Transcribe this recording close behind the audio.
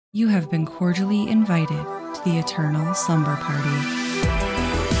You have been cordially invited to the Eternal Slumber Party.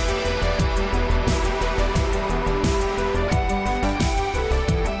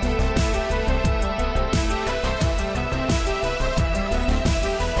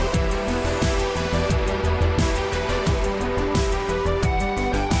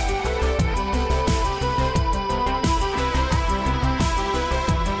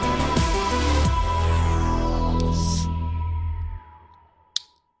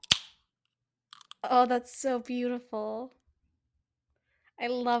 Oh, that's so beautiful. I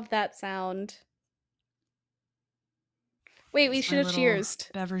love that sound. Wait, we It's should my have little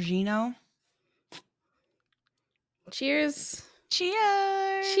cheersed. Beveragino. Cheers.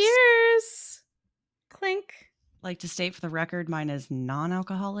 Cheers! Cheers. Clink. Like to state for the record, mine is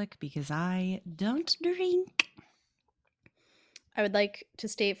non-alcoholic because I don't drink. I would like to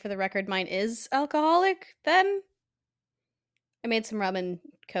state for the record mine is alcoholic then. I made some rum and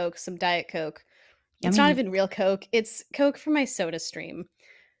Coke, some Diet Coke. It's not Yummy. even real Coke. It's Coke from my soda stream.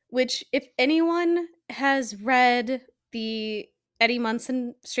 Which, if anyone has read the Eddie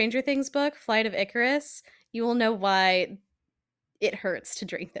Munson Stranger Things book, Flight of Icarus, you will know why it hurts to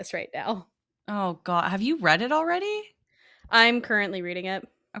drink this right now. Oh god, have you read it already? I'm currently reading it.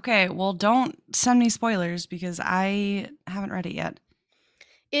 Okay, well don't send me spoilers because I haven't read it yet.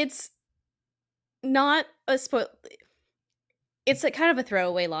 It's not a spoil. It's like kind of a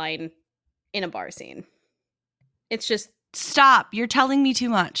throwaway line in a bar scene. It's just, Stop, you're telling me too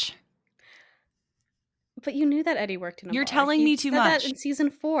much. but you knew that Eddie worked in a You're bar. telling He me too said that much. in season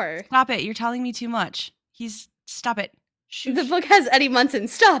 4. Stop it, you're telling me too much. Stop it. Shoosh. The book has Eddie Munson.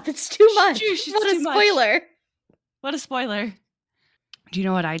 Stop! It's too much. Shoosh, it's What a too much. spoiler! What a spoiler. Do you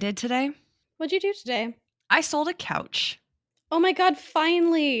know what I did today? What'd you do today? I sold a couch. Oh my god!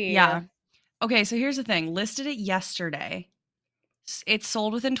 Finally. Yeah. Okay, so here's the thing. Listed it yesterday. It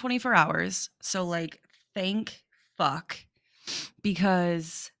sold within 24 hours. So, like, thank fuck.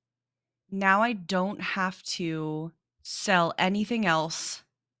 Because now I don't have to sell anything else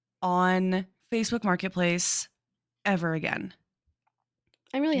on Facebook Marketplace ever again.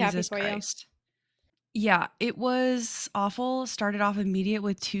 I'm really happy Jesus for Christ. Yeah, it was awful. Started off immediate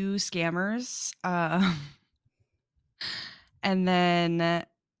with 2 scammers. And then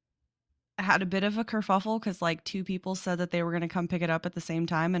had a bit of a kerfuffle because like 2 people said that they were going to come pick it up at the same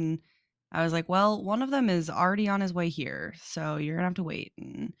time. And I was like, well, one of them is already on his way here. So you're going to have to wait.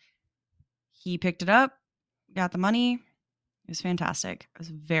 And he picked it up, got the money. It was fantastic. I was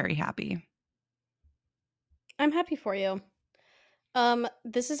very happy. you. I'm happy for you.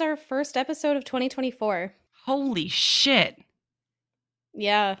 This is our first episode of 2024. Holy shit.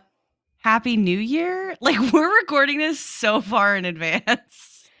 Yeah. Happy New Year. Like we're recording this so far in advance.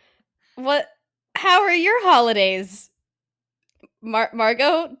 What? How are your holidays?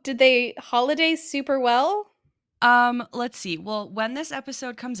 Margot, did they holiday super well? Let's see. Well, when this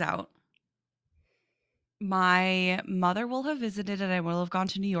episode comes out, my mother will have visited and I will have gone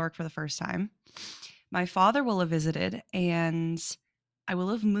to New York for the first time. My father will have visited and I will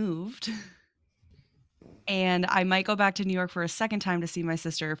have moved. And I might go back to New York for a second time to see my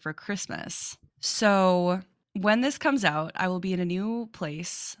sister for Christmas. So when this comes out, I will be in a new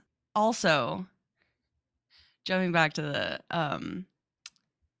place. Also, jumping back to the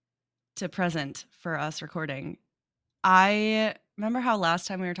to present for us recording, I remember how last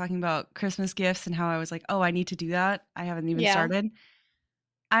time we were talking about Christmas gifts and how I was like, oh, I need to do that. I haven't even started.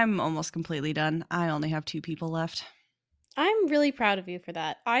 I'm almost completely done. I only have 2 people left. I'm really proud of you for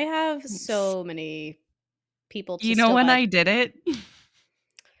that. I have Thanks. so many people to You know still when buy. I did it?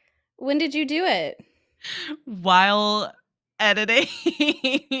 When did you do it? While editing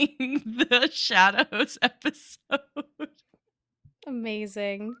the Shadows episode.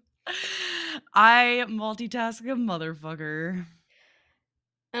 Amazing. I multitask a motherfucker.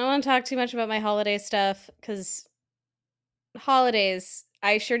 I don't want to talk too much about my holiday stuff because holidays,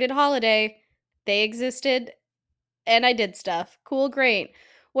 I sure did holiday. They existed and I did stuff. Cool, great.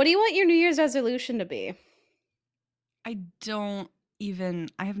 What do you want your New Year's resolution to be? I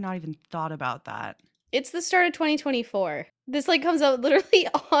have not even thought about that. It's the start of 2024. This like comes out literally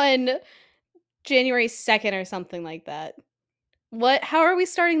on January 2nd or something like that. How are we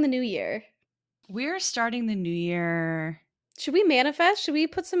starting the new year? We're starting the new year. Should we manifest? Should we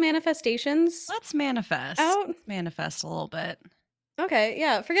put some manifestations? Let's manifest. Out? Let's manifest a little bit. Okay,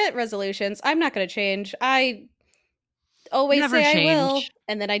 yeah, forget resolutions. I'm not going to change. I always Never say change. I will,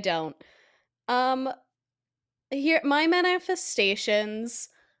 and then I don't. Here, my manifestations.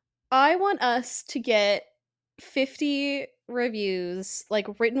 I want us to get 50 reviews,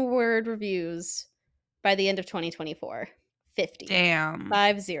 like written word reviews, by the end of 2024. 50. Damn.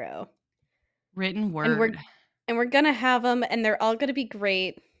 50. Written And word. we're going to have them and they're all going to be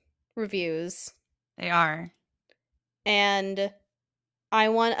great reviews. They are. And I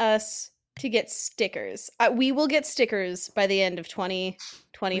want us to get stickers. We will get stickers by the end of We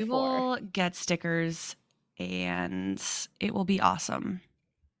 2024. will get stickers and it will be awesome.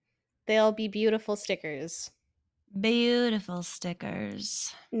 They'll be beautiful stickers. Beautiful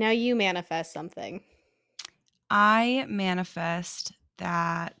stickers. Now you manifest something. I manifest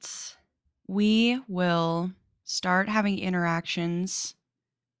that we will start having interactions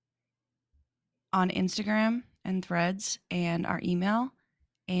on Instagram and threads and our email,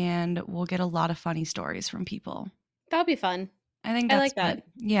 and we'll get a lot of funny stories from people. That'll be fun. I think I that's like what, that.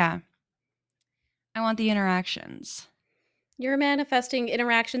 yeah, I want the interactions. You're manifesting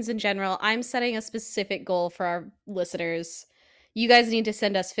interactions in general. I'm setting a specific goal for our listeners. You guys need to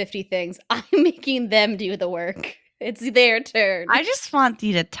send us 50 things. I'm making them do the work. It's their turn. I just want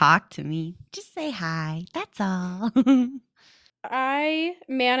you to talk to me. Just say hi. That's all. I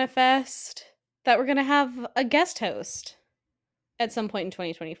manifest that we're going to have a guest host at some point in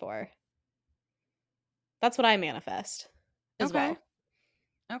 2024. That's what I manifest as Okay.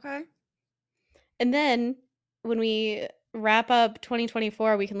 well. Okay. And then when we wrap up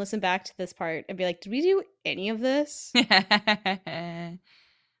 2024, we can listen back to this part and be like, did we do any of this? That'll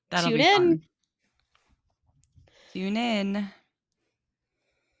Tune be in. fun. Tune in.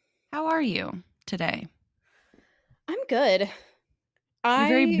 How are you today? I'm good. You're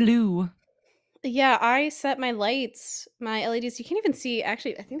very I blue. Yeah, I set my lights, my LEDs. You can't even see.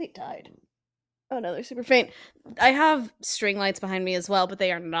 Actually, I think they died. Oh no, they're super faint. I have string lights behind me as well, but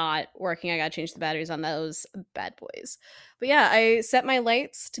they are not working. I gotta change the batteries on those bad boys. But yeah, I set my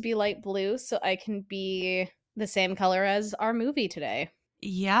lights to be light blue so I can be the same color as our movie today.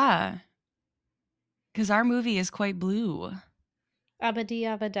 Yeah, because our movie is quite blue. Abadi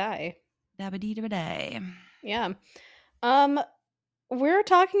abadai. Dabba dee day. Yeah. Um, we're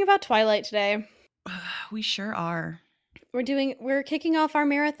talking about Twilight today. We sure are. We're kicking off our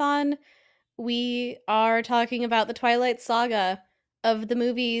marathon. We are talking about the Twilight Saga of the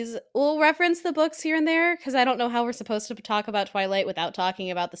movies. We'll reference the books here and there because I don't know how we're supposed to talk about Twilight without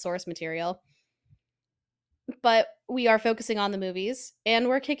talking about the source material. But we are focusing on the movies, and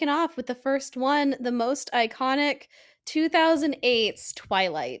we're kicking off with the first one, the most iconic 2008's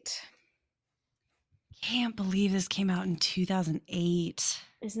Twilight. Can't believe this came out in 2008.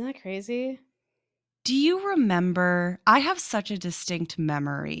 Isn't that crazy? Do you remember? I have such a distinct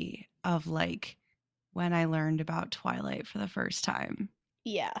memory of like when I learned about Twilight for the first time.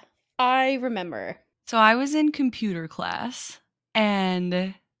 Yeah, I remember. So I was in computer class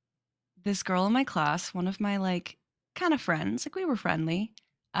and this girl in my class, one of my like kind of friends, like we were friendly.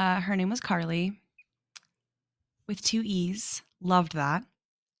 Her name was Carly with two E's. Loved that.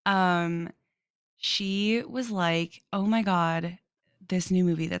 Um, she was like, "Oh my god, this new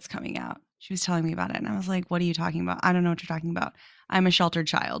movie that's coming out." She was telling me about it, and I was like, "What are you talking about? I don't know what you're talking about. I'm a sheltered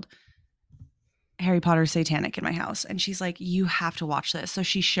child. Harry Potter's satanic in my house." And she's like, "You have to watch this." So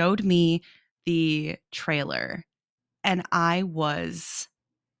she showed me the trailer, and I was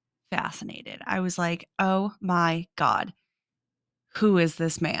fascinated. I was like, "Oh my god, who is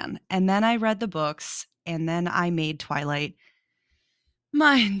this man?" And then I read the books, and then I made Twilight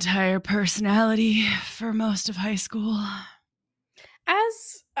my entire personality for most of high school.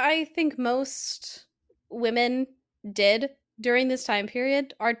 As I think most women did during this time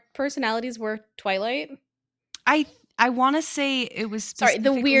period, our personalities were Twilight. I I wanna say it was Sorry,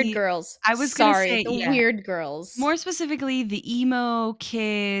 the weird specifically girls. I was gonna Sorry, say the yeah, weird girls. more specifically the emo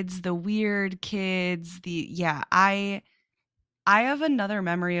kids, the weird kids, the yeah, I have another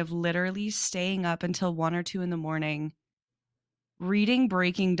memory of literally staying up until 1 or 2 in the morning, reading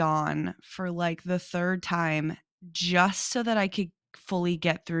Breaking Dawn for, like, the 3rd time just so that I could fully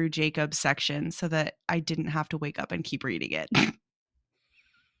get through Jacob's section so that I didn't have to wake up and keep reading it.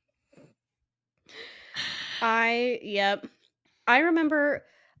 Yep. I remember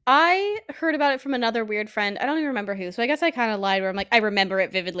I heard about it from another weird friend. I don't even remember who. So I guess I kind of lied where I'm like, I remember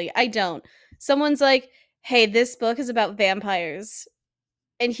it vividly. I don't. Someone's like, hey, this book is about vampires.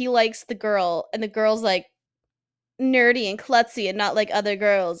 And he likes the girl. And the girl's like nerdy and klutzy and not like other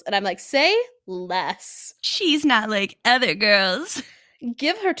girls. And I'm like, say less. She's not like other girls.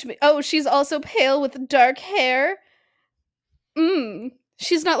 Give her to me. Oh, she's also pale with dark hair.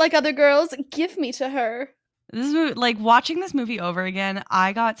 She's not like other girls. Give me to her. This movie, like watching this movie over again,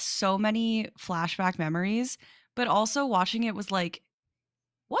 I got so many flashback memories, but also watching it was like,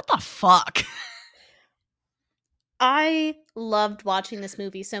 what the fuck? I loved watching this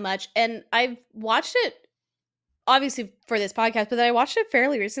movie so much, and I've watched it obviously for this podcast, but then I watched it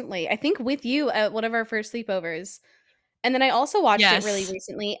fairly recently. I think with you at one of our first sleepovers. And then I also watched it really Yes.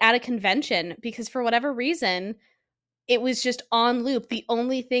 recently at a convention because for whatever reason, it was just on loop. The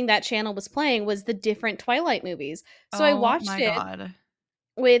only thing that channel was playing was the different Twilight movies. So I Oh watched my it god.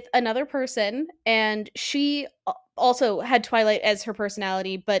 with another person, and she also had Twilight as her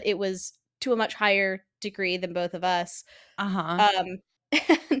personality, but it was to a much higher degree than both of us. Uh-huh. Um,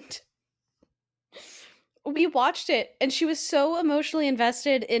 and we watched it, and she was so emotionally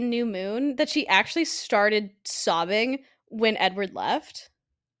invested in New Moon that she actually started sobbing when Edward left.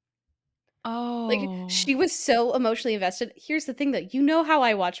 Like, Oh. she was so emotionally invested. Here's the thing, though, you know how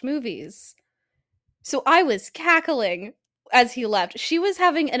I watch movies. So I was cackling as he left. She was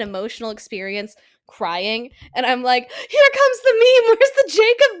having an emotional experience, crying, and I'm like, "Here comes the meme. Where's the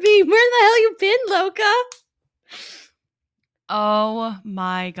Jacob meme? Where the hell you been, Loca?" Oh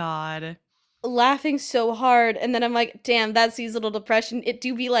my god. Laughing so hard, and then I'm like, "Damn, that seasonal depression. It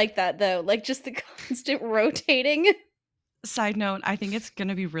do be like that though. Like just the constant rotating." Side note, I think it's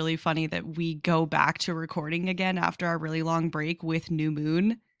gonna be really funny that we go back to recording again after our really long break with New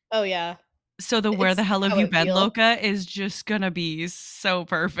Moon. Oh yeah, So the "Where it's the hell have how you I been, feel. Loca?" is just gonna be so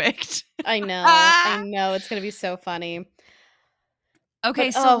perfect. I Ah! know. It's gonna be so funny. But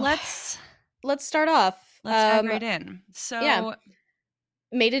Okay, so oh, let's let's start off. dive right in. Yeah, So,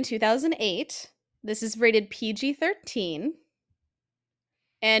 made in 2008. This is rated PG-13.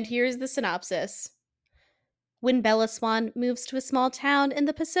 And here's the synopsis. When Bella Swan moves to a small town in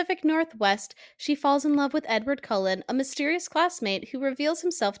the Pacific Northwest, she falls in love with Edward Cullen, a mysterious classmate who reveals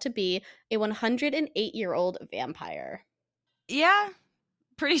himself to be a 108-year-old vampire. yeah,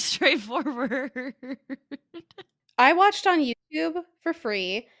 pretty straightforward. I watched on YouTube for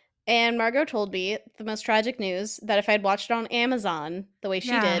free, and Margot told me the most tragic news that if I'd watched it on Amazon the way she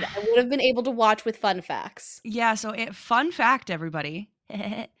Yeah. did, I would have been able to watch with fun facts. Yeah, so fun fact, everybody.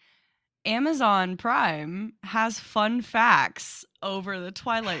 Amazon Prime has fun facts over the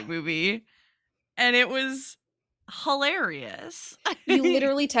Twilight movie, and it was hilarious. You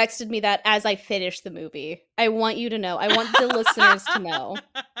literally texted me that as I finished the movie. I want you to know. I want the listeners to know.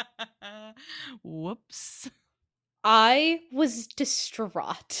 Whoops. I was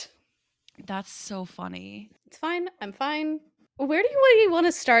distraught. That's so funny. It's fine. I'm fine. Where do you want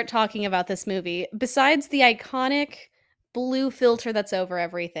to start talking about this movie besides the iconic blue filter that's over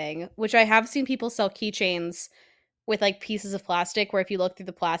everything, which I have seen people sell keychains with like pieces of plastic where if you look through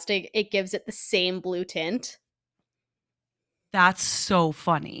the plastic, it gives it the same blue tint. That's so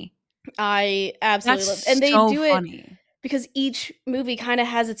funny. I absolutely love, That's and they so do it funny. because each movie kind of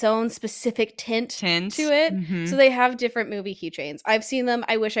has its own specific tint to Tint. it. So Mhm. they have different movie keychains. I've seen them.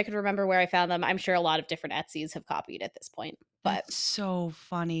 I wish I could remember where I found them. I'm sure a lot of different Etsy's have copied at this point. But That's so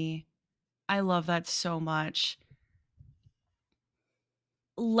funny. I love that so much.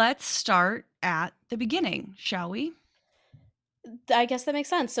 Let's start at the beginning, shall we? I guess that makes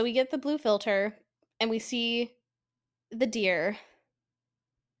sense. So we get the blue filter and we see the deer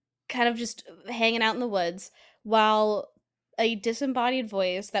kind of just hanging out in the woods while a disembodied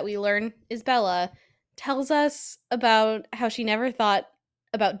voice that we learn is Bella tells us about how she never thought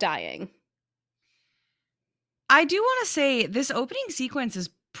about dying. I do wanna say this opening sequence is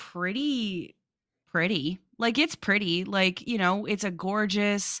pretty. Like, it's pretty. Like, it's a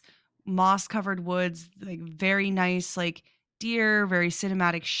gorgeous moss-covered woods, like, very nice, like, deer, very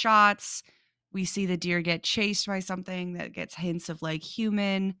cinematic shots. We see the deer get chased by something that gets hints of, like,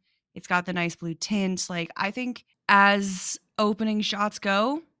 human. It's got the nice blue tint. Like, I think as opening shots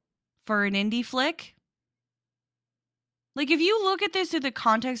go for an indie flick, like, if you look at this through the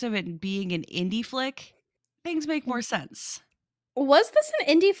context of it being an indie flick, things make more sense. Was this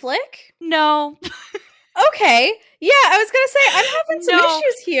an indie flick? No. Okay. Yeah, I was gonna say I'm having some No,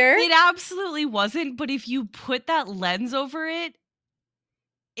 issues here. it absolutely wasn't, but if you put that lens over it,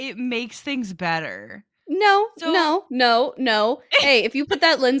 it makes things better. No, So no, no, no. Hey, if you put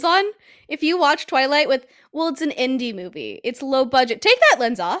that lens on, if you watch Twilight with, well, it's an indie movie, it's low budget, take that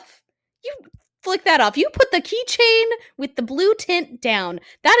lens off. You flick that off. You put the keychain with the blue tint down.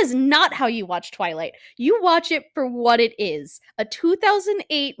 That is not how you watch Twilight. You watch it for what it is, a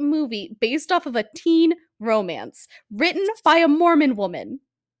 2008 movie based off of a teen romance written by a Mormon woman,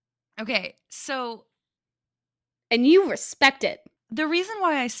 okay, so and you respect it. the reason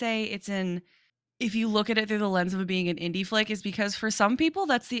why I say it's in if you look at it through the lens of it being an indie flick is because for some people,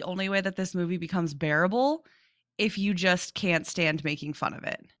 that's the only way that this movie becomes bearable if you just can't stand making fun of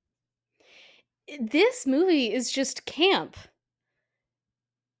it. This movie is just camp.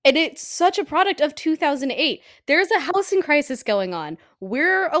 And it's such a product of 2008. There's a housing crisis going on.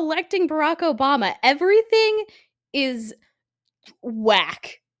 We're electing Barack Obama. Everything is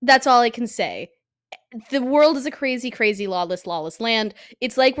whack. That's all I can say. The world is a crazy, crazy, lawless, lawless land.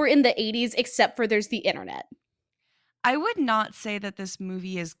 It's like we're in the 80s, except for there's the internet. I would not say that this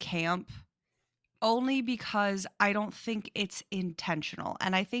movie is camp only because I don't think it's intentional.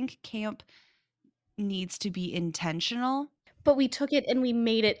 And I think camp needs to be intentional. But we took it and we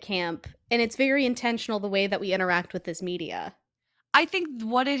made it camp. And it's very intentional the way that we interact with this media. I think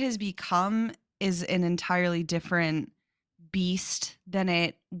what it has become is an entirely different beast than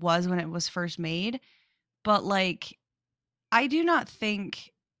it was when it was first made. But like, I do not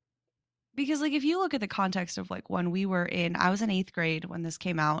think, because like if you look at the context of like when we were in, I was in 8th grade when this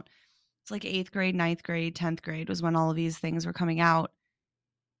came out. It's like 8th grade, 9th grade, 10th grade was when all of these things were coming out.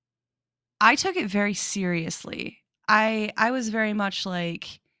 I took it very seriously. I was very much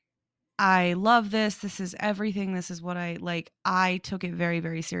like, I love this. This is everything. This is what I like. I took it very,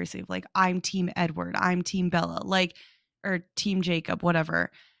 very seriously. Like, I'm team Edward. I'm team Bella. Like, or team Jacob,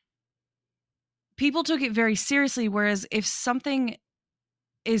 whatever. People took it very seriously. Whereas if something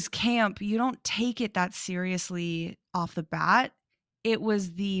is camp, you don't take it that seriously off the bat. It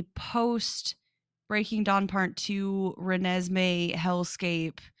was the post Breaking Dawn Part 2 Renesmee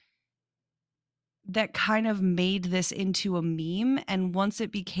hellscape that kind of made this into a meme. And once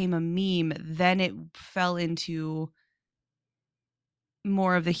it became a meme, then it fell into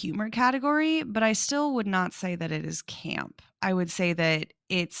more of the humor category. But I still would not say that it is camp. I would say that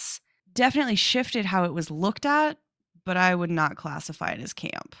it's definitely shifted how it was looked at, but I would not classify it as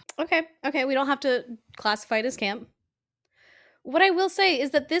camp. Okay, okay, we don't have to classify it as camp. What I will say is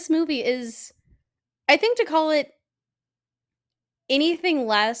that this movie is, I think to call it anything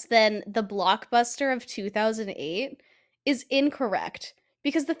less than the blockbuster of 2008 is incorrect.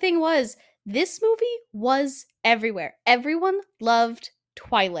 Because the thing was, this movie was everywhere. Everyone loved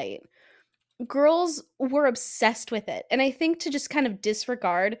Twilight. Girls were obsessed with it. And I think to just kind of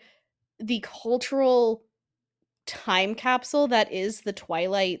disregard the cultural time capsule that is the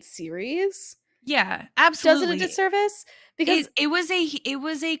Twilight series Yeah, does it a absolutely. disservice because It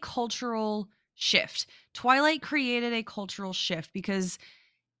was a cultural shift. Twilight created a cultural shift because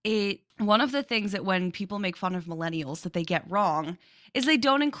it one of the things that when people make fun of millennials that they get wrong is they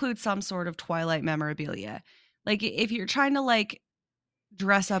don't include some sort of Twilight memorabilia. Like if you're trying to like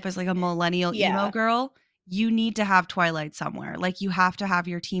dress up as like a millennial emo yeah. girl, you need to have Twilight somewhere. Like you have to have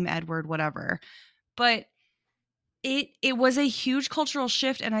your team Edward whatever. But it was a huge cultural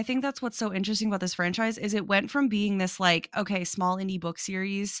shift, and I think that's what's so interesting about this franchise is it went from being this like, okay, small indie book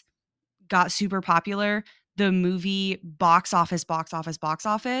series got super popular, the movie box office, box office, box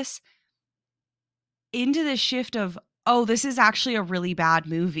office, into the shift of, oh, this is actually a really bad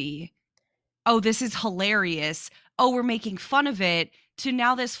movie. Oh, this is hilarious. Oh, we're making fun of it, to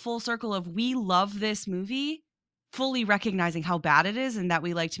now this full circle of we love this movie, fully recognizing how bad it is and that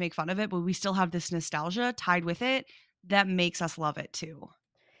we like to make fun of it, but we still have this nostalgia tied with it that makes us love it too.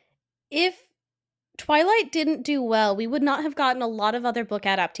 If Twilight didn't do well, we would not have gotten a lot of other book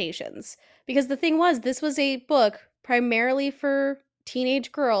adaptations. Because the thing was, this was a book primarily for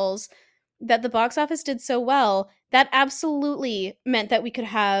teenage girls that the box office did so well that absolutely meant that we could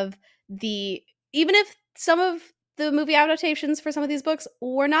have the, even if some of the movie adaptations for some of these books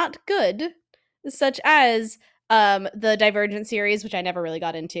were not good, such as the Divergent series, which I never really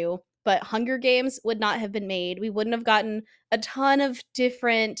got into, but Hunger Games would not have been made. We wouldn't have gotten a ton of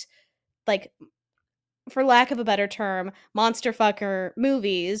different, like, for lack of a better term, monster fucker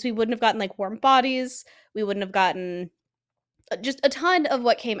movies. We wouldn't have gotten like Warm Bodies. We wouldn't have gotten just a ton of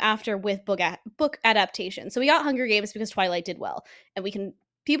what came after with book adaptation. So we got Hunger Games because Twilight did well, and we can,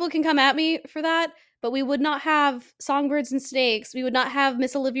 people can come at me for that, but we would not have Songbirds and Snakes. We would not have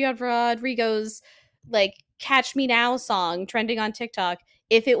Miss Olivia Rodrigo's like Catch Me Now song trending on TikTok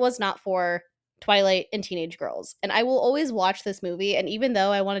if it was not for Twilight and teenage girls. And I will always watch this movie, and even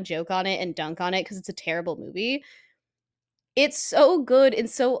though I want to joke on it and dunk on it because it's a terrible movie, it's so good and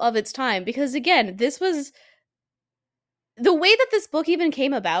so of its time because again, this was the way that this book even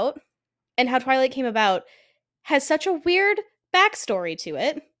came about and how Twilight came about has such a weird backstory to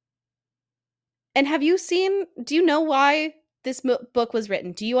it. And have you seen, do you know why this book was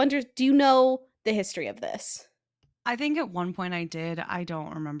written? Do you know the history of this? I think at one point I did. I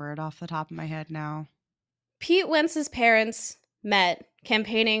don't remember it off the top of my head now. Pete Wentz's parents met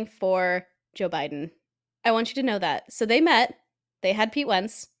campaigning for Joe Biden. I want you to know that. So they met, they had Pete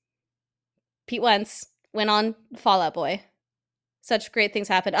Wentz. Pete Wentz went on Fall Out Boy. Such great things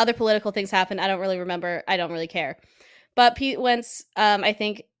happened. Other political things happened. I don't really remember. I don't really care. But Pete Wentz, I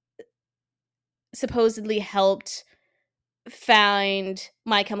think, supposedly helped find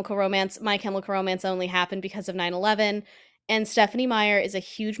My Chemical Romance. My Chemical Romance only happened because of 9/11, and Stephanie Meyer is a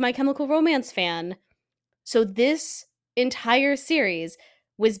huge My Chemical Romance fan. So this entire series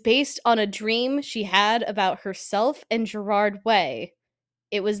was based on a dream she had about herself and Gerard Way.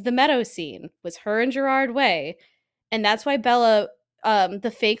 It was the meadow scene, was her and Gerard Way. And that's why Bella,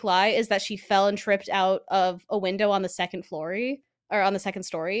 the fake lie is that she fell and tripped out of a window on the second floor, or on the second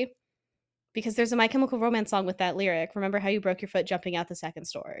story, because there's a My Chemical Romance song with that lyric. Remember how you broke your foot jumping out the second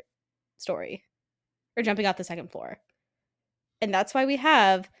story, or jumping off the second floor. And that's why we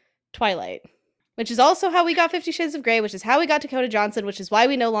have Twilight, which is also how we got 50 Shades of Grey, which is how we got Dakota Johnson, which is why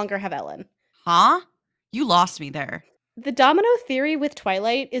we no longer have Ellen. Huh? You lost me there. The domino theory with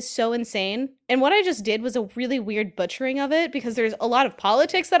Twilight is so insane. And what I just did was a really weird butchering of it because there's a lot of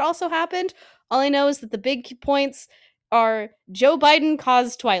politics that also happened. All I know is that the big points are Joe Biden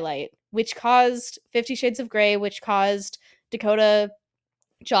caused Twilight, which caused 50 Shades of Grey, which caused Dakota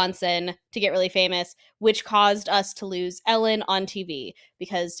Johnson to get really famous, which caused us to lose Ellen on TV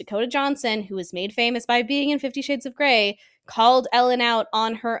because Dakota Johnson, who was made famous by being in 50 Shades of Grey, called Ellen out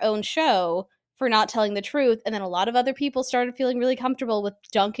on her own show for not telling the truth. And then a lot of other people started feeling really comfortable with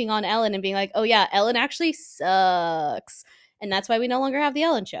dunking on Ellen and being like, oh, yeah, Ellen actually sucks. And that's why we no longer have The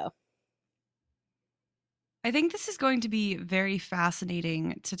Ellen Show. I think this is going to be very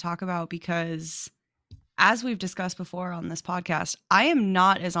fascinating to talk about because, as we've discussed before on this podcast, I am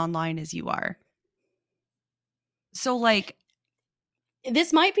not as online as you are. So, like,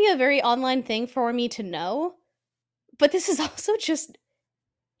 This might be a very online thing for me to know, but this is also just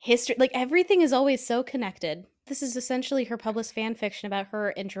history. Like, everything is always so connected. This is essentially her published fan fiction about her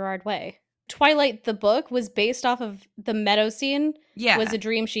and Gerard Way. Twilight, the book, was based off of the meadow scene, was yeah, a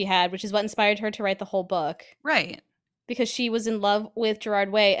dream she had, which is what inspired her to write the whole book. right. Because she was in love with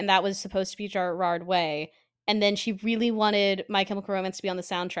Gerard Way, and that was supposed to be Gerard Way. And then she really wanted My Chemical Romance to be on the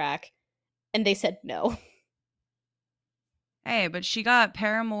soundtrack, and they said no. Hey, but she got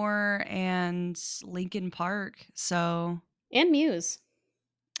Paramore and Linkin Park, so And Muse.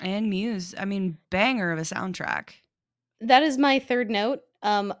 and Muse. I mean, banger of a soundtrack. That is my third note.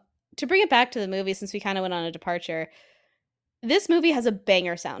 To bring it back to the movie, since we kind of went on a departure, this movie has a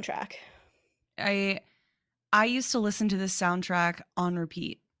banger soundtrack. I I used to listen to this soundtrack on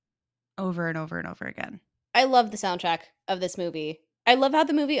repeat over and over and over again. I love the soundtrack of this movie. I love how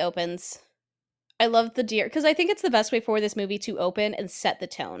the movie opens. I love the deer because I think it's the best way for this movie to open and set the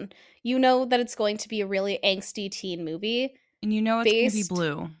tone. You know that it's going to be a really angsty teen movie And you know it's going to be based,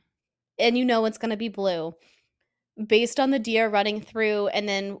 blue. and you know it's going to be blue based on the deer running through. And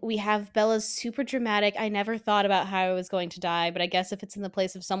then we have Bella's super dramatic. I never thought about how I was going to die, but I guess if it's in the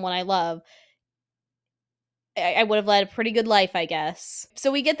place of someone I love, I would have led a pretty good life, I guess.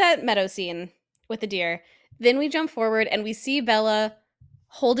 So we get that meadow scene with the deer. Then we jump forward and we see Bella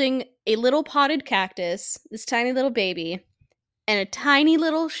holding a little potted cactus, this tiny little baby, and a tiny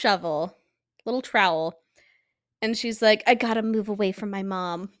little shovel, little trowel. And she's like, I gotta move away from my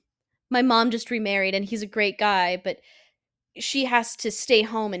mom. My mom just remarried and he's a great guy, but she has to stay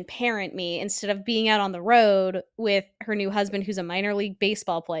home and parent me instead of being out on the road with her new husband who's a minor league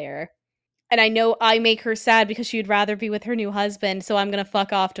baseball player. And I know I make her sad because she'd rather be with her new husband, so I'm gonna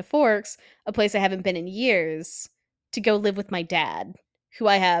fuck off to Forks, a place I haven't been in years, to go live with my dad, who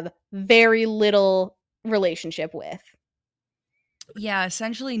I have very little relationship with. Yeah,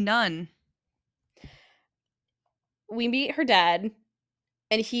 essentially none. We meet her dad,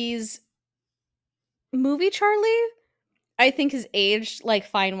 and he's movie Charlie, I think is aged like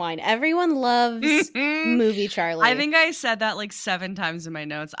fine wine. Everyone loves movie I Charlie. think I said that like 7 times in my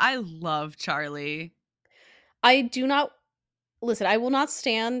notes. I love Charlie. I do not listen, I will not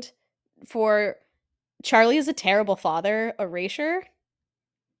stand for Charlie is a terrible father erasure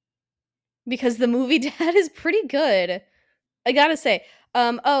because the movie dad is pretty good. I gotta say,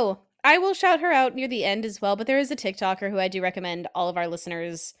 oh, I will shout her out near the end as well, but there is a TikToker who I do recommend all of our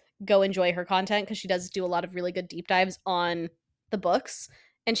listeners go enjoy her content because she does do a lot of really good deep dives on the books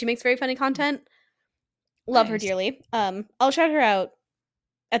and she makes very funny content. Love her Nice. dearly. I'll shout her out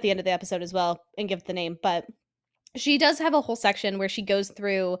at the end of the episode as well and give the name, but she does have a whole section where she goes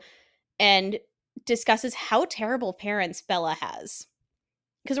through and discusses how terrible parents Bella has.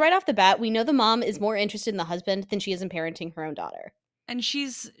 Because right off the bat, we know the mom is more interested in the husband than she is in parenting her own daughter. And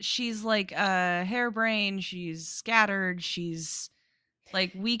she's like harebrained, she's scattered, she's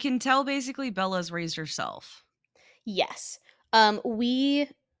like we can tell basically Bella's raised herself. Yes. We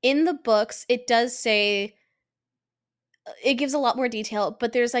in the books it does say it gives a lot more detail,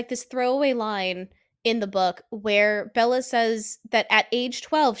 but there's like this throwaway line in the book where Bella says that at age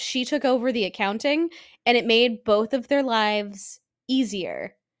 12 she took over the accounting and it made both of their lives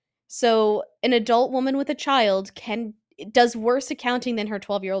easier. So an adult woman with a child can does worse accounting than her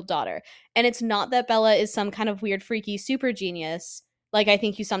 12-year-old daughter. And it's not that Bella is some kind of weird freaky super genius like I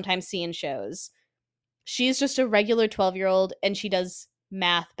think you sometimes see in shows. She's just a regular 12-year-old and she does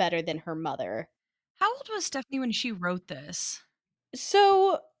math better than her mother. How old was Stephanie when she wrote this?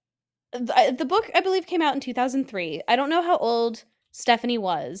 So the book I believe came out in 2003. I don't know how old Stephanie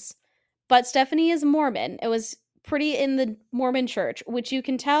was, but Stephanie is Mormon. It was pretty in the Mormon church, which you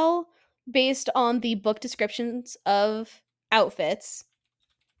can tell based on the book descriptions of outfits,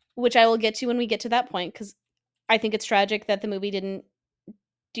 which I will get to when we get to that point cuz I think it's tragic that the movie didn't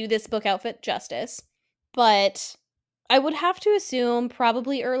do this book outfit justice. But I would have to assume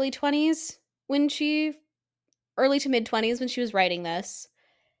probably early 20s when she early to mid 20s when she was writing this.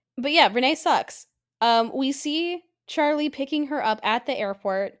 But yeah, Renee sucks. We see Charlie picking her up at the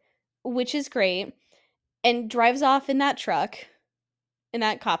airport, which is great, and drives off in that truck, in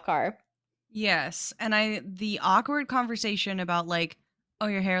that cop car. Yes, and the awkward conversation about like, "Oh,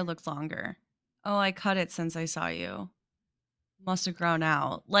 your hair looks longer. Oh, I cut it since I saw you. Must have grown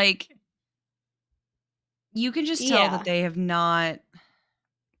out." Like, you can just tell that Yeah. they have not.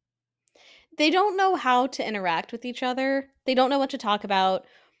 They don't know how to interact with each other. They don't know what to talk about.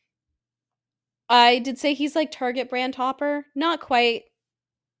 I did say he's like Target brand Hopper. Not quite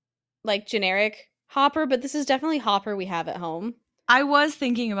like generic Hopper, but this is definitely Hopper we have at home. I was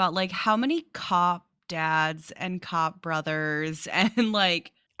thinking about like how many cop dads and cop brothers and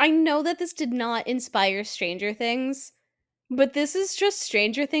like I know that this did not inspire Stranger Things, but this is just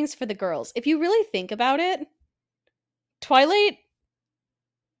Stranger Things for the girls. If you really think about it, Twilight,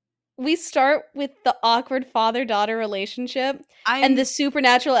 we start with the awkward father daughter relationship and the I'm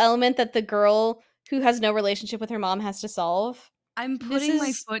supernatural element that the girl who has no relationship with her mom has to solve. I'm This putting my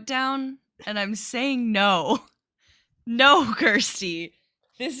is foot down and I'm saying no. No, Kirsty.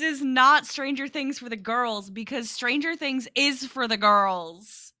 This is not Stranger Things for the girls because Stranger Things is for the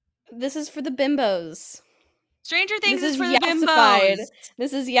girls. this is for the bimbos. Stranger Things This is is for the yassified. bimbos.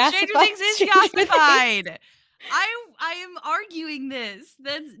 This is Stranger yassified Things is Stranger Things. yassified. I am arguing this.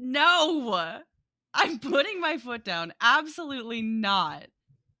 That's no. I'm putting my foot down. Absolutely not.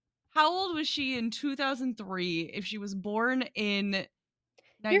 How old was she in 2003 if she was born in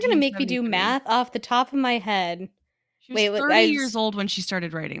You're gonna make me do 1973? math off the top of my head. She was Wait, 30 years old when she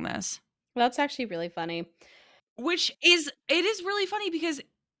started writing this. that's actually really funny. Which is it is really funny because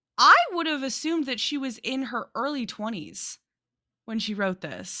I would have assumed that she was in her early 20s when she wrote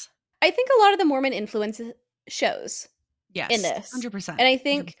this. I think a lot of the Mormon influence shows in Yes, this. And 100%, I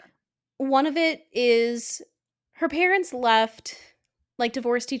think 100%. one of it is her parents left, like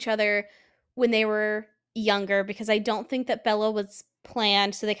divorced each other when they were younger because I don't think that Bella was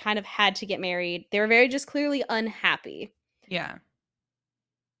planned, so they kind of had to get married. They were very just clearly unhappy. Yeah.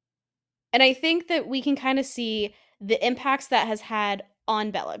 And I think that we can kind of see the impacts that has had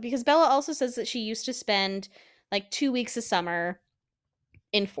on Bella because Bella also says that she used to spend like 2 weeks a summer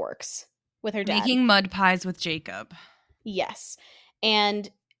in Forks with her dad. Making mud pies with Jacob. Yes. And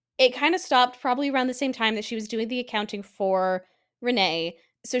it kind of stopped probably around the same time that she was doing the accounting for Renee.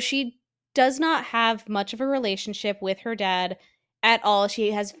 So she does not have much of a relationship with her dad at all.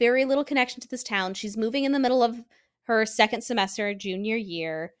 She has very little connection to this town. She's moving in the middle of her second semester, junior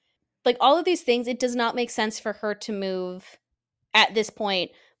year. Like all of these things, it does not make sense for her to move at this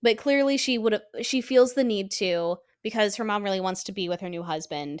point. But clearly she feels the need to because her mom really wants to be with her new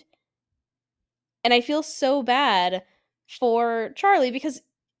husband. And I feel so bad for Charlie because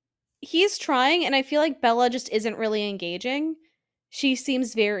he's trying and I feel like Bella just isn't really engaging. She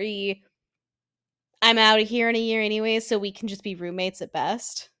seems very I'm out of here in a year anyway, so we can just be roommates at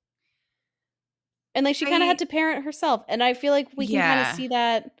best. And like she kind of had I to parent herself and I feel like we can kind of yeah. see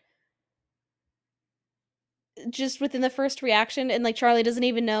that just within the first reaction and like Charlie doesn't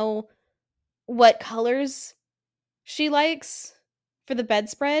even know what colors she likes for the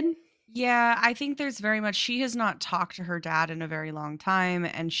bedspread. Yeah, I think there's very much she has not talked to her dad in a very long time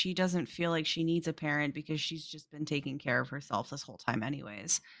and she doesn't feel like she needs a parent because she's just been taking care of herself this whole time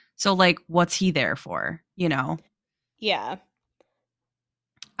anyways. So like what's he there for, you know? Yeah.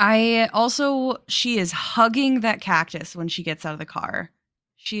 I also she is hugging that cactus when she gets out of the car.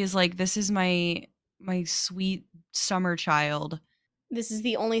 She is like, "This is my sweet summer child." This is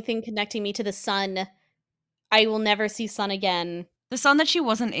the only thing connecting me to the sun. I will never see sun again. The son that she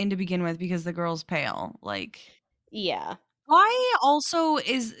wasn't in to begin with because the girl's pale. Like, Yeah. why also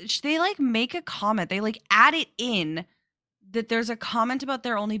they like make a comment. They like add it in that there's a comment about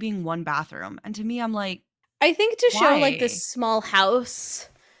there only being one bathroom. And to me I'm like, I think to show like this "Why?" small house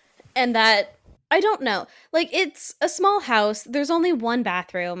and that I don't know. Like, it's a small house. There's only one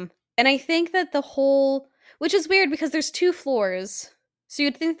bathroom. And I think that the whole, which is weird because there's 2 floors. So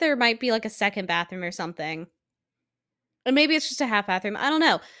you'd think there might be like a second bathroom or something. And maybe it's just a half bathroom. I don't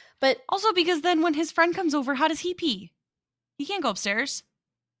know. But Also, because then when his friend comes over, how does he pee? He can't go upstairs.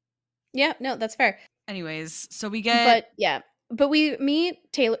 yeah, no, that's fair. Anyways, so we get But yeah. But we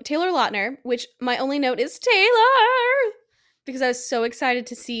meet Taylor Lautner, which my only note is Taylor because I was so excited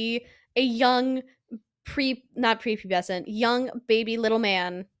to see a young not prepubescent, young baby little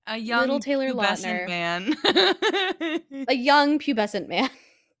man, a little young Taylor pubescent Lautner, man. a young pubescent man.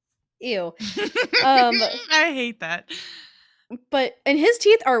 Ew. Um, I hate that. but and his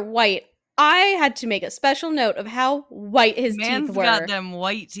teeth are white. I had to make a special note of how white his teeth Man's got were. them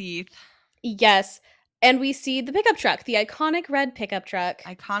white teeth. Yes. And we see the pickup truck, the iconic red pickup truck.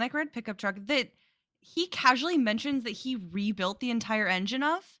 Iconic red pickup truck that he casually mentions that he rebuilt the entire engine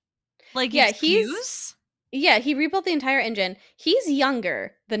of. Like, Yeah, excuse? he rebuilt the entire engine. He's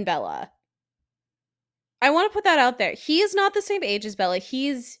younger than Bella. I want to put that out there. He is not the same age as Bella.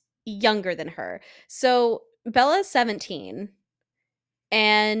 He's younger than her. So Bella's 17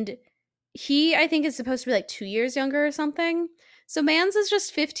 and he I think is supposed to be like 2 years younger or something. So Mans is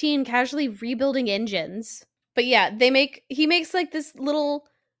just 15 casually rebuilding engines. But yeah, he makes like this little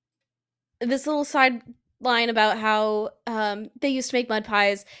side line about how they used to make mud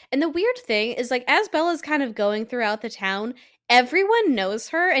pies. And the weird thing is like as Bella's kind of going throughout the town, everyone knows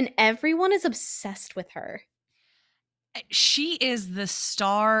her and everyone is obsessed with her. She is the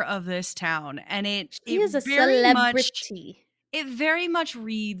star of this town, and She is a celebrity. it very much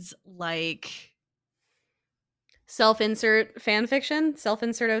reads like Self-insert fan fiction,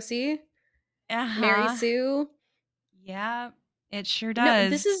 self-insert OC, Mary uh-huh. Sue. Yeah, it sure No,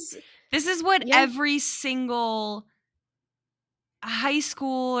 does. this is This is what yeah. every single high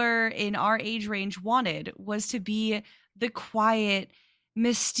schooler in our age range wanted, was to be the quiet,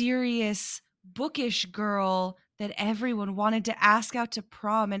 mysterious, bookish girl that everyone wanted to ask out to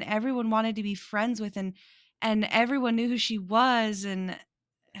prom and everyone wanted to be friends with, and everyone knew who she was. And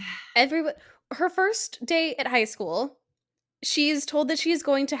Everyone her first day at high school, she's told that she's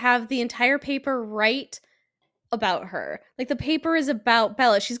going to have the entire paper write about her. Like the paper is about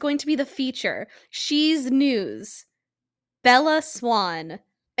Bella. She's going to be the feature. She's news. Bella Swan.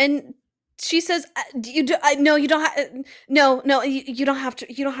 And she says, "You do, no, you don't. No, you don't have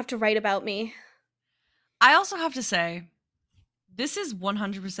to. You don't have to write about me." I also have to say, this is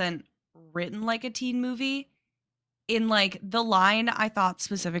 100% written like a teen movie. In like the line I thought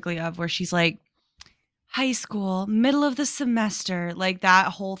specifically of where she's like, high school, middle of the semester, like that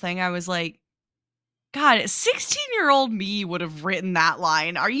whole thing, I was like, God, 16-year-old me would have written that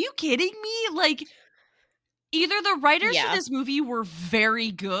line. Are you kidding me? Like, either the writers for Yeah. this movie were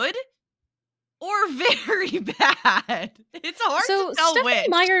very good or very bad. It's hard to So tell Stephanie which.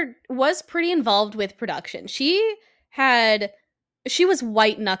 Meyer was pretty involved with production. She was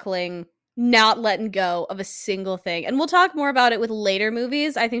white knuckling, not letting go of a single thing. And we'll talk more about it with later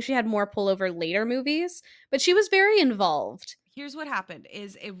movies. I think she had more pull over later movies, but she was very involved. Here's what happened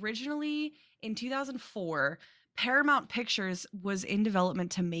is originally in 2004, Paramount Pictures was in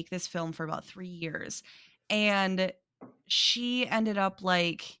development to make this film for about 3 years. And she ended up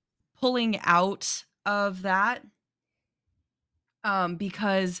like pulling out of that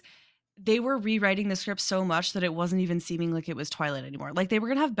because they were rewriting the script so much that it wasn't even seeming like it was Twilight anymore. Like they were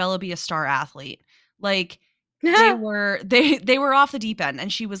gonna have Bella be a star athlete. Like they were off the deep end,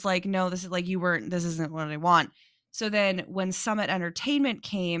 and she was like, "No, this is like you weren't. This isn't what I want." So then, when Summit Entertainment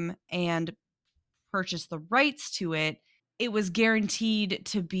came and purchased the rights to it, it was guaranteed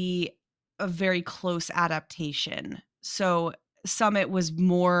to be a very close adaptation. So Summit was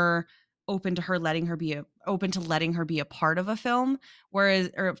more open to letting her be a part of a film, whereas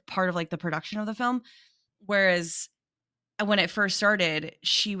or part of like the production of the film, whereas when it first started,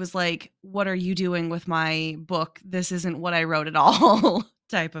 she was like, "What are you doing with my book? This isn't what I wrote at all,"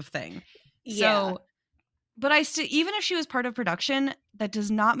 type of thing. Yeah. So, but I still, even if she was part of production, that does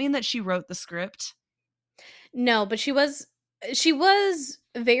not mean that she wrote the script. No, but she was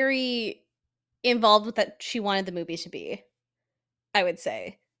very involved with that she wanted the movie to be, I would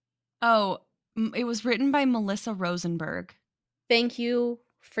say. Oh, it was written by Melissa Rosenberg. Thank you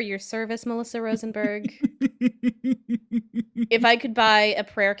for your service, Melissa Rosenberg. If I could buy a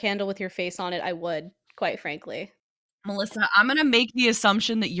prayer candle with your face on it, I would, quite frankly. Melissa, I'm going to make the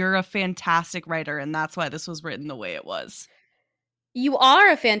assumption that you're a fantastic writer, and that's why this was written the way it was. You are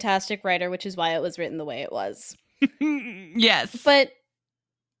a fantastic writer, which is why it was written the way it was. Yes. But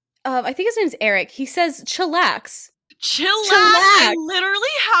I think his name's Eric. He says chillax. Chillax! I Chillax! literally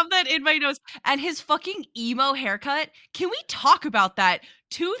have that in my notes. And his fucking emo haircut. Can we talk about that?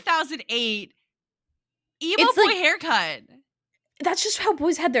 2008 emo It's boy like haircut. that's just how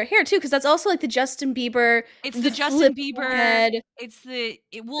boys had their hair too, because that's also like the Justin Bieber, It's the the flip Justin Bieber. head. It's the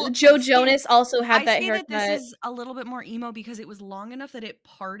it will Joe see. Jonas also had I that say that this haircut. is a little bit more emo because it was long enough that it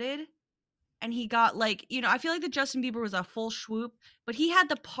parted and he got like, I feel like the Justin Bieber was a full swoop, but he had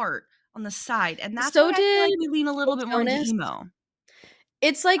the part on the side. And that's why So I feel like did we lean a Joe little bit more into Jonas. emo.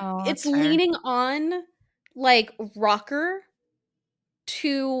 It's like Oh, it's that's fair. leaning on like rocker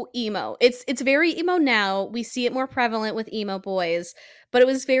to emo. It's very emo now. We see it more prevalent with emo boys, but it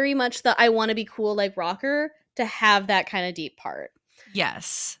was very much the I want to be cool like rocker to have that kind of deep part.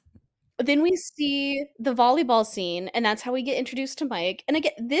 Yes. Then we see the volleyball scene, and that's how we get introduced to Mike. And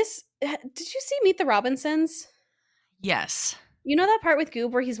again, did you see Meet the Robinsons? Yes. You know that part with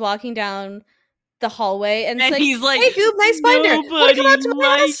Goob where he's walking down the hallway and it's And like, he's like, "Hey Goob, nice binder. Want to come nobody out to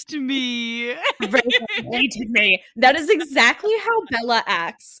my house?" liked me. Hated me. That is exactly how Bella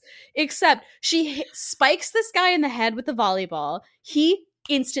acts. Except she spikes this guy in the head with the volleyball. He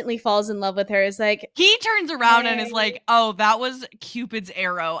instantly falls in love with her. Is like, He turns around and hey, is like, oh, that was Cupid's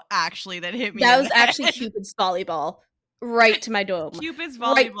arrow, actually, that hit me that in was the actually head. Cupid's volleyball, right to my dome, Cupid's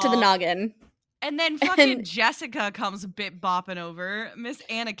right to the volleyball. noggin. And then And fucking Jessica comes bit bopping over, Miss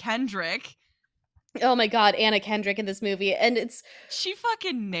Anna Kendrick. oh my god, Anna Kendrick in this movie, and it's She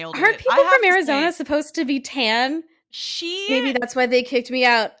fucking nailed aren't it. I people have from to Arizona say, supposed to be tan? she, Maybe that's why they kicked me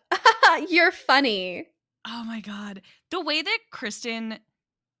out. You're funny. oh my God. The way that Kristen,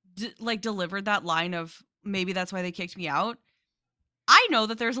 delivered that line of maybe that's why they kicked me out. I know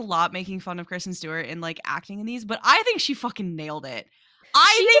that there's a lot making fun of Kristen Stewart in like acting in these, but I think she fucking nailed it.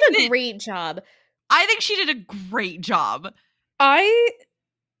 I She think did a that great job. I think she did a great job. I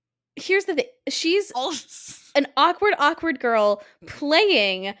Here's the thing. She's Also, an awkward girl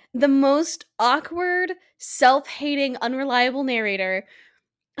playing the most awkward, self-hating, unreliable narrator.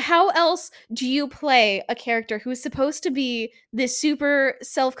 How else do you play a character who is supposed to be this super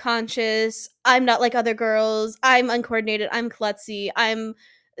self-conscious, I'm not like other girls, I'm uncoordinated, I'm klutzy, I'm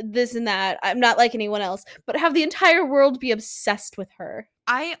this and that, I'm not like anyone else, but have the entire world be obsessed with her?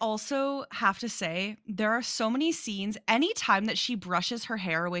 I also have to say there are so many scenes anytime that she brushes her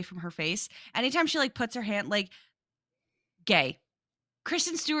hair away from her face, anytime she like puts her hand like gay.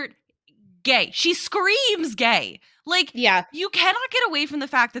 Kristen Stewart gay. She screams gay. Like Yeah. you cannot get away from the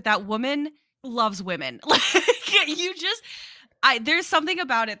fact that that woman loves women. Like you just there's something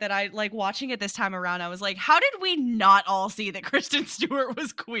about it that I like watching it this time around. I was like, how did we not all see that Kristen Stewart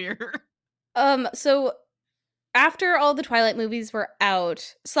was queer? So after all the Twilight movies were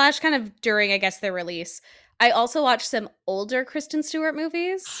out, slash kind of during, I guess, their release, I also watched some older Kristen Stewart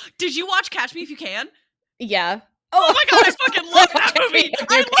movies. Did you watch Catch Me If You Can? Yeah. Oh Oh, my of god, I course. fucking love that Catch Me movie. If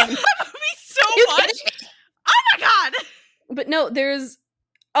I You love Can. that movie so You much. kidding me? Oh my god. But no,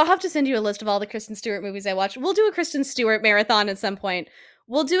 I'll have to send you a list of all the Kristen Stewart movies I watched. We'll do a Kristen Stewart marathon at some point.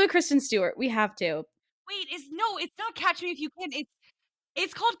 We'll do a Kristen Stewart. We have to. Wait, it's not Catch Me If You Can.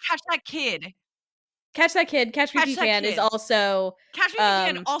 It's called Catch That Kid. Catch That Kid, Catch Me If Catch You That Can is Kid. also Catch Me If You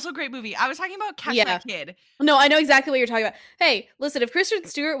Can, um also great movie. I was talking about Catch That yeah. Kid. No, I know exactly what you're talking about. Hey, listen, if Kristen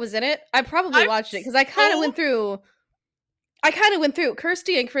Stewart was in it, I probably I'm watched it because I kind of so went through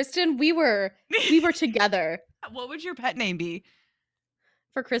Kirsty and Kristen, we were together. What would your pet name be?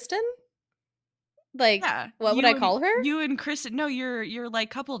 For Kristen? Like, Yeah, what would I call her? you and Kristen. No, your like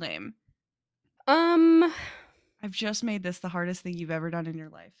couple name. Um, I've just made this the hardest thing you've ever done in your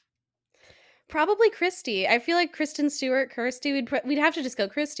life. Probably Christy. I feel like Kristen Stewart, Kirsty, we'd have to just go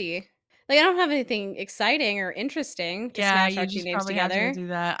Christy. Like, I don't have anything exciting or interesting to Yeah, smash you our two just names probably have to together. do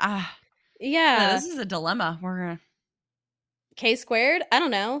that. Yeah, Yeah. this is a dilemma. We're gonna K squared? I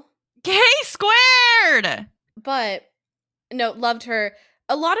don't know. K squared. But no, loved her.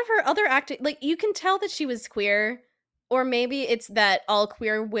 A lot of her other acting, like, you can tell that she was queer, or maybe it's that all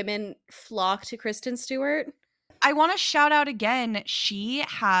queer women flock to Kristen Stewart. I want to shout out again. She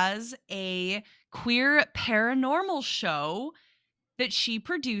has a queer paranormal show that she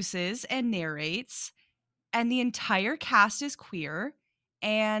produces and narrates, and the entire cast is queer,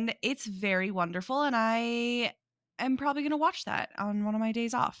 and it's very wonderful. And I am probably going to watch that on one of my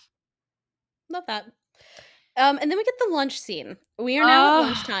days off. Love that. And then we get the lunch scene. We are now at Uh,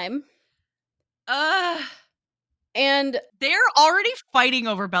 lunchtime, uh, and they're already fighting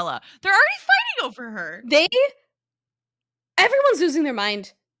over Bella. They're already fighting over her. everyone's losing their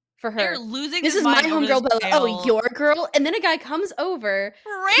mind for They're her. losing This their is my mind over this homegirl Bella. Oh, pale your girl? And then a guy comes over,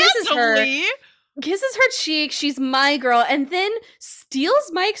 kisses her, randomly. kisses her cheek. She's my girl, and then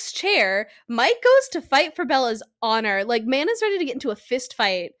steals Mike's chair. Mike goes to fight for Bella's honor. Like, man is ready to get into a fist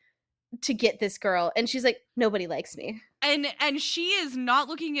fight to get this girl, and she's like, nobody likes me. And she is not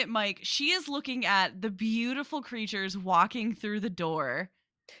looking at Mike. She is looking at the beautiful creatures walking through the door.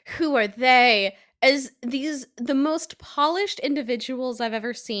 Who are they? As these the most polished individuals I've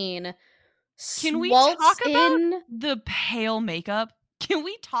ever seen Can we talk swaltz about in the pale makeup? Can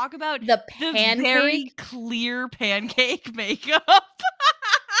we talk about the the very pancake. clear pancake makeup?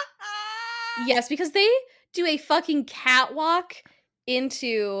 Yes, because they do a fucking catwalk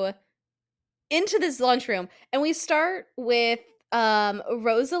into this lunchroom, and we start with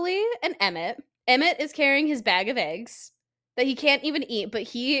Rosalie and Emmett. Emmett is carrying his bag of eggs that he can't even eat, but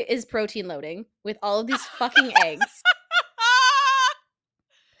he is protein loading with all of these fucking eggs.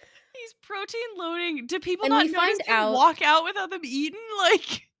 He's protein loading. Do people And not we notice find him out walk out without them eaten?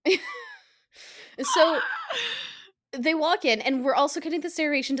 Like, so they walk in, and we're also getting this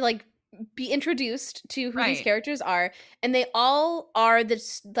narration to like be introduced to who these right. characters are, and they all are the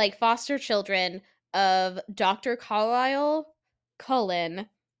like foster children of Dr. Carlisle Cullen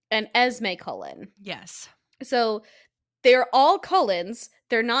and Esme Cullen. Yes. So they're all Cullens.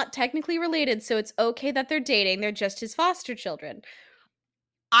 They're not technically related, so it's okay that they're dating. They're just his foster children.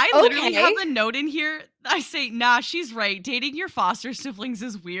 I literally have Okay. a note in here. I say, nah, she's right. Dating your foster siblings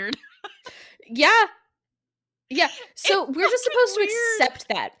is weird. Yeah. Yeah. So It's we're just fucking supposed to weird. accept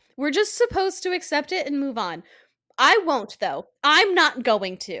that. We're just supposed to accept it and move on. I won't, though. I'm not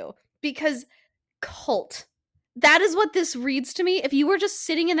going to, because cult. That is what this reads to me. If you were just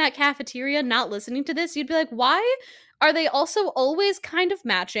sitting in that cafeteria not listening to this, you'd be like, why are they also always kind of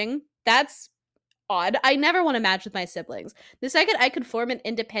matching? That's odd. I never want to match with my siblings. The second I could form an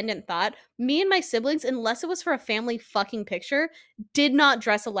independent thought, me and my siblings, unless it was for a family fucking picture, did not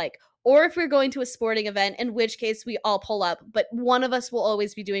dress alike. Or if we're going to a sporting event, in which case we all pull up, but one of us will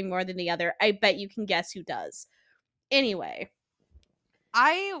always be doing more than the other. I bet you can guess who does. Anyway,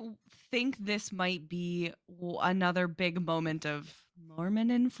 I think this might be another big moment of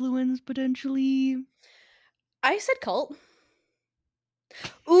Mormon influence, potentially. I said cult.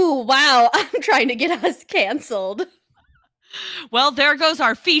 Ooh, wow. I'm trying to get us canceled. Well, there goes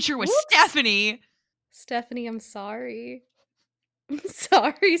our feature with Whoops. Stephanie. Stephanie, I'm sorry. I'm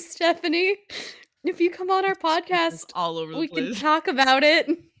sorry, Stephanie. If you come on our This podcast, all over the we can place. talk about it.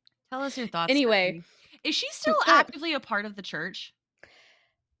 Tell us your thoughts, Anyway, Stephanie. Is she still uh, actively a part of the church?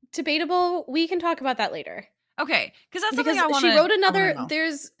 debatable. We can talk about that later. Okay, because that's something Because I want she to. wrote I want to another, know.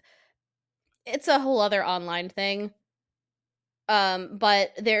 it's a whole other online thing.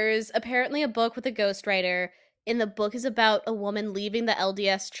 But there's apparently a book with a ghostwriter, and the book is about a woman leaving the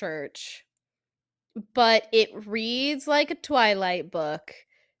LDS church. But it reads like a Twilight book.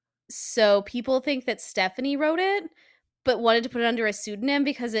 So people think that Stephanie wrote it, but wanted to put it under a pseudonym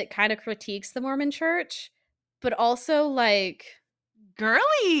because it kind of critiques the Mormon church. But also, like,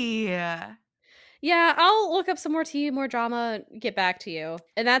 Girly, yeah, I'll look up some more tea, more drama, get back to you.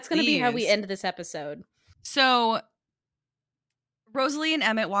 And that's going to be how we please. end this episode. So Rosalie and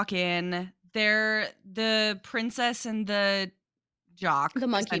Emmett walk in. They're the princess and the jock, The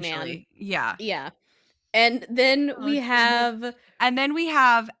monkey man. essentially. Yeah. Yeah. And then Oh, we so good. have, And then we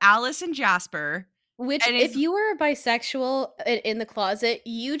have Alice and Jasper. which, And if is you were bisexual in the closet,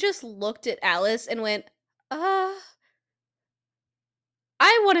 you just looked at Alice and went, uh,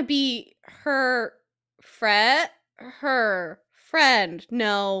 I want to be her friend.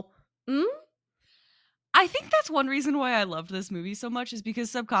 No. Hmm? I think that's one reason why I loved this movie so much is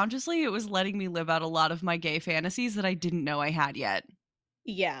because subconsciously it was letting me live out a lot of my gay fantasies that I didn't know I had yet.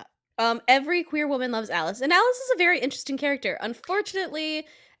 Yeah. Every queer woman loves Alice, and Alice is a very interesting character. Unfortunately,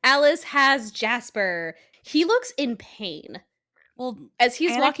 Alice has Jasper. He looks in pain Well, as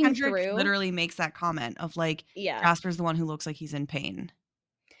he's Anna walking Kendrick through. literally makes that comment of like Yeah. Jasper's the one who looks like he's in pain.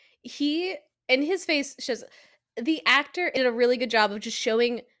 He and his face shows, the actor did a really good job of just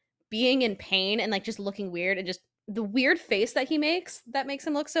showing being in pain and like just looking weird, and just the weird face that he makes that makes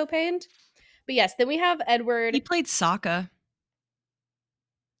him look so pained. But yes, then we have He Edward. played Sokka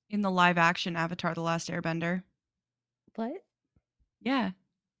in the live action Avatar The Last Airbender. What? Yeah,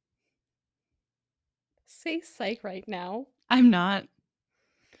 Say psych right now. I'm not.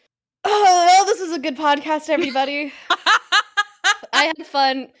 Oh, well, this is a good podcast, everybody. I had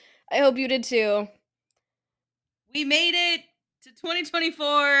fun. I hope you did too. We made it to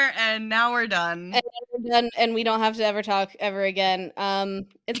 2024 and now we're done. And we're done, and we don't have to ever talk ever again.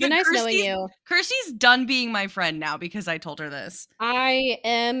 It's been nice knowing you. Kirsty's done being my friend now because I told her this. I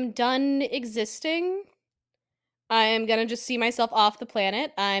am done existing. I am gonna just see myself off the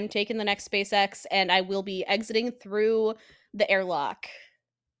planet. I'm taking the next SpaceX, and I will be exiting through the airlock.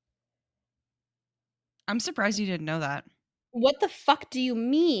 I'm surprised you didn't know that. What the fuck do you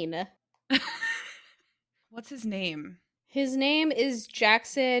mean? What's his name? His name is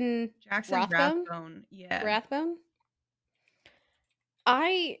Jackson Jackson Rathbone? Rathbone. Yeah. Rathbone?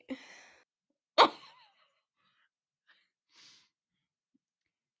 I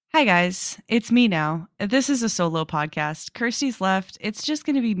Hi guys, it's me now. This is a solo podcast. Kirsty's left. It's just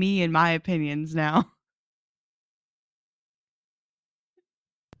going to be me and my opinions now.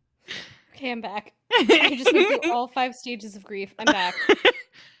 Okay, I'm back. I just went through all 5 stages of grief. I'm back.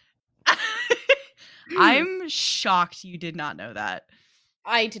 I'm shocked you did not know that.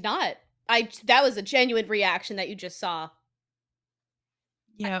 I did not. That was a genuine reaction that you just saw.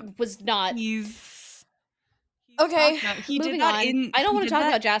 Yep. Was not. He's Okay, Sokka. He did moving that on. in I don't he wanna did talk that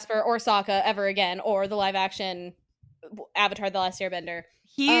about Jasper or Sokka ever again, or the live action Avatar: The Last Airbender.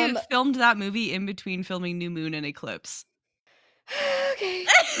 he Um, filmed that movie in between filming New Moon and Eclipse. okay.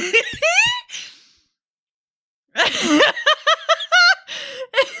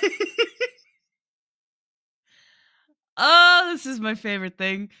 Oh, this is my favorite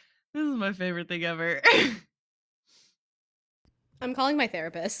thing. This is my favorite thing ever. I'm calling my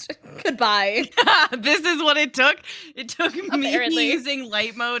therapist. Goodbye. This is what it took. It took me Apparently. using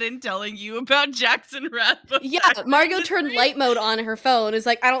light mode and telling you about Jackson Rathbone's Yeah, acting Margot turned history. light mode on her phone, is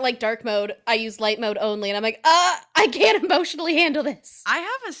like, "I don't like dark mode, I use light mode only," and I'm like, I can't emotionally handle this." I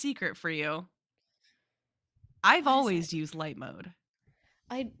have a secret for you. I've What is it? always used light mode.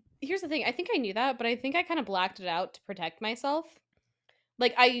 I Here's the thing, I think I knew that, but I think I kinda blacked it out to protect myself.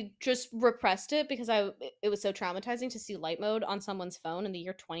 Like, I just repressed it because it was so traumatizing to see light mode on someone's phone in the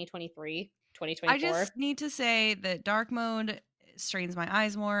year 2023, I 2024. just need to say that dark mode strains my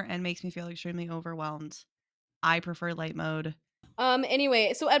eyes more and makes me feel extremely overwhelmed. I prefer light mode.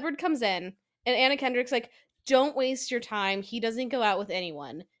 Anyway, so Edward comes in, and Anna Kendrick's like, "Don't waste your time. He doesn't go out with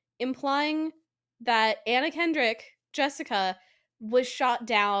anyone," implying that Anna Kendrick, Jessica, was shot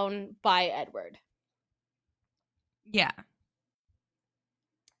down by Edward. Yeah.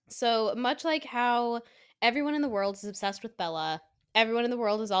 So much like how everyone in the world is obsessed with Bella, everyone in the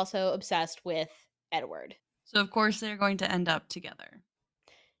world is also obsessed with Edward. So of course they're going to end up together.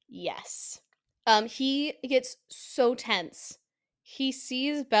 Yes. He gets so tense. He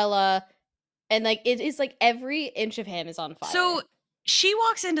sees Bella, and like it is like every inch of him is on So fire. she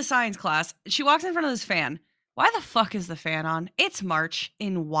walks into science class. She walks in front of this fan. Why the fuck is the fan on? It's March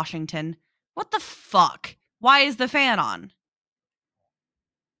in Washington. What the fuck? Why is the fan on?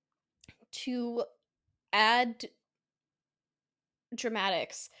 To add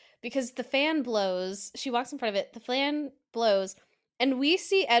dramatics, because the fan blows, she walks in front of it, the fan blows, and we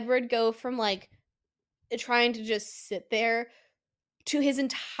see Edward go from like trying to just sit there to his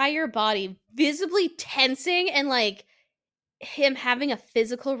entire body visibly tensing and like him having a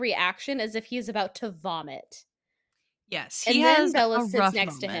physical reaction as if he is about to vomit. Yes, he And then has Bella a sits rough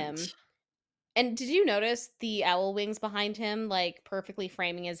next to him. moment. And did you notice the owl wings behind him, like perfectly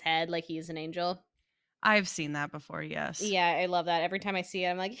framing his head like he's an angel? I've seen that before, yes. Yeah, I love that. Every time I see it,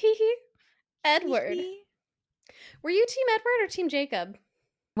 I'm like, hee hee, Hee Edward. hee. Were you Team Edward or Team Jacob?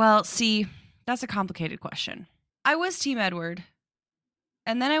 Well, see, that's a complicated question. I was Team Edward,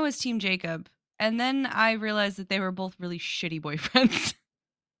 and then I was Team Jacob, and then I realized that they were both really shitty boyfriends.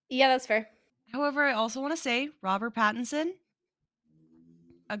 Yeah, that's fair. However, I also want to say Robert Pattinson,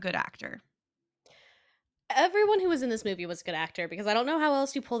 a good actor. Everyone who was in this movie was a good actor because I don't know how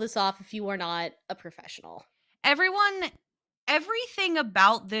else you pull this off if you are not a professional. Everyone, everything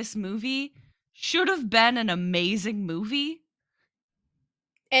about this movie should have been an amazing movie.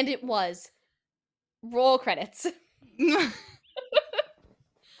 And it was. Roll credits.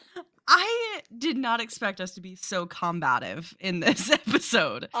 I did not expect us to be so combative in this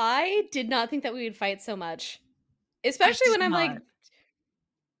episode. I did not think that we would fight so much. I Especially did when I'm like, not.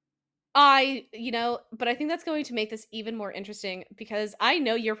 but I think that's going to make this even more interesting because I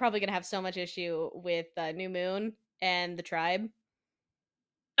know you're probably going to have so much issue with New Moon and the tribe.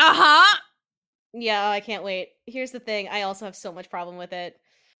 Uh huh. Yeah, I can't wait. Here's the thing, I also have so much problem with it.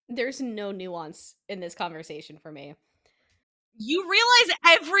 There's no nuance in this conversation for me. You realize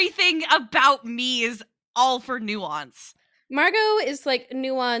everything about me is all for nuance. Margot is like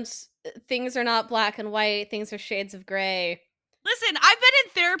nuance. Things are not black and white. Things are shades of gray. Listen, I've been in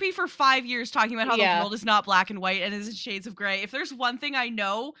therapy for 5 years talking about how the Yeah, world is not black and white and is in shades of gray. If there's one thing I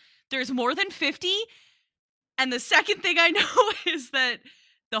know, there's more than 50. And the second thing I know is that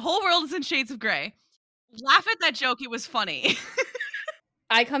the whole world is in shades of gray. Laugh at that joke. It was funny.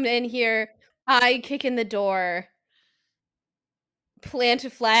 I come in here. I kick in the door. plant a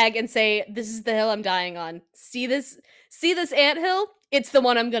flag and say, "This is the hill I'm dying on. See this anthill? It's the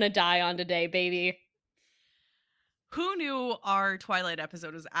one I'm gonna die on today, baby." Who knew our Twilight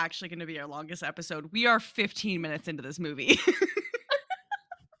episode was actually going to be our longest episode? We are 15 minutes into this movie.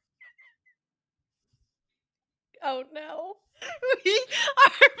 Oh no. We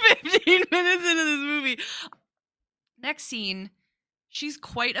are 15 minutes into this movie. Next scene, she's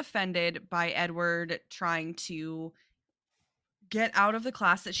quite offended by Edward trying to get out of the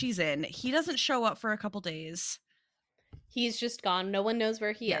class that she's in. He doesn't show up for a couple days. He's just gone. No one knows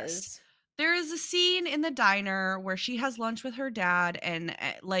where he Yes. is. There is a scene in the diner where she has lunch with her dad, and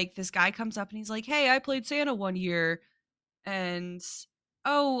like this guy comes up and he's like, "Hey, I played Santa one year." And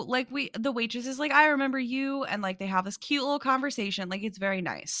oh, like the waitress is like, "I remember you." And like they have this cute little conversation. Like it's very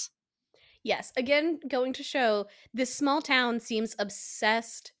nice. Yes, again, going to show this small town seems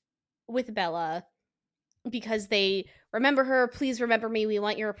obsessed with Bella because they remember her. Please remember me. We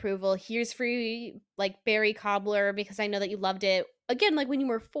want your approval. Here's free like berry cobbler because I know that you loved it. Again, like when you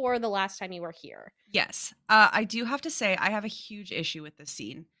were 4 the last time you were here. Yes. I do have to say I have a huge issue with this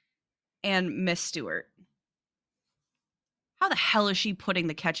scene and Miss Stewart. How the hell is she putting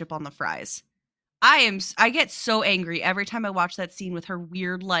the ketchup on the fries? I get so angry every time I watch that scene with her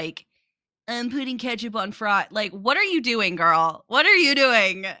weird like I'm putting ketchup on fries. Like, what are you doing, girl? What are you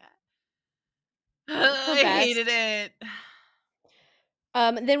doing? Her I hated best.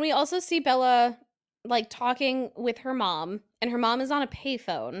 it. Then we also see Bella like talking with her mom, and her mom is on a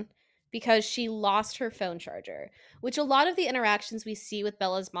payphone because she lost her phone charger. Which a lot of the interactions we see with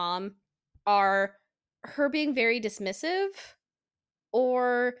Bella's mom are her being very dismissive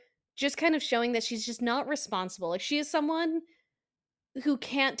or just kind of showing that she's just not responsible. Like she is someone who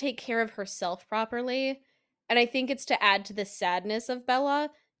can't take care of herself properly. And I think it's to add to the sadness of Bella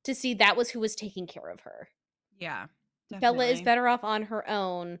to see that was who was taking care of her. Yeah, Bella is definitely. better off on her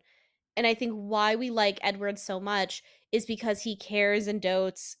own. And I think why we like Edward so much is because he cares and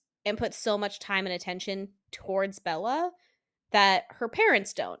dotes and puts so much time and attention towards Bella that her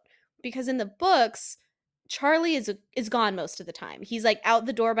parents don't. Because in the books, Charlie is gone most of the time. He's like out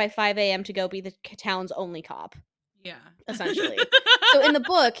the door by 5 a.m. to go be the town's only cop, Yeah. essentially. So in the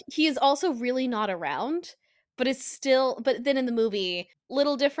book, he is also really not around, but it's still but then in the movie,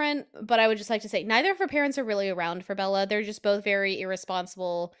 little different, but I would just like to say neither of her parents are really around for Bella. They're just both very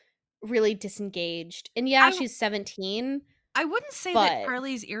irresponsible, really disengaged. And yeah, I she's 17, I wouldn't say that but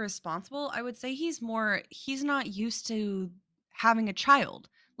Charlie's irresponsible. I would say he's not used to having a child.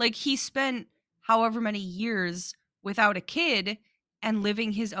 Like he spent however many years without a kid and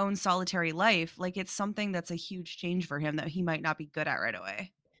living his own solitary life. Like it's something that's a huge change for him that he might not be good at right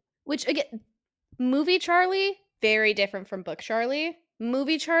away. which again, movie Charlie very different from book Charlie.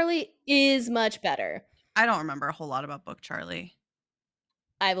 Movie Charlie is much better. I don't remember a whole lot about Book Charlie.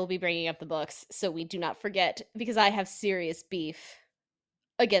 I will be bringing up the books so we do not forget because I have serious beef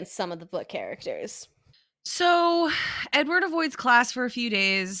against some of the book characters. So, Edward avoids class for a few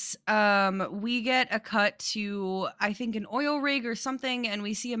days. We get a cut to, I think, an oil rig or something, and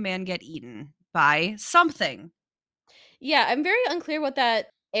we see a man get eaten by something. Yeah, I'm very unclear what that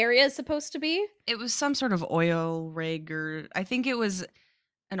area is supposed to be It was some sort of oil rig, or I think it was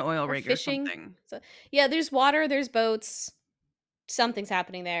an oil or rig or fishing. something. So, yeah, there's water, there's boats. Something's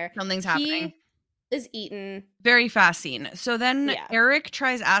happening there. Something's happening. He is eaten. Very fast scene. So then Yeah. Eric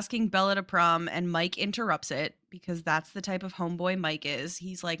tries asking Bella to prom, and Mike interrupts it because that's the type of homeboy Mike is.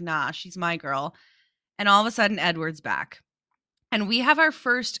 He's like, nah, she's my girl. And all of a sudden, Edward's back. And we have our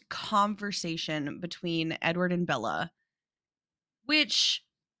first conversation between Edward and Bella, which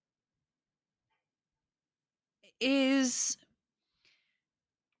is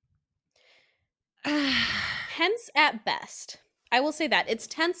Tense at best. I will say that. It's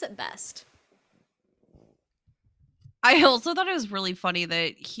tense at best. I also thought it was really funny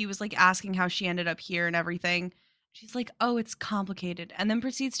that he was like asking how she ended up here and everything. She's like, "Oh, it's complicated." And then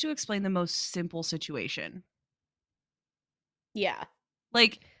proceeds to explain the most simple situation. Yeah.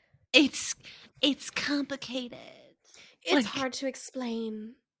 Like, it's it's complicated. It's Like, hard to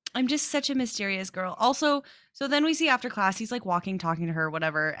explain. I'm just such a mysterious girl. Also, so then we see after class, he's like walking, talking to her,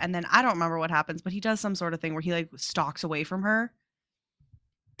 whatever. And then I don't remember what happens, but he does some sort of thing where he like stalks away from her.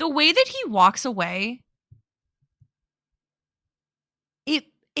 The way that he walks away, it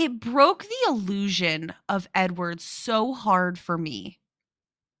it broke the illusion of Edward so hard for me.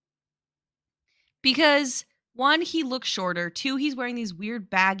 Because one, he looks shorter. Two, he's wearing these weird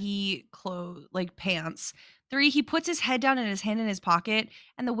baggy clothes, like pants. Three, he puts his head down and his hand in his pocket.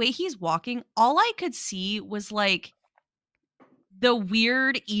 And the way he's walking, all I could see was like the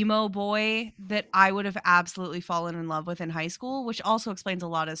weird emo boy that I would have absolutely fallen in love with in high school, which also explains a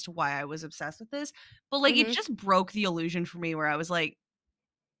lot as to why I was obsessed with this. But like it Mhm. just broke the illusion for me where I was like,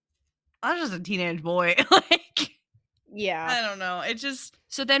 I was just a teenage boy. Like Yeah. I don't know. It just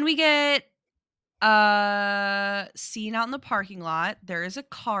so then we get a scene out in the parking lot. There is a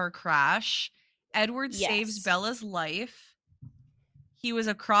car crash. Edward saves Yes. Bella's life. He was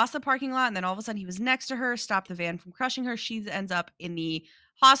across the parking lot, and then all of a sudden he was next to her, stopped the van from crushing her. She ends up in the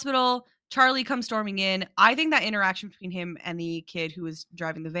hospital. Charlie comes storming in. I think that interaction between him and the kid who was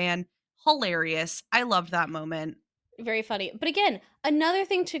driving the van, hilarious. I loved that moment. Very funny. But again, another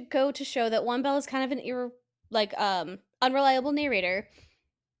thing to go to show that One Bell is kind of an unreliable narrator.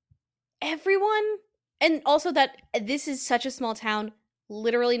 Everyone, and also that this is such a small town,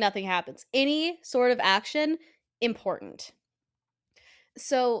 literally nothing happens. Any sort of action, important.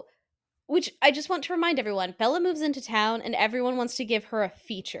 So, which I just want to remind everyone, Bella moves into town and everyone wants to give her a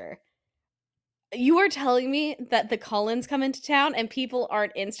feature. You are telling me that the Cullens come into town and people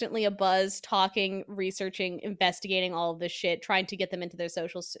aren't instantly abuzz, talking, researching, investigating all of this shit, trying to get them into their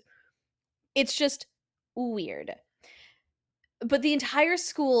socials. It's just weird. But the entire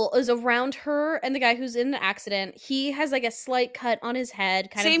school is around her and the guy who's in the accident. He has like a slight cut on his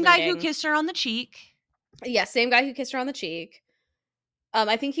head, kind of Same guy who bleeding. kissed her on the cheek. Yeah, same guy who kissed her on the cheek.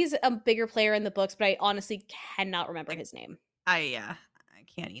 I think he's a bigger player in the books, but I honestly cannot remember Like, his name. I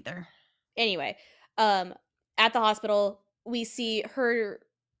can't either. Anyway, um, at the hospital, we see her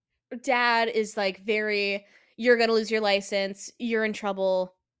dad is like very, you're gonna lose your license, you're in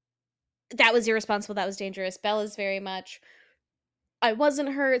trouble. That was irresponsible, that was dangerous. Bella's very much, I wasn't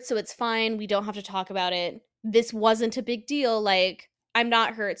hurt, so it's fine. We don't have to talk about it. This wasn't a big deal. Like, I'm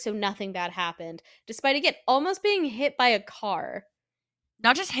not hurt, so nothing bad happened. Despite, again, almost being hit by a car.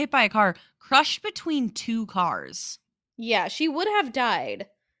 Not just hit by a car, crushed between two cars. Yeah, she would have died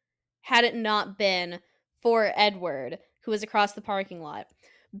had it not been for Edward, who was across the parking lot.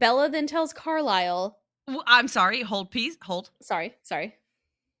 Bella then tells Carlisle, I'm sorry. Hold, please. Hold. sorry.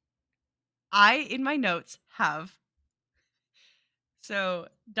 I, in my notes, have so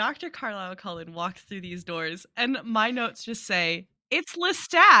Dr. Carlisle Cullen walks through these doors, and my notes just say, it's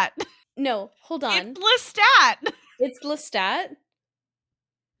Lestat. No, hold It's on. Lestat. It's Lestat.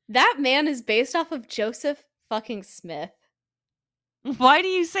 That man is based off of Joseph fucking Smith. Why do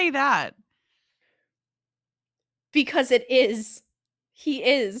you say that? Because it is. He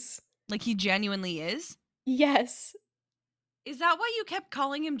is. Like he genuinely is? Yes. Is that why you kept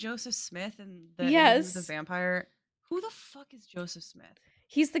calling him Joseph Smith in the interview with the Yes. vampire? Who the fuck is Joseph Smith?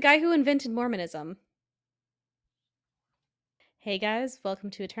 He's the guy who invented Mormonism. Hey guys, welcome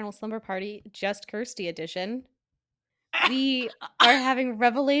to Eternal Slumber Party, Just Kirsty edition. We are having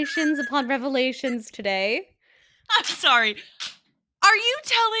revelations upon revelations today. I'm sorry. Are you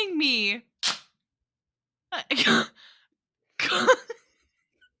telling me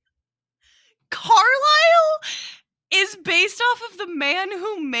Carlisle is based off of the man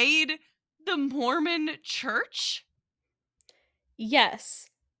who made the Mormon church? Yes.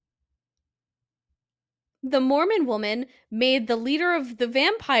 The Mormon woman made the leader of the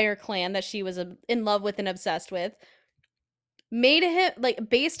vampire clan that she was in love with and obsessed with, made him, like,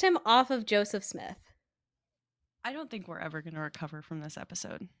 based him off of Joseph Smith. I don't think we're ever going to recover from this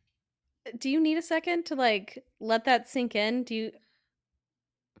episode. Do you need a second to, like, let that sink in?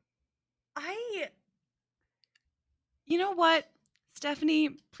 I You know what? Stephanie,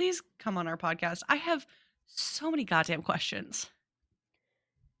 please come on our podcast. I have so many goddamn questions.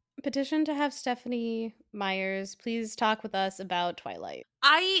 Petition to have Stephanie Myers please talk with us about Twilight.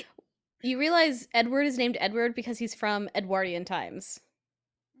 I You realize Edward is named Edward because he's from Edwardian times.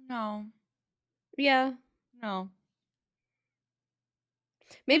 No. Yeah. No.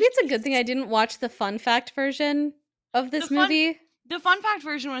 Maybe it's a good thing I didn't watch the fun fact version of The this fun movie. the fun fact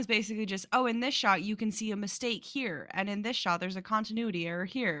version was basically just, oh, in this shot you can see a mistake here, and in this shot there's a continuity error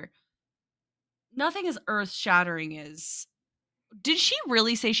here. Nothing as earth-shattering as Did she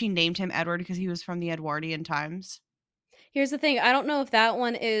really say she named him Edward because he was from the Edwardian times? Here's the thing, I don't know if that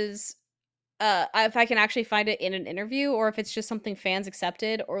one is if I can actually find it in an interview or if it's just something fans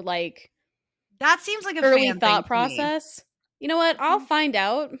accepted or like That seems like a early fan thing thought to me. process. You know what? I'll find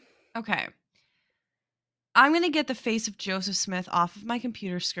out. Okay. I'm gonna get the face of Joseph Smith off of my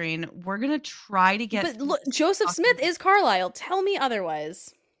computer screen. We're gonna try to get But through look, this Joseph Smith fucking is Carlisle. Tell me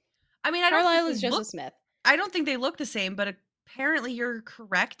otherwise. I mean, Carlisle is Joseph Smith. I don't think they look the same, but apparently you're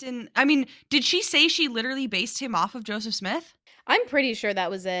correct. And I mean, did she say she literally based him off of Joseph Smith? I'm pretty sure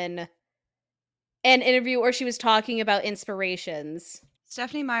that was in an interview or she was talking about inspirations.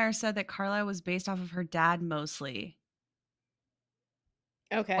 Stephanie Meyer said that Carlisle was based off of her dad mostly.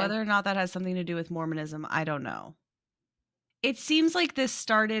 Okay. Whether or not that has something to do with Mormonism, I don't know. It seems like this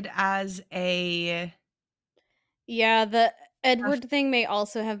started as Yeah, the a f Edward thing may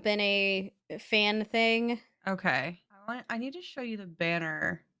also have been a fan thing. okay. I need to show you the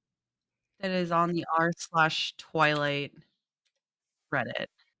banner that is on the r/Twilight Reddit.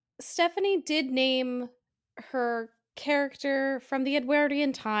 Stephanie did name her character from the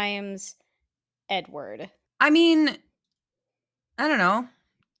Edwardian times Edward. I mean, I don't know.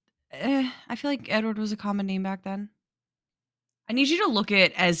 I feel like Edward was a common name back then. I need you to look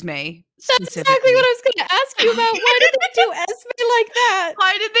at Esme That's exactly what specifically. I was gonna ask you about. Why did they do Esme like that?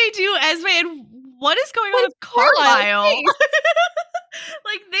 Why did they do Esme, and what is going on Like with Carlisle's Carlisle? face.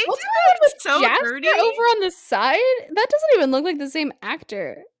 Like, they What's do going on him with so dirty. Jasper over on the side? That doesn't even look like the same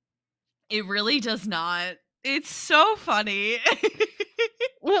actor. It really does not. It's so funny.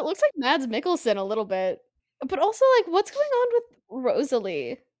 Well, it looks like Mads Mikkelsen a little bit. But also, like, what's going on with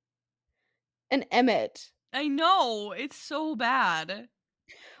Rosalie and Emmett? I know, it's so bad.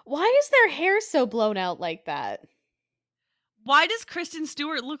 Why is their hair so blown out like that? Why does Kristen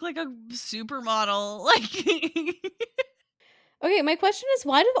Stewart look like a supermodel? Like, Okay, my question is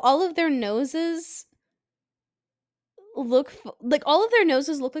why do all of their noses like all of their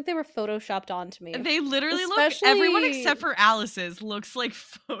noses look like they were photoshopped onto me? they literally look everyone Especially except for Alice's looks like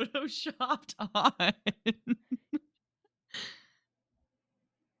photoshopped on.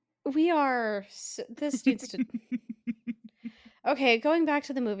 this needs to Okay, going back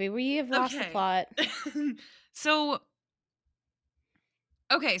to the movie. We have lost the Okay. plot. So,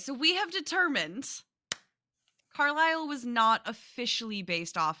 okay, so we have determined Carlisle was not officially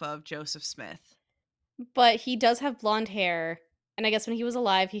based off of Joseph Smith. But he does have blonde hair, and I guess when he was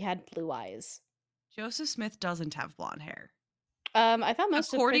alive, he had blue eyes. Joseph Smith doesn't have blonde hair. I thought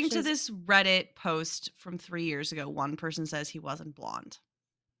most According to depictions. this Reddit post from 3 years ago, one person says he wasn't blonde.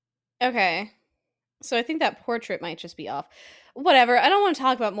 Okay. So I think that portrait might just be off. Whatever. I don't want to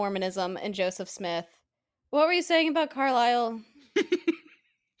talk about Mormonism and Joseph Smith. What were you saying about Carlisle?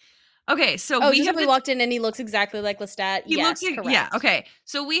 Okay, so Oh, we just that have we walked in and he looks exactly like Lestat. he looks Yes, like yeah, correct. okay.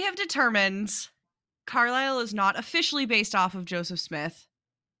 So we have determined Carlisle is not officially based off of Joseph Smith.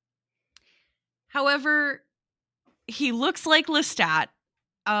 However, he looks like Lestat.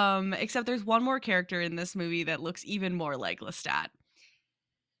 Except there's one more character in this movie that looks even more like Lestat.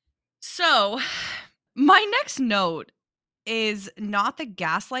 So, my next note is not the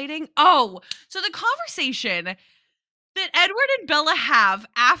gaslighting. Oh, so the conversation that Edward and Bella have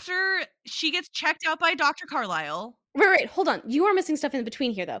after she gets checked out by Dr. Carlisle. Right. Hold on. You are missing stuff in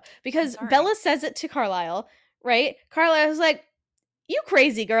between here, though, I'm because sorry. Bella says it to Carlisle, right? Carlisle's like, "You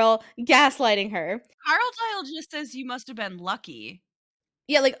crazy girl," gaslighting her. Carlisle just says you must have been lucky.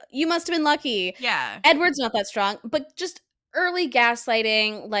 Yeah, like, "You must have been lucky." Yeah. Edward's not that strong, but just early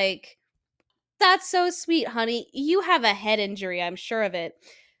gaslighting, like, "That's so sweet, honey. You have a head injury, I'm sure of it."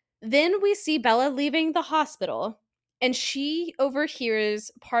 Then we see Bella leaving the hospital, and she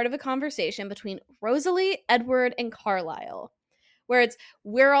overhears part of a conversation between Rosalie, Edward, and Carlisle, where it's,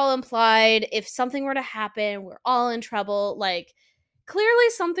 "We're all implied. If something were to happen, we're all in trouble." Like, clearly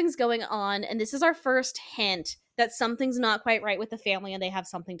something's going on, and this is our first hint that something's not quite right with the family and they have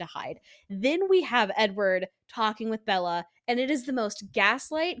something to hide. Then we have Edward talking with Bella, and it is the most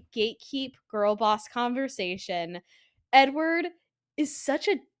gaslight, gatekeep, girl boss conversation. Edward is such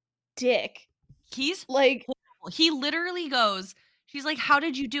a dick. He's Like, horrible. He literally goes, she's like, "How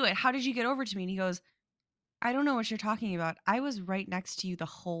did you do it? How did you get over to me?" And he goes, "I don't know what you're talking about. I was right next to you the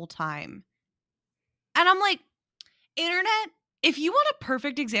whole time." And I'm like, internet, if you want a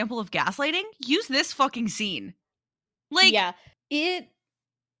perfect example of gaslighting, use this fucking scene. Like, yeah, it.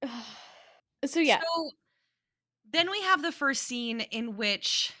 So, yeah, so then we have the first scene in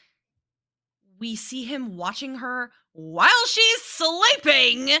which we see him watching her while she's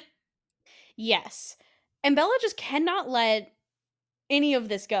sleeping. yes. And Bella just cannot let any of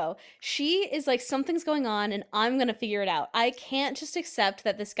this go. She is like, something's going on and I'm going to figure it out. I can't just accept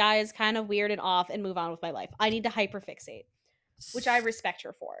that this guy is kind of weird and off and move on with my life. I need to hyperfixate, which I respect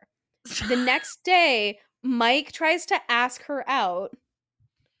her for. The next day, Mike tries to ask her out.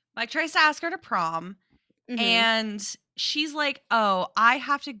 Mike tries to ask her to prom, Mhm. and she's like, "Oh, I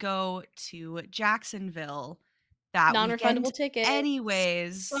have to go to Jacksonville that Non-refundable weekend tickets.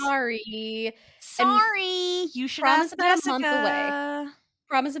 anyways. Sorry. And Sorry, you should prom is ask about a month away. Jessica."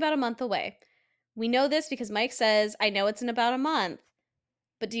 Prom is about a month away. We know this because Mike says, "I know it's in about a month,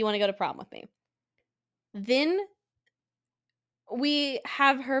 but do you want to go to prom with me?" Then we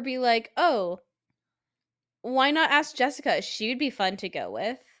have her be like, "Oh, why not ask Jessica? She would be fun to go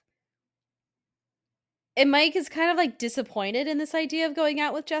with." And Mike is kind of, like, disappointed in this idea of going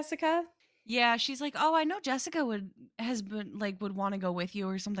out with Jessica. Yeah, she's like, "Oh, I know Jessica would wanna go with you,"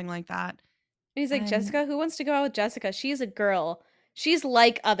 or something like that. And he's like, And "Jessica? Who wants to go out with Jessica? She's a girl. She's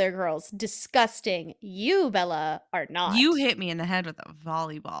like other girls. Disgusting. You, Bella, are you not." hit me in the head with a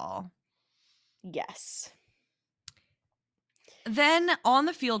volleyball. Yes. Then on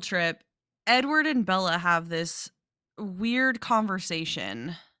the field trip, Edward and Bella have this weird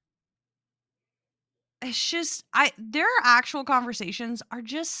conversation. It's just their actual conversations are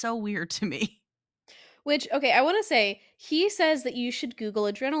just so weird to me. Which, okay, I wanna say, he says that you should Google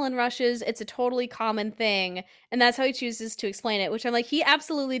adrenaline rushes, it's a totally common thing, and that's how he chooses to explain it, which I'm like, he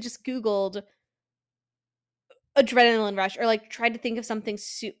absolutely just Googled adrenaline rush or, like, tried to think of something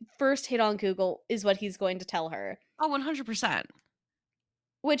first hit on Google is what he's going to tell her. Oh, 100%.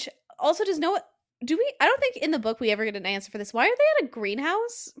 Which also does no do we I don't think in the book we ever get an answer for this. Why are they at a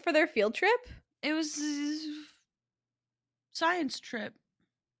greenhouse for their field trip? It was a science trip.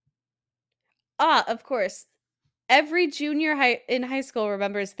 Ah, of course. Every junior in high school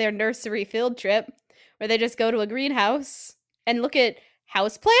remembers their nursery field trip where they just go to a greenhouse and look at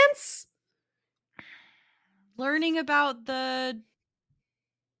houseplants. Learning about the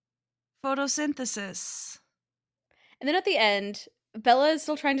photosynthesis. And then at the end, Bella is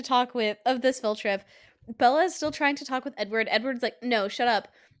still trying to talk with of this field trip. Bella is still trying to talk with Edward. Edward's like, "No, shut up."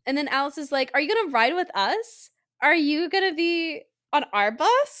 And then Alice is like, "Are you going to ride with us? Are you going to be on our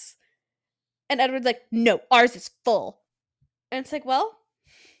bus?" And Edward's like, "No, ours is full." And it's like, "Well,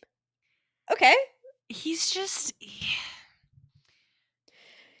 okay." He's just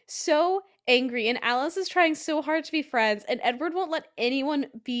So angry, and Alice is trying so hard to be friends, and Edward won't let anyone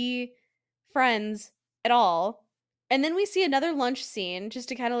be friends at all. And then we see another lunch scene just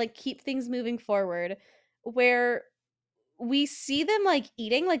to kind of like keep things moving forward where we see them like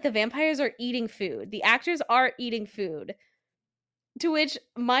eating, like the vampires are eating food. The actors are eating food. To which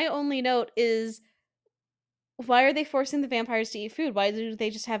my only note is, why are they forcing the vampires to eat food? Why do they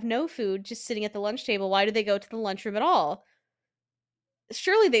just have no food just sitting at the lunch table? Why do they go to the lunchroom at all?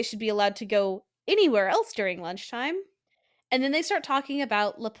 Surely they should be allowed to go anywhere else during lunchtime. And then they start talking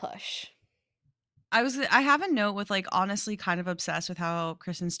about La Push. I have a note with, like, honestly kind of obsessed with how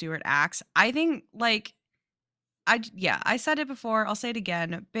Kristen Stewart acts. I think, like, yeah, I said it before, I'll say it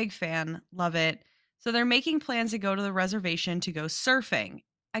again, big fan, love it. So they're making plans to go to the reservation to go surfing.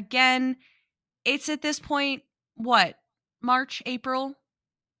 Again, it's at this point, what, March, April?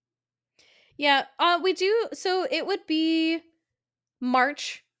 Yeah, we do. So it would be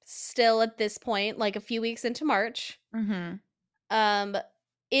March still at this point, like a few weeks into March. Mhm. Um,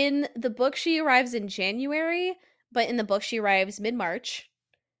 in the book, she arrives in January, but in the book, she arrives mid March.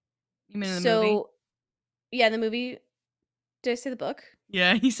 You mean in the movie? So yeah, in the movie, did I say the book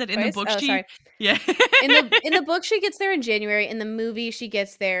Yeah, he said in the twice? book Oh, she sorry. yeah. In the book, she gets there in January. In the movie, she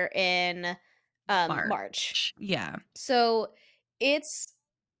gets there in March. March, yeah. So it's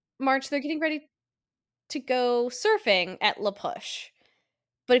March. They're getting ready to go surfing at La Push.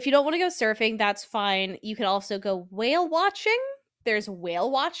 But if you don't want to go surfing, that's fine. You can also go whale watching. There's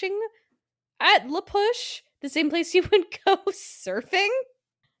whale watching at La Push, the same place you would go surfing.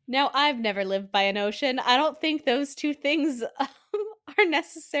 Now, I've never lived by an ocean. I don't think those two things are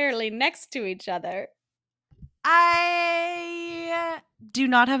necessarily next to each other. I do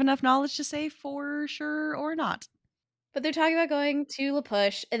not have enough knowledge to say for sure or not. But they're talking about going to La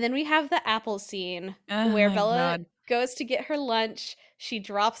Push, and then we have the apple scene Oh where my Bella god. goes to get her lunch. She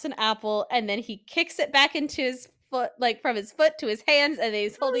drops an apple, and then he kicks it back into his foot, like from his foot to his hands, and then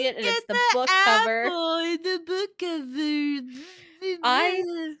he's holding it, and it's Get the the book cover. apple in the book I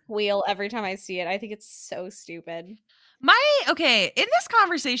cover. squeal every time I see it. I think it's so stupid. Okay, in this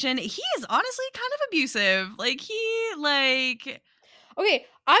conversation, he is honestly kind of abusive. Okay,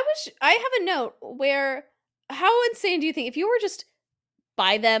 I have a note where how insane do you think if you were just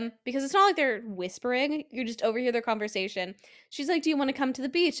by them because it's not like they're whispering, you just overhear their conversation. She's like, "Do you want to come to the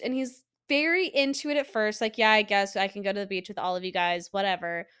beach?" And he's very into it at first, like, "Yeah, I guess I can go to the beach with all of you guys,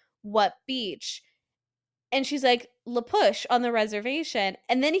 whatever. What beach?" And she's like, "La Push on the reservation."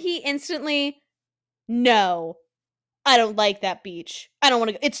 And then he instantly, "No, I don't like that beach. I don't want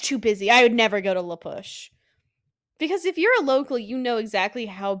to go. It's too busy. I would never go to La Push." Because if you're a local, you know exactly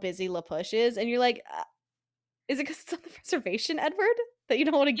how busy La Push is, and you're like, is it because it's on the reservation, Edward, that you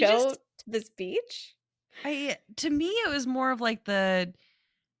don't want to he go just to this beach? I to me it was more of like the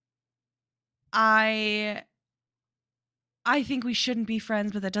I I think we shouldn't be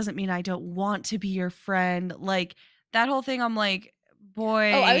friends, but that doesn't mean I don't want to be your friend. Like that whole thing I'm like, Oh,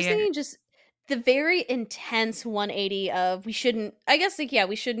 I was boy, thinking just the very intense 180 of we shouldn't, I guess, like, yeah,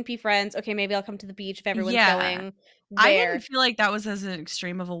 we shouldn't be friends. Okay, maybe I'll come to the beach if everyone's Yeah. going. I didn't Where feel like that was as an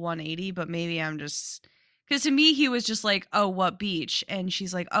extreme of a 180, but maybe I'm just because to me he was just like, "Oh, what beach?" And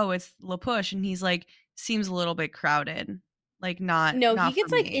she's like, "Oh, it's La Push," and he's like, "Seems a little bit crowded." Like no, he not for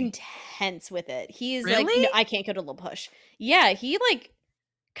gets like me. intense with it. He is like, Really? no, I can't go to La Push. Yeah, he like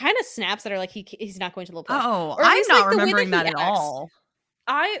kind of snaps at her like he's not going to La Push, Oh, or at I'm least not like the way that remembering he that at acts. all.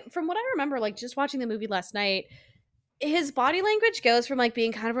 From what I remember, like just watching the movie last night, his body language goes from like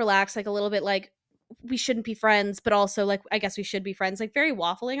being kind of relaxed, like a little bit like we shouldn't be friends, but also like I guess we should be friends, like very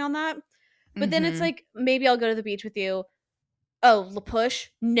waffling on that. But then it's Mhm. like maybe I'll go to the beach with you. Oh, La Push?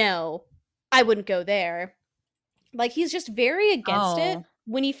 No, I wouldn't go there. Like he's just very against it Oh,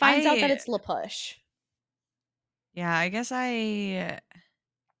 when he finds out that I it's La Push. yeah, I guess I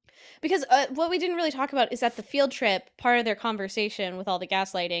Because what we didn't really talk about is that the field trip, part of their conversation with all the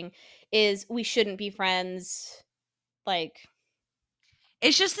gaslighting, is we shouldn't be friends. Like,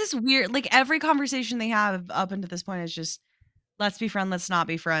 it's just this weird like every conversation they have up until this point is just let's be friends, let's not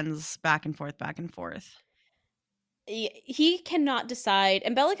be friends, back and forth, back and forth. he cannot decide.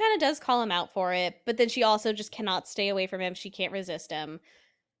 And Bella kind of does call him out for it, but then she also just cannot stay away from him. She can't resist him.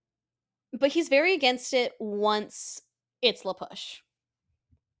 But he's very against it once it's La Push.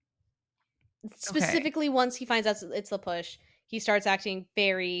 Okay. Specifically, once he finds out it's La Push, he starts acting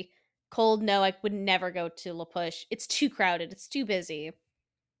very cold. No, I would never go to La Push. It's too crowded. It's too busy.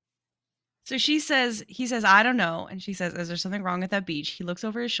 So he says, "I don't know." And she says, "Is there something wrong with that beach?" He looks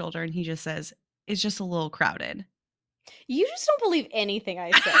over his shoulder and he just says, "It's just a little crowded." You just don't believe anything I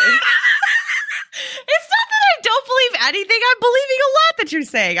It's say. not that I don't believe anything. I'm believing a lot that you're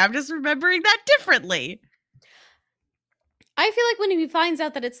saying. I'm just remembering that differently. I feel like when he finds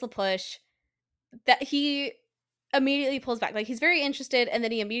out that it's La Push, that he immediately pulls back. Like he's very interested, and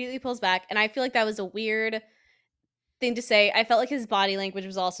then he immediately pulls back. And I feel like that was a weird thing to say. I felt like his body language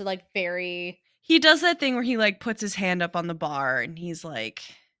was also like very, He does that thing where he like puts his hand up on the bar and he's like,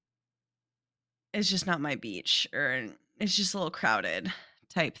 "It's just not my beach," or "It's just a little crowded,"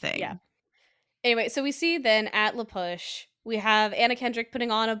 type yeah. thing. Anyway, so we see then at La Push, we have Anna Kendrick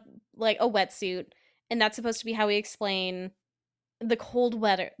putting on a wetsuit, and that's supposed to be how we explain the cold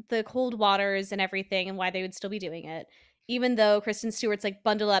waters and everything, and why they would still be doing it. Even though Kristen Stewart's like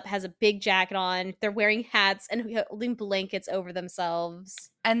bundled up, has a big jacket on, they're wearing hats and holding blankets over themselves.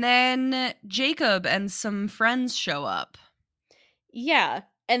 And then Jacob and some friends show up. Yeah.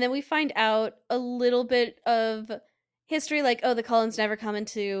 And then we find out a little bit of history, like, oh, the Cullens never come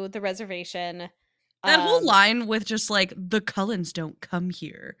into the reservation. That whole Um, line with just like, "The Cullens don't come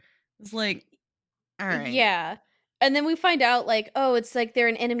here." It's like, all right. yeah. And then we find out, like, oh, it's like they're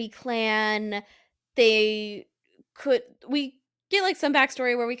an enemy clan. They we get like some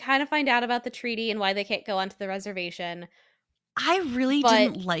backstory where we kind of find out about the treaty and why they can't go onto the reservation. I really But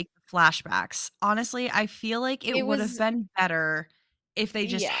didn't like the flashbacks. Honestly, I feel like it it would have was, been better if they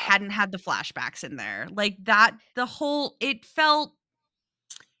just yeah. hadn't had the flashbacks in there. Like that the whole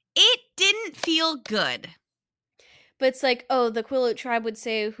it didn't feel good. But it's like, oh, the Quileute tribe would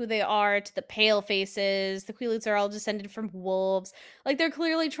say who they are to the pale faces. The Quileutes are all descended from wolves. Like they're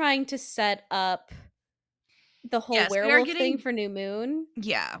clearly trying to set up the whole Yes, we are werewolf thing getting for New Moon.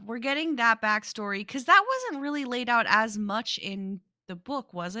 yeah, we're getting that backstory because that wasn't really laid out as much in the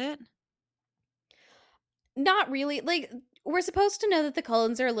book, was it? Not really. Like we're supposed to know that the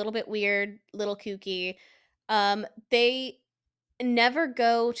Cullens are a little bit weird, little kooky. They never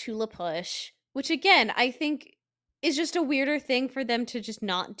go to La Push, which again, I think is just a weirder thing for them to just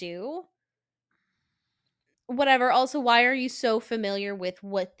not do. Whatever. Also, why are you so familiar with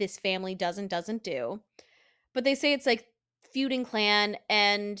what this family does and doesn't do? But they say it's like feuding clan,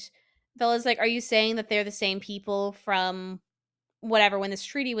 and Bella's like, are you saying that they're the same people from whatever when this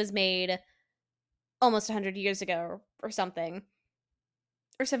treaty was made almost 100 years ago or something?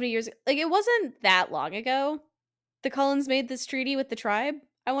 Or 70 years, like it wasn't that long ago. The Cullens made this treaty with the tribe,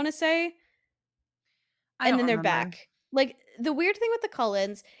 I want to say, I and don't then they're remember. back. Like the weird thing with the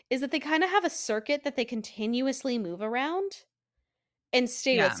Cullens is that they kind of have a circuit that they continuously move around and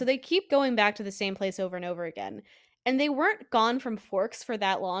stay with. Yeah. So they keep going back to the same place over and over again. And they weren't gone from Forks for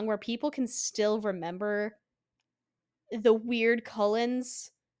that long where people can still remember the weird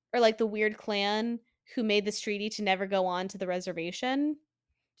Cullens or like the weird clan who made this treaty to never go on to the reservation.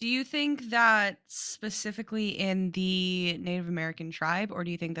 Do you think that specifically in the Native American tribe, or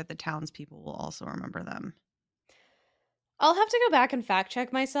do you think that the townspeople will also remember them? I'll have to go back and fact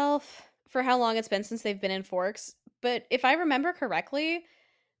check myself for how long it's been since they've been in Forks. But if I remember correctly,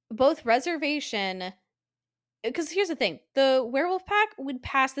 both reservation because here's the thing, the werewolf pack would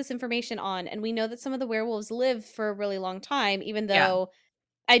pass this information on, and we know that some of the werewolves live for a really long time, even Yeah. though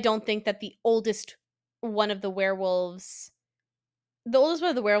I don't think that one of the werewolves the oldest one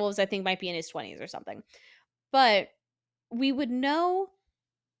of the werewolves, I think, might be in his 20s or something. But we would know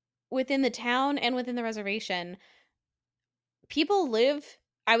within the town and within the reservation, people live,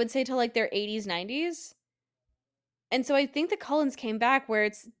 I would say, till like their 80s, 90s. And so I think the Cullens came back where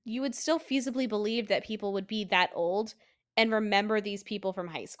it's you would still feasibly believe that people would be that old and remember these people from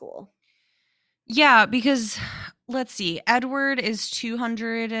high school. Yeah, because let's see, Edward is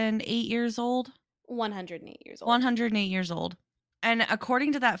 208 years old, 108 years old. 108 years old. And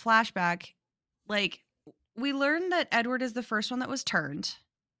according to that flashback, like we learned that Edward is the first one that was turned.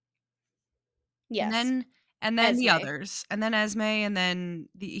 And Yes. then the Esme. others, and then Esme, and then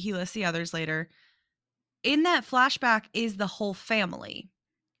he lists the others later. In that flashback is the whole family.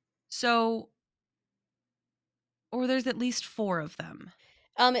 So, or there's at least 4 of them.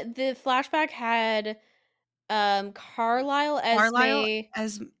 The flashback had Carlisle, Carlisle Esme,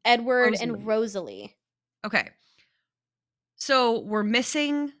 as Edward, and Rosalie. Rosalie. Okay. So, we're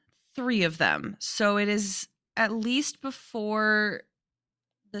missing 3 of them. So, it is at least before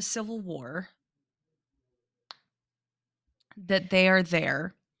the Civil War that they are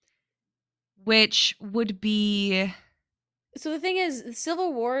there, which would be So the thing is, the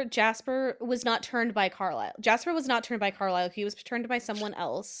Civil War, Jasper was not turned by Carlisle. Jasper was not turned by Carlisle. He was turned by someone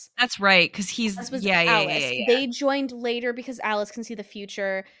else. that's right, because he's As was yeah, yeah, yeah, Alice. yeah, yeah. They joined later because Alice can see the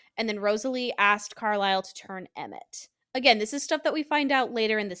future, and then Rosalie asked Carlisle to turn Emmett. Again, this is stuff that we find out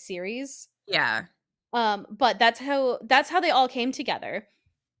later in the series. Yeah. But that's how they all came together.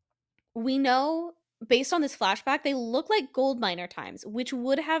 We know based on this flashback, they look like gold miner times, which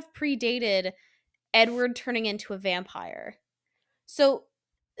would have predated Edward turning into a vampire. So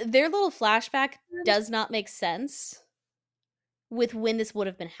their little flashback does not make sense with when this would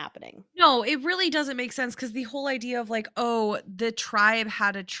have been happening. No, it really doesn't make sense because the whole idea of like, oh, the tribe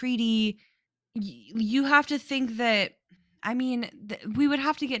had a treaty. You have to think that, I mean, we would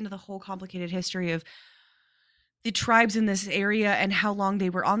have to get into the whole complicated history of the tribes in this area and how long they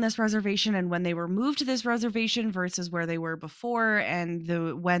were on this reservation and when they were moved to this reservation versus where they were before and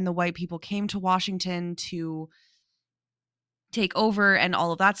the when the white people came to Washington to take over and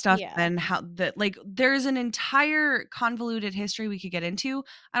all of that stuff, Yeah. then how that like there's an entire convoluted history we could get into.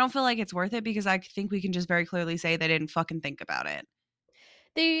 I don't feel like it's worth it because I think we can just very clearly say they didn't fucking think about it.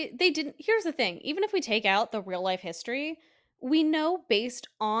 They didn't. Here's the thing, even if we take out the real life history, we know based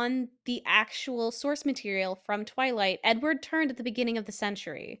on the actual source material from Twilight, Edward turned at the beginning of the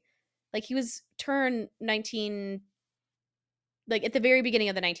century. Like he was turned 19 like at the very beginning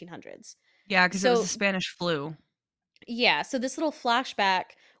of the 1900s. Yeah, because it was the So, Spanish flu. yeah, so this little flashback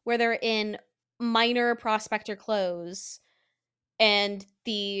where they're in minor prospector clothes and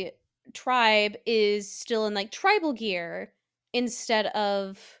the tribe is still in like tribal gear instead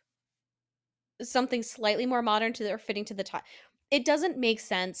of something slightly more modern to or fitting to the time. It doesn't make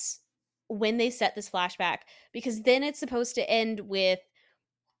sense when they set this flashback because then it's supposed to end with,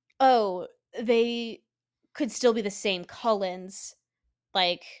 oh, they could still be the same Cullens.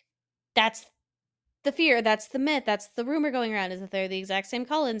 Like that's the fear, that's the myth, that's the rumor going around is that they're the exact same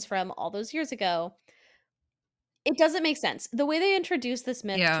Cullens from all those years ago. It doesn't make sense. The way they introduce this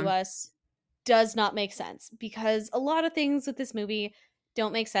myth Yeah. to us does not make sense because a lot of things with this movie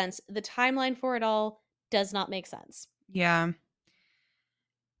don't make sense. The timeline for it all does not make sense. Yeah.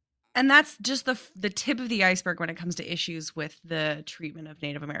 And that's just the tip of the iceberg when it comes to issues with the treatment of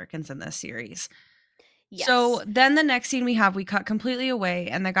Native Americans in this series. So Yes. then the next scene we cut completely away,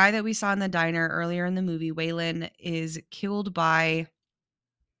 and the guy that we saw in the diner earlier in the movie, Waylon, is killed by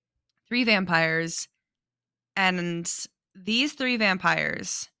 3 vampires. And these 3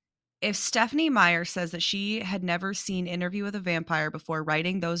 vampires, if Stephanie Meyer says that she had never seen Interview with a Vampire before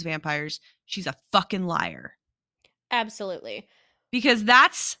writing those vampires, she's a fucking liar. Absolutely. Because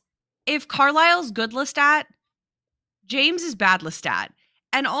that's if Carlisle's good Lestat, James is bad Lestat.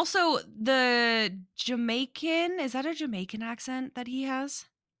 And also the Jamaican, is that a Jamaican accent that he has?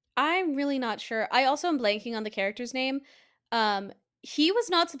 I'm really not sure. I also am blanking on the character's name. Um, he was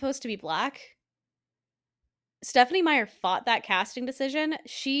not supposed to be black. Stephanie Meyer fought that casting decision.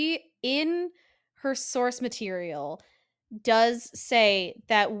 She, in her source material, does say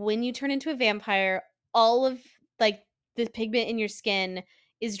that when you turn into a vampire, all of like the pigment in your skin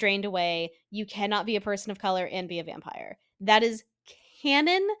is drained away. You cannot be a person of color and be a vampire. That is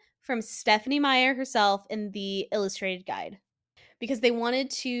canon from Stephanie Meyer herself in the illustrated guide because they wanted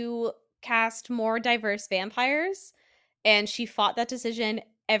to cast more diverse vampires and she fought that decision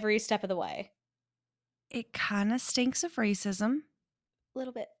every step of the way. It kind of stinks of racism. A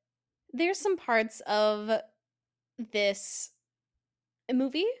little bit. There's some parts of this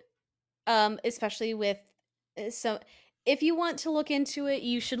movie, especially with so if you want to look into it,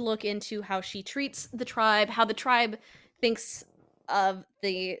 you should look into how she treats the tribe, how the tribe thinks of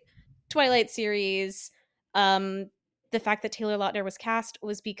the Twilight series. Um, the fact that Taylor Lautner was cast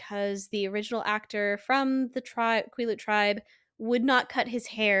was because the original actor from the tribe, Quileute tribe, would not cut his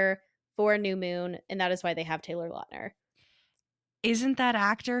hair for New Moon, and that is why they have Taylor Lautner. Isn't that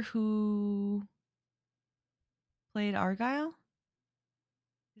actor who played Argyle?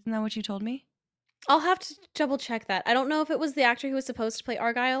 Isn't that what you told me? I'll have to double check that. I don't know if it was the actor who was supposed to play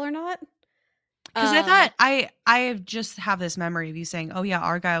Argyle or not. Because I Um, thought I have just have this memory of you saying, "Oh yeah,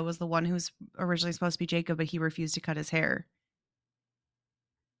 Argyle was the one who was originally supposed to be Jacob, but he refused to cut his hair."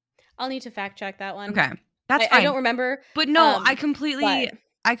 I'll need to fact check that one. Okay, that's I don't fine. remember, But no, um, but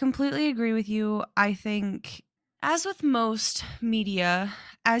I completely agree with you. I think as with most media,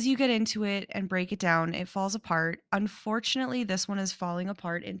 as you get into it and break it down, it falls apart. Unfortunately, this one is falling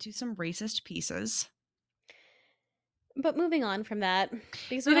apart into some racist pieces. moving on from that,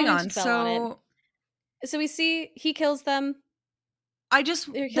 because we don't Moving need on. to dwell on it. So, So we see he kills them, I just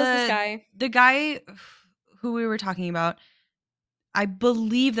or kills this guy. the guy who we were talking about, I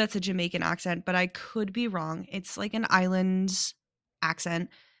believe that's a Jamaican accent, but I could be wrong. It's like an island accent.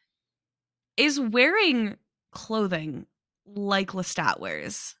 Is wearing clothing like Lestat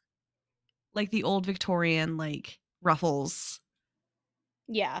wears, like the old Victorian, like, ruffles.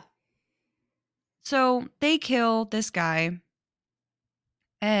 Yeah. So, they kill this guy,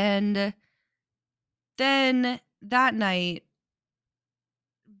 and then that night,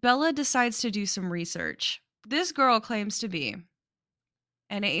 Bella decides to do some research. This girl claims to be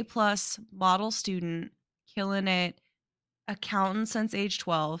an A+ model student, killing it, accountant since age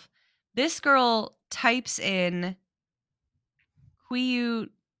 12. This girl types in Quiute,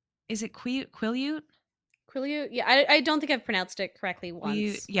 is it Quileute? Quileute? Yeah, I don't think I've pronounced it correctly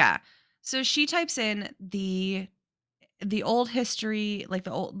Quileute, once. yeah. So she types in the old history, like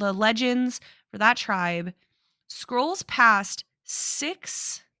the legends for that tribe, scrolls past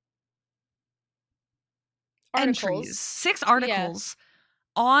 6 entries, Articles. 6 Yeah. articles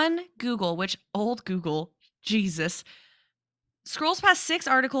on Google, which old Google, Jesus, scrolls past 6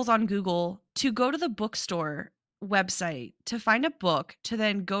 articles on Google to go to the bookstore website to find a book, to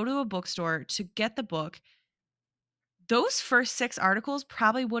then go to a bookstore to get the book. Those first 6 articles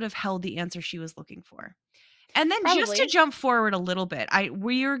probably would have held the answer she was looking for. And then just to Probably. jump forward a little bit,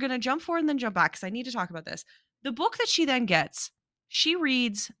 we're gonna jump forward and then jump back because I need to talk about this. The book that she then gets, she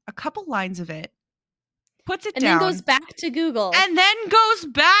reads a couple lines of it, puts it And then goes down, back to Google. and then goes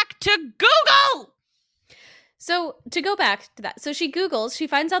back to Google! So to go back to that, so she Googles, she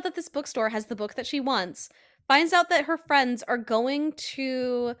finds out that this bookstore has the book that she wants, finds out that her friends are going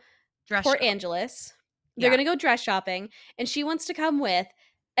to Dress Port shop. Angeles. They're Yeah. gonna go dress shopping, and she wants to come with.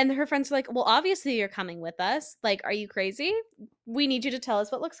 And her friends are like, "Well, obviously you're coming with us. Like, are you crazy? We need you to tell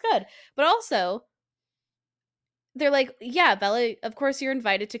us what looks good." But also, they're like, "Yeah, Bella, of course you're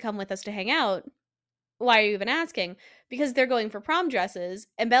invited to come with us to hang out. Why are you even asking?" Because they're going for prom dresses,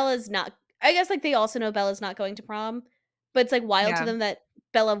 and Bella's not. I guess like they also know Bella's not going to prom, but it's like wild to Yeah. them that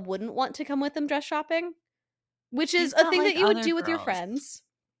Bella wouldn't want to come with them dress shopping, which is She's a not thing that like you would other do with your girls. friends.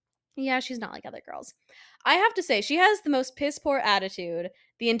 Yeah, she's not like other girls. I have to say, she has the most piss poor attitude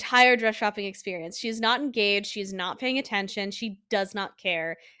the entire dress shopping experience. She is not engaged. She is not paying attention. She does not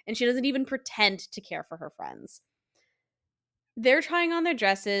care. And she doesn't even pretend to care for her friends. They're trying on their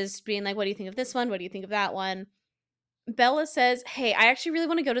dresses, being like, "What do you think of this one? What do you think of that one?" Bella says, "Hey, I actually really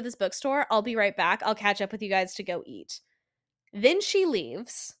want to go to this bookstore. I'll be right back. I'll catch up with you guys to go eat." Then she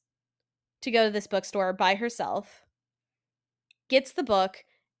leaves to go to this bookstore by herself, gets the book,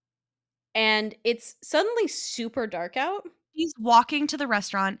 and it's suddenly super dark out. She's walking to the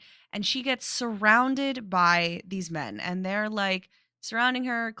restaurant and she gets surrounded by these men, and they're like surrounding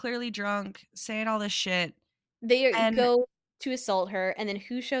her, clearly drunk, saying all this shit. They And go to assault her, and then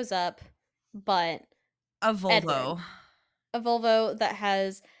who shows up but a Edward, Volvo. a Volvo that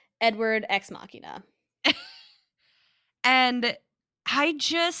has Edward Ex Machina. And I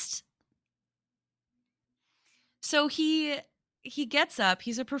just so he gets up,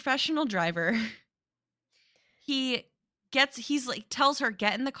 he's a professional driver. He's like tells her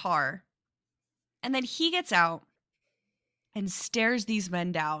get in the car, and then he gets out and stares these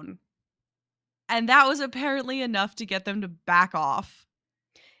men down. And that was apparently enough to get them to back off.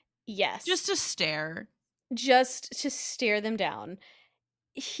 Just Yes, to stare. just to stare them down.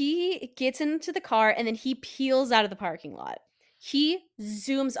 He gets into the car and then he peels out of the parking lot. He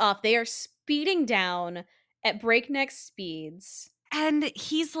zooms off. They are speeding down at breakneck speeds. And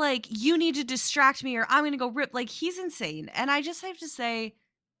he's like, "You need to distract me or I'm gonna go rip." Like, he's insane. And I just have to say,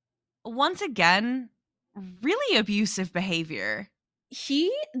 once again, really abusive behavior.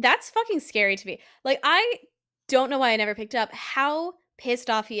 That's fucking scary to me. Like, I don't know why I never picked up how pissed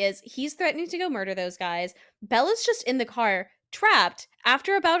off he is. He's threatening to go murder those guys. Bella's just in the car, trapped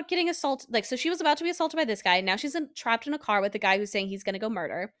after about getting assaulted. Like, so she was about to be assaulted by this guy. Now she's trapped in a car with the guy who's saying he's gonna go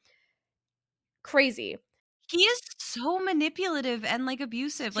murder. Crazy. He is so manipulative and, like,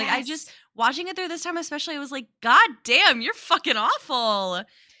 abusive. Like, I just Yes. watching it through this time especially, I was like, "God damn, you're fucking awful."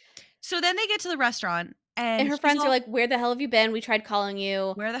 So then they get to the restaurant, And and her he's friends are all, like, "Where the hell have you been? We tried calling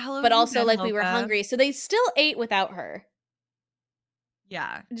you, "Where the hell but have you also, been, like, we were Mocha?" hungry." So they still ate without her.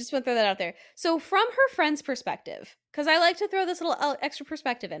 Yeah. I just want to throw that out there. So from her friend's perspective, because I like to throw this little extra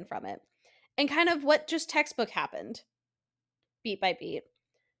perspective in from it, and kind of what just textbook happened, beat by beat.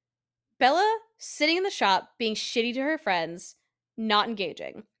 Bella sitting in the shop, being shitty to her friends, not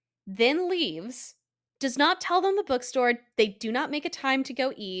engaging, then leaves, does not tell them the bookstore, they do not make a time to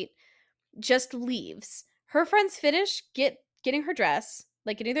go eat, just leaves. Her friends finish getting her dress,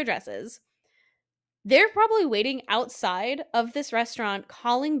 like getting their dresses. They're probably waiting outside of this restaurant,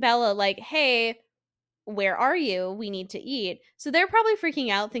 calling Bella, like, hey, where are you? We need to eat. So they're probably freaking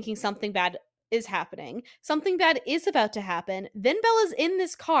out, thinking something bad is happening. Something bad is about to happen. Then Bella's in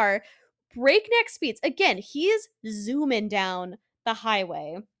this car, breakneck speeds. Again, he is zooming down the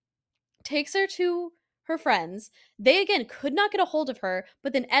highway, takes her to her friends. They again could not get a hold of her,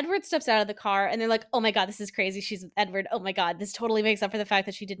 but then Edward steps out of the car and they're like, oh my God, this is crazy. She's with Edward. Oh my God, this totally makes up for the fact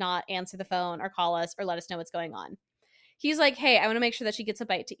that she did not answer the phone or call us or let us know what's going on. He's like, hey, I want to make sure that she gets a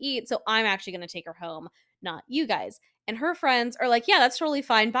bite to eat. So I'm actually going to take her home, not you guys. And her friends are like, yeah, that's totally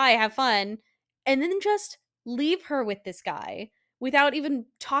fine. Bye. Have fun. And then just leave her with this guy without even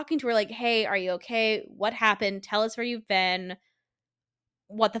talking to her, like, hey, are you okay? What happened? Tell us where you've been.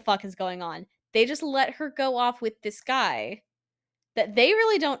 What the fuck is going on? They just let her go off with this guy that they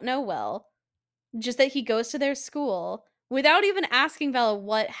really don't know well, just that he goes to their school without even asking Bella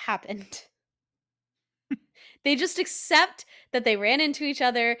what happened. They just accept that they ran into each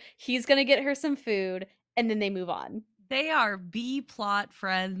other, he's gonna get her some food, and then they move on. They are B plot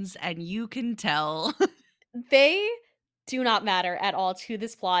friends, and you can tell. They do not matter at all to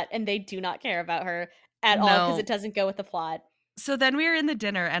this plot, and they do not care about her at all because it No. doesn't go with the plot. So then we are in the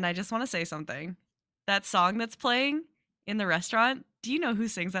dinner, and I just wanna say something. That song that's playing in the restaurant, do you know who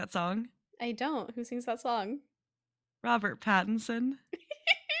sings that song? I don't. Who sings that song? Robert Pattinson.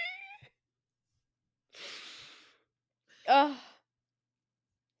 Ugh.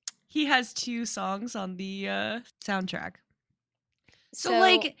 He has 2 songs on the, soundtrack. So, So,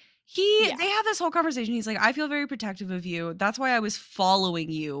 like, yeah. they have this whole conversation, he's like, "I feel very protective of you, that's why I was following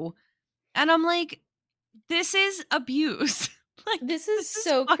you." And I'm like, "This is abuse." Like, This is this is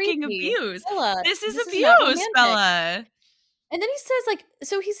so fucking creepy. abuse. Bella, This is this is not abuse, romantic. Bella. And then he says, like,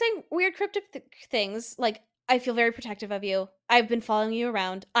 so he's saying weird cryptic things, like, I feel very protective of you. I've been following you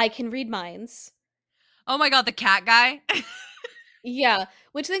around. I can read minds. Oh my god, the cat guy? Yeah,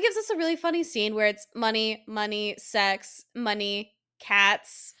 which then gives us a really funny scene where it's money, money, sex, money,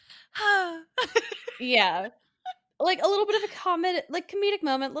 cats. Yeah. Like a little bit of a comedic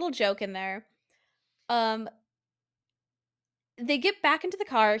moment, little joke in there. Um they get back into the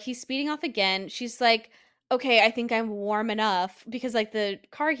car, he's speeding off again. She's like, "Okay, I think I'm warm enough," because like the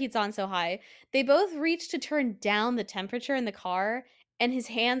car heats on so high. They both reach to turn down the temperature in the car and his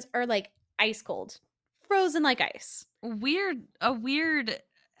hands are like ice cold. Frozen like ice. Weird a weird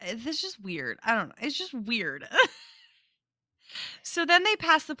This just weird. I don't know, it's just weird. So then they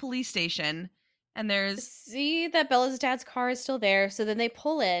pass the police station, and there's See that Bella's dad's car is still there, so then they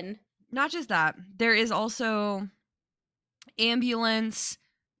pull in. not just that, there is also ambulance,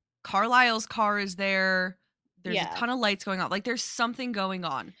 Carlisle's car is there, there's a Yeah, ton of lights going on, like, there's something going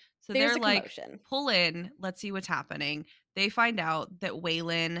on. So there's they're a like, commotion. "Pull in, let's see what's happening." They find out that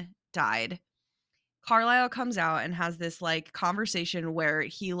Waylon died. Carlisle comes out and has this, like, conversation where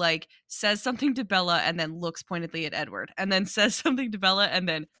he, like, says something to Bella and then looks pointedly at Edward, and then says something to Bella and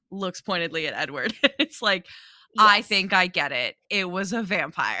then looks pointedly at Edward. It's like, "I Yes. think I get it. It was a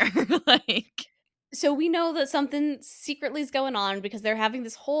vampire." Like, So we know that something secretly is going on because they're having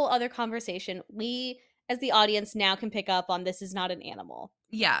this whole other conversation. We, as the audience, now can pick up on this is not an animal.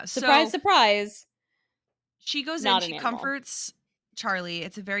 yeah, Surprise, so surprise, she goes in, not an she animal. comforts Charlie.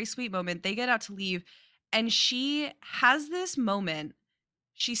 It's a very sweet moment. They get out to leave, and she has this moment.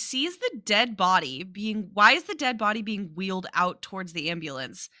 She sees the dead body being why is the dead body being wheeled out towards the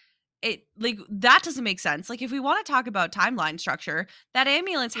ambulance? it like, that doesn't make sense. Like, if we wanna talk about timeline structure, that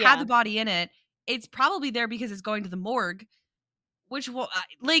ambulance had the Yeah. body in it. It's probably there because it's going to the morgue, which will,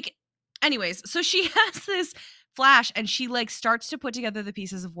 like anyways, so she has this flash and she, like, starts to put together the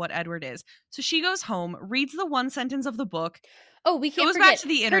pieces of what Edward is. So she goes home, reads the one sentence of the book, Oh, we can't goes back forget to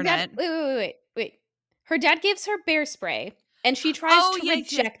the her dad. internet. Wait. Her dad gives her bear spray, and she tries Oh, to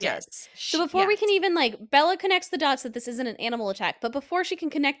yes, yes, reject it. yes. So Sh before we can yes. even like Bella connects the dots that this isn't an animal attack, but before she can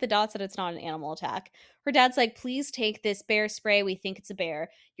connect the dots that it's not an animal attack, her dad's like, "Please take this bear spray. We think it's a bear.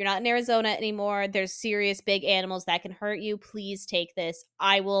 You're not in Arizona anymore. There's serious big animals that can hurt you. Please take this.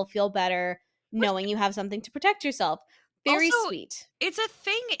 I will feel better Which knowing you have something to protect yourself." Very also, sweet. it's a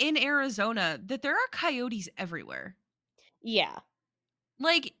thing in Arizona that there are coyotes everywhere. Yeah.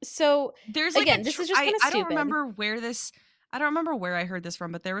 Like, So there's like a again, this is just kind of I don't stupid. remember where this I don't remember where I heard this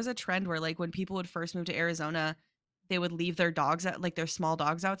from, but there was a trend where, like, when people would first move to Arizona, they would leave their dogs at like, their small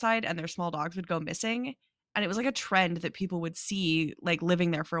dogs outside, and their small dogs would go missing, and it was like a trend that people would see, like,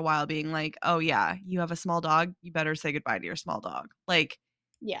 living there for a while being like, "Oh, yeah, you have a small dog, you better say goodbye to your small dog." Like,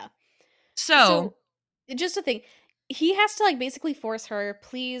 Yeah. so So just a thing, he has to, like, basically force her,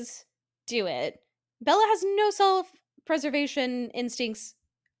 "Please do it." Bella has no self-preservation instincts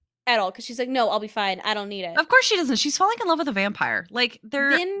at all because she's like, "No, I'll be fine. I don't need it." of course she doesn't, she's falling in love with a vampire, like, there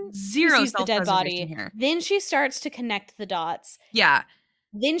Then she 0 sees the dead self-preservation body. here. Then she starts to connect the dots. Yeah.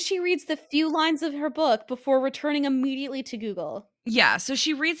 Then she reads the few lines of her book before returning immediately to Google. Yeah, so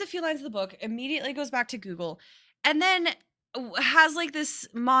she reads a few lines of the book, immediately goes back to Google, and then has like this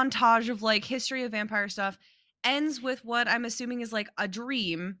montage of like history of vampire stuff, ends with what I'm assuming is like a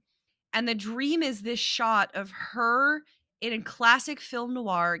dream. And the dream is this shot of her in a classic film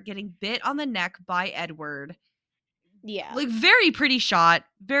noir getting bit on the neck by Edward. Yeah. Like, very pretty shot,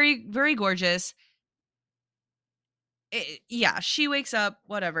 very, very gorgeous. Yeah, she wakes up,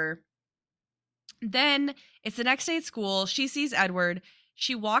 whatever. Then it's the next day at school. She sees Edward.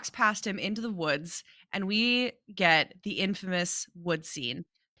 She walks past him into the woods, and we get the infamous wood scene.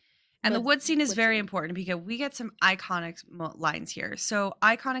 And the With wood scene is with very scene. important because we get some iconic lines here. So,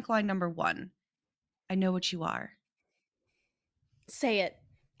 iconic line number one, I know what you are. Say it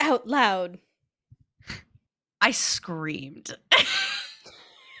out loud. I screamed.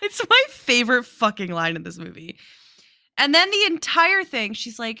 It's my favorite fucking line in this movie. And then the entire thing,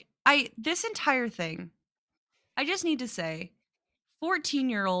 she's like, this entire thing, I just need to say,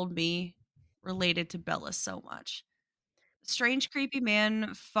 14-year-old me related to Bella so much. Strange, creepy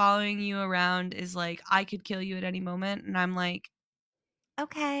man following you around is like, I could kill you at any moment. And I'm like,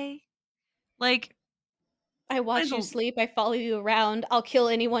 okay. Like, I what watch is you a, sleep, I follow you around, I'll kill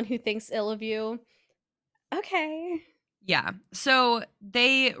anyone who thinks ill of you. Okay. yeah. So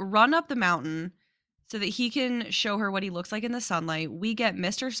they run up the mountain so that he can show her what he looks like in the sunlight. We get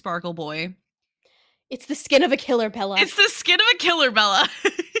Mr. Sparkle Boy. It's the skin of a killer, Bella. It's the skin of a killer, Bella.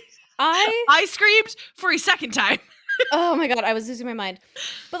 I I screamed for a second time. Oh my god, I was losing my mind.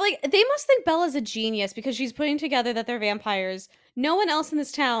 But, like, they must think Bella's a genius because she's putting together that they're vampires. No one else in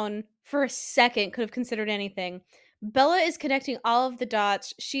this town, for a second, could have considered anything. Bella is connecting all of the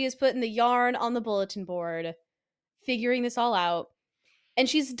dots. She is putting the yarn on the bulletin board, figuring this all out. And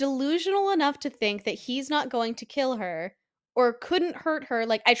she's delusional enough to think that he's not going to kill her or couldn't hurt her.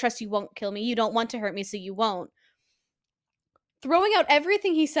 Like, I trust you won't kill me. You don't want to hurt me, so you won't. Throwing out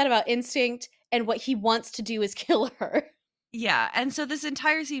everything he said about instinct and what he wants to do is kill her. Yeah. And so this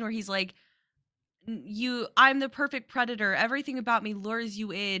entire scene where he's like, I'm the perfect predator. Everything about me lures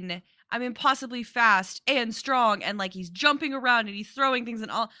you in. I'm impossibly fast and strong. And like he's jumping around and he's throwing things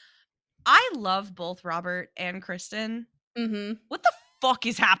and all. I love both Robert and Kristen. Mhm. What the fuck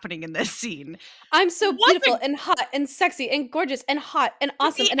is happening in this scene? I'm so What beautiful the and hot and sexy and gorgeous and hot and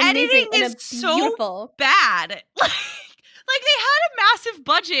awesome the and amazing editing and is a so beautiful. bad. Like they had a massive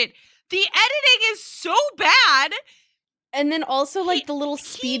budget. The editing is so bad. And then also, He like, the little he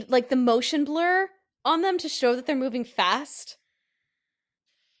speed like, the motion blur on them to show that they're moving fast.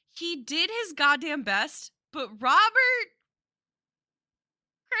 he did his goddamn best, but Robert,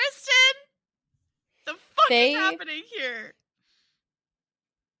 Kristen, the fuck is They happening here?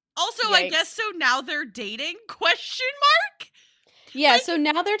 Also, I guess Yikes. so now they're dating? Question mark? Yeah, Like, so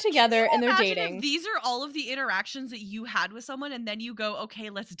now they're can you together and they're imagine if dating. these are all of the interactions that you had with someone and then you go, "Okay,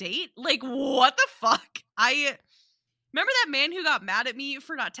 let's date?" Like, what the fuck? I remember that man who got mad at me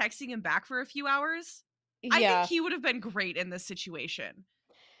for not texting him back for a few hours? I think Yeah. he would have been great in this situation.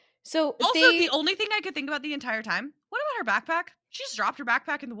 So Also, the they only thing I could think about the entire time, what about her backpack? She just dropped her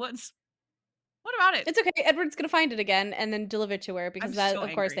backpack in the woods. What about it? It's okay, Edward's gonna find it again and then deliver it to her I'm because that so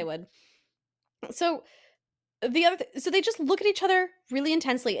of course they angry. would. So So they just look at each other really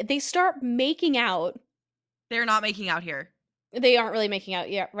intensely. They start making out. They're not making out here. They aren't really making out.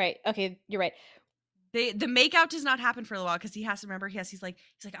 Yeah, right. Okay, you're right. The makeout does not happen for a little while because he has to remember. He's like,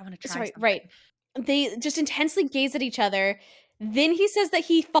 I want to try Sorry, right. something. They just intensely gaze at each other. Then he says that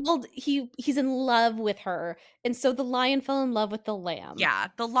he's in love with her, and so the lion fell in love with the lamb. Yeah,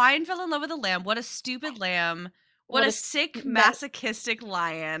 the lion fell in love with the lamb. What a stupid lamb. What What a a sick, mess. masochistic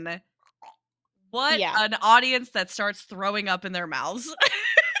lion. What Yeah, an audience that starts throwing up in their mouths.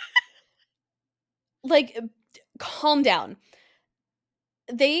 like calm down.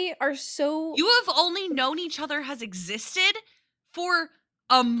 They are so, You have only known each other has existed for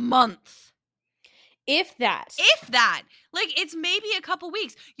a month. if that. If that. Like, it's maybe a couple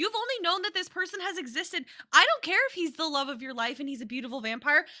weeks. You've only known that this person has existed. I don't care if he's the love of your life and he's a beautiful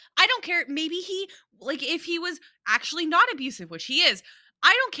vampire. I don't care. Maybe if he was actually not abusive, which he is.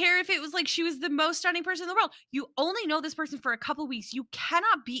 I don't care if it was like she was the most stunning person in the world. You only know this person for a couple weeks. You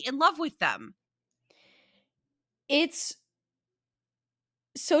cannot be in love with them. It's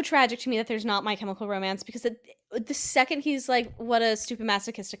so tragic to me that there's not My Chemical Romance, because the second he's like, "What a stupid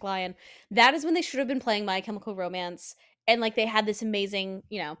masochistic lion," that is when they should have been playing My Chemical Romance, and like they had this amazing,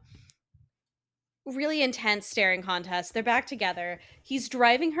 really intense staring contest. They're back together. He's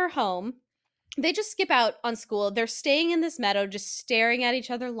driving her home. They just skip out on school. They're staying in this meadow, just staring at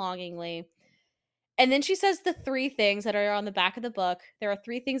each other longingly. And then she says the three things that are on the back of the book. There are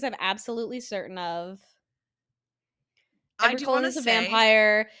three things I'm absolutely certain of. I Edward do want Cullen to is a say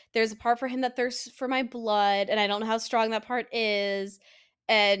vampire. There's a part for him that thirsts for my blood, and I don't know how strong that part is.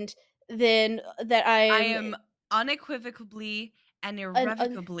 And then that I I'm am unequivocally and an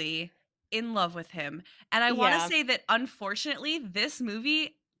irrevocably in love with him. And I want to yeah. say that unfortunately, this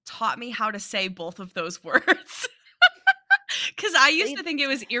movie taught me how to say both of those words. Because I used to It, think it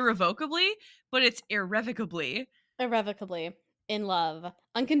was irrevocably, but it's irrevocably. irrevocably in love,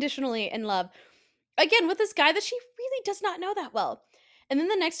 unconditionally in love. Again, with this guy that she really does not know that well. And then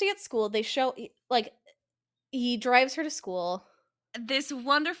the next day at school, they show like he drives her to school This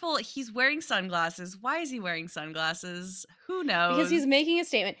wonderful, he's wearing sunglasses. Why is he wearing sunglasses? Who because knows? he's making a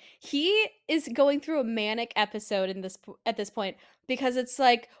statement. He is going through a manic episode in at this point, because it's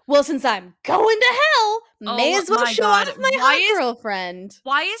like, well, since I'm going to hell, may Oh as well my show God. off my hot girlfriend.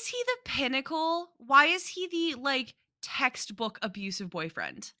 Why is he the pinnacle? Why is he the like textbook abusive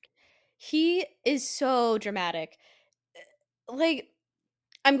boyfriend? He is so dramatic. Like,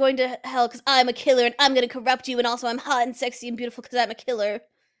 I'm going to hell because I'm a killer and I'm going to corrupt you, and also I'm hot and sexy and beautiful because I'm a killer.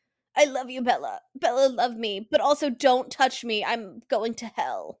 I love you, Bella. Bella, love me, but also don't touch me. I'm going to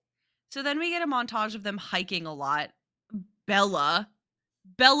hell. So then we get a montage of them hiking a lot. Bella,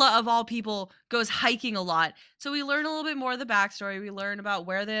 Bella of all people, goes hiking a lot. So we learn a little bit more of the backstory. We learn about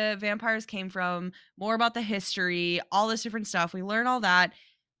where the vampires came from, more about the history, all this different stuff. We learn all that.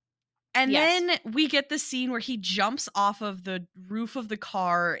 And Yes. then we get the scene where he jumps off of the roof of the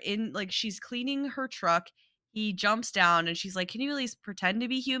car in like she's cleaning her truck. He jumps down and she's like, "Can you at least pretend to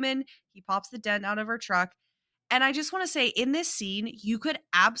be human?" He pops the dent out of her truck. And I just want to say in this scene, you could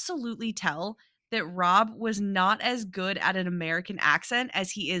absolutely tell that Rob was not as good at an American accent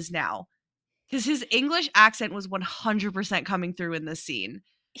as he is now. Because his English accent was 100% coming through in this scene.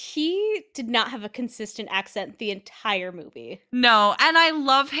 He did not have a consistent accent the entire movie. No, and I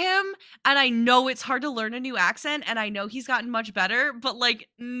love him, and I know it's hard to learn a new accent, and I know he's gotten much better, but, like,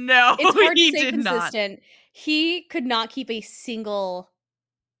 no, It's hard to he stay did not. consistent. He could not keep a single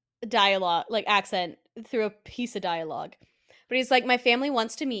dialogue, like accent, through a piece of dialogue. But he's like, "My family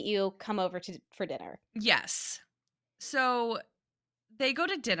wants to meet you. Come over to for dinner." Yes. So, they go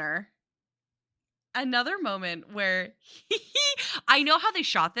to dinner. Another moment where he I know how they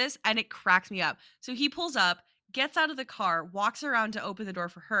shot this, and it cracked me up. So, he pulls up, gets out of the car, walks around to open the door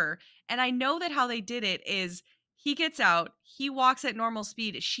for her, and I know that how they did it is he gets out, he walks at normal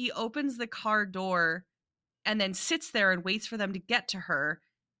speed, she opens the car door and then sits there and waits for them to get to her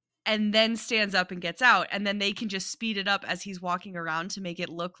and then stands up and gets out, and then they can just speed it up as he's walking around to make it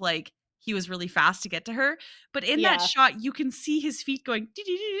look like he was really fast to get to her. But in that Yeah, shot you can see his feet going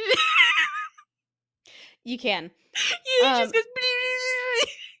you can. he just Um, goes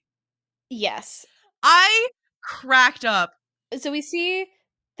yes. I cracked up. So we see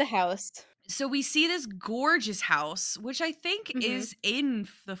the house. So we see this gorgeous house, which I think Mhm. is in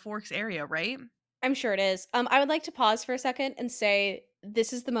the Forks area, right? I'm sure it is. I would like to pause for a second and say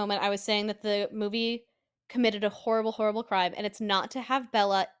this is the moment I was saying that the movie committed a horrible, horrible crime, and it's not to have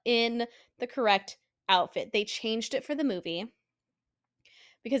Bella in the correct outfit. They changed it for the movie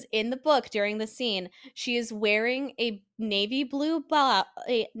because in the book during the scene, she is wearing a navy blue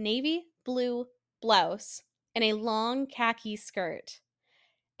blouse and a long khaki skirt.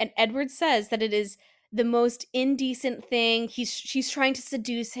 And Edward says that it is the most indecent thing. She's trying to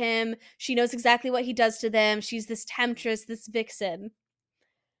seduce him. She knows exactly what he does to them. She's this temptress, this vixen.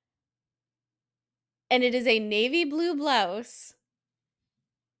 And it is a navy blue blouse.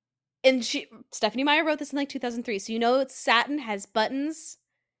 And Stephanie Meyer wrote this in like 2003. So you know it's satin, has buttons,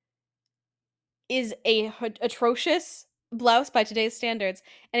 is a atrocious blouse by today's standards,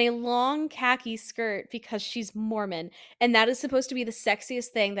 and a long khaki skirt because she's Mormon, and that is supposed to be the sexiest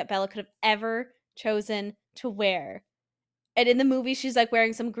thing that Bella could have ever chosen to wear. And in the movie, she's like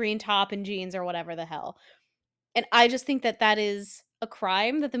wearing some green top and jeans or whatever the hell. And I just think that that is a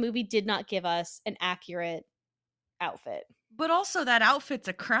crime that the movie did not give us an accurate outfit. But also that outfit's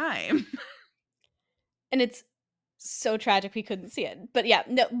a crime. And it's so tragic we couldn't see it. But yeah,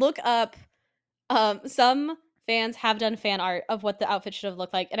 no, look up. Some fans have done fan art of what the outfit should have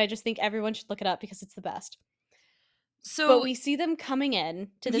looked like, and I just think everyone should look it up because it's the best. But So, we see them coming in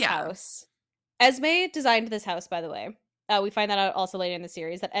to this yeah. house. Esme designed this house, by the way. We find that out also later in the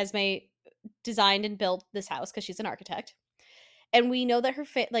series that Esme designed and built this house because she's an architect. And we know that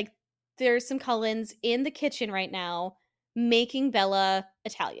like there's some Cullens in the kitchen right now making Bella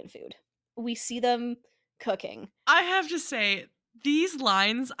Italian food. We see them cooking. I have to say, these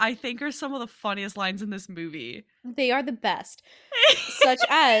lines I think are some of the funniest lines in this movie. They are the best. Such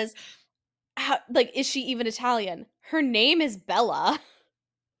as like, is she even Italian? Her name is Bella.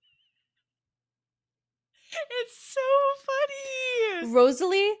 It's so funny.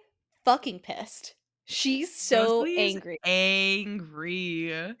 Rosalie fucking pissed. She's so Rosalie's angry.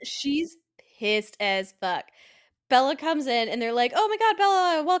 angry. She's pissed as fuck. Bella comes in and they're like, "Oh my god,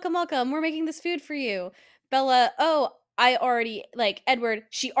 Bella, welcome, welcome. We're making this food for you." Bella, "Oh, I already like Edward,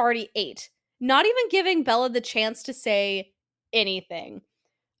 she already ate." Not even giving Bella the chance to say anything.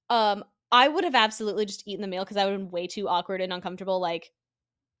 I would have absolutely just eaten the meal because I would have been way too awkward and uncomfortable. Like,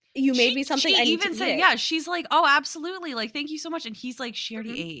 you She made me she something, I need to even eat said, it. yeah, she's like, "Oh, absolutely, like, thank you so much," and he's like, "She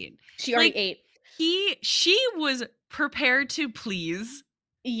already Mhm. ate." She already Like, ate. she was prepared to please.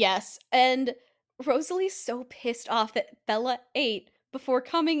 Yes, and Rosalie's so pissed off that Bella ate before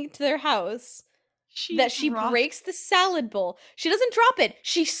coming to their house She that she dropped breaks the salad bowl. She doesn't drop it.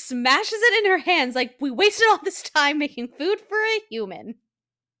 She smashes it in her hands like, "We wasted all this time making food for a human."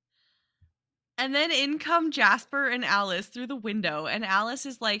 and then in come Jasper and Alice through the window, and Alice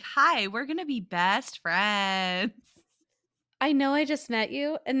is like, "Hi, we're gonna be best friends." I know I just met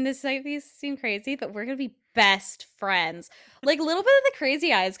you, and this might be seem crazy, but we're gonna be best friends. Like, a little bit of the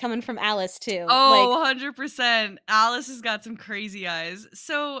crazy eyes coming from Alice too. Oh, Like, 100%. Alice has got some crazy eyes.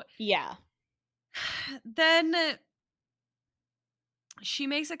 So, yeah. then she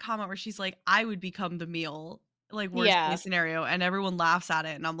makes a comment where she's like, "I would become the meal," like, worst Yeah. case scenario, and everyone laughs at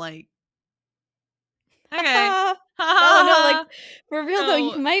it, and I'm like, "Okay." Bella, no, like, for real though,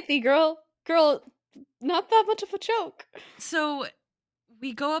 you So might be, girl. Girl, not that much of a joke. so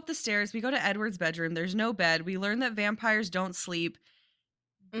we go up the stairs, we go to Edward's bedroom, there's no bed, we learn that vampires don't sleep.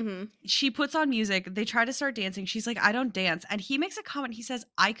 Mhm. She puts on music, they try to start dancing, she's like, "I don't dance," and he makes a comment, he says,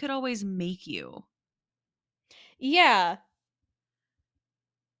 "I could always make you." Yeah.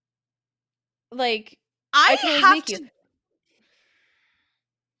 Like, I I could always have make you. to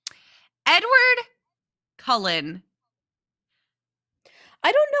Edward Cullen,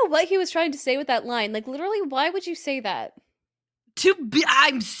 I don't know what he was trying to say with that line. Like, literally, why would you say that? to be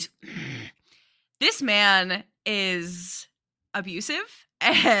this man is abusive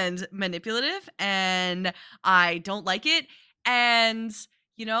and manipulative, and I don't like it, and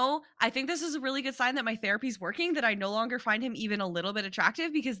I think this is a really good sign that my therapy's working, that I no longer find him even a little bit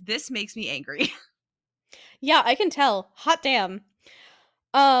attractive, because this makes me angry. Yeah, I can tell. Hot damn.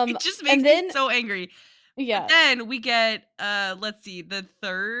 It just makes And me then so angry. But yeah, then we get, let's see, the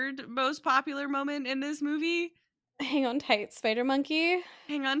third most popular moment in this movie. hang on tight, spider monkey.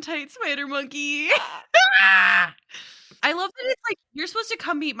 Hang on tight, spider monkey. Ah, I love that it's like, "You're supposed to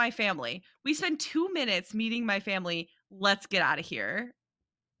come meet my family. We spend 2 minutes meeting my family. Let's get out of here."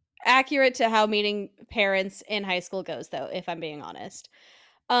 accurate to how meeting parents in high school goes, though, if I'm being honest.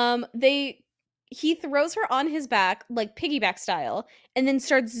 They he throws her on his back like piggyback style, and then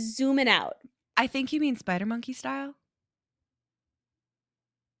starts zooming out, I think you mean spider monkey style?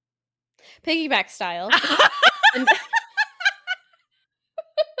 piggyback style, and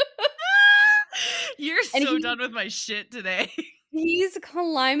You're and so done with my shit today. he's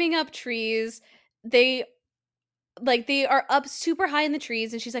climbing up trees. They they are up super high in the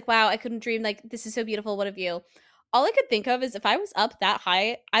trees, and she's like, "Wow, I couldn't dream, like, this is so beautiful, what a view." All I could think of is if I was up that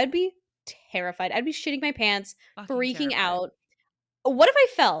high, I'd be terrified. I'd be shitting my pants, Fucking freaking terrified. out. What if I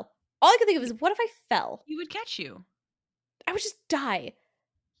fell? All I could think of He is, what if I fell? he would catch you. I would just die.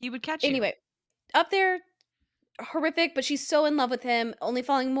 He would catch you. Anyway, up there, horrific, but she's so in love with him, only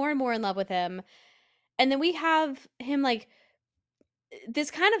falling more and more in love with him. And then we have him, like,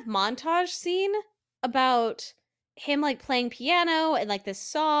 this kind of montage scene about him, like, playing piano and, like, this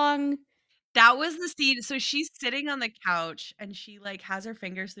song. That was the scene. So she's sitting on the couch and she, like, has her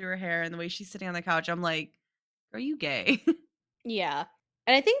fingers through her hair, and the way she's sitting on the couch, I'm like, "Are you gay?" Yeah.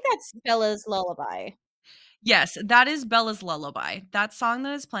 And I think that's Bella's lullaby. Yes, that is Bella's lullaby. That song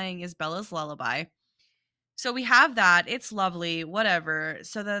that is playing is Bella's lullaby. So we have that, it's lovely, whatever.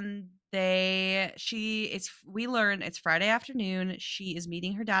 So then we learn it's Friday afternoon, she is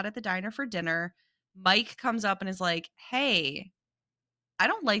meeting her dad at the diner for dinner. Mike comes up and is like, "Hey, I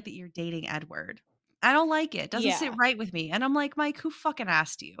don't like that you're dating Edward. I don't like it. Doesn't sit Yeah. right with me." And I'm like, "Mike, who fucking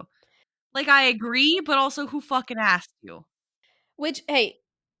asked you?" Like, I agree, but also who fucking asked you? Which, hey,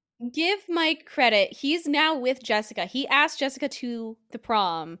 give Mike credit. He's now with Jessica. He asked Jessica to the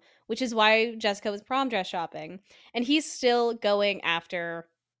prom, which is why Jessica was prom dress shopping. And he's still going after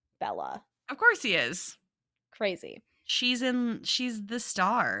Bella. Of course he is. Crazy. She's the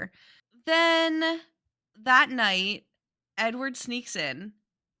star. Then that night, Edward sneaks in,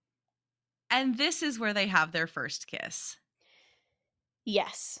 and this is where they have their first kiss.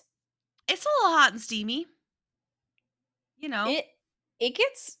 Yes. It's a little hot and steamy, you know. It it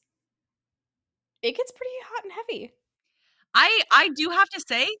gets pretty hot and heavy. I do have to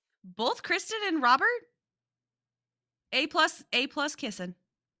say, both Kristen and Robert, A plus kissing.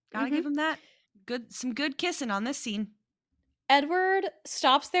 Gotta Mhm. give him that. Some good kissing on this scene. Edward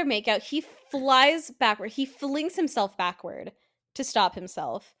stops their makeout. He flies backward. He flings himself backward to stop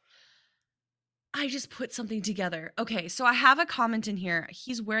himself. I just put something together. Okay, so I have a comment in here.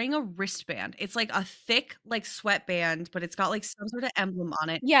 He's wearing a wristband. It's like a thick, like sweatband, but it's got like some sort of emblem on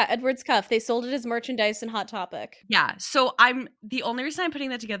it. Yeah, Edward's cuff. They sold it as merchandise in Hot Topic. Yeah. So I'm the only reason I'm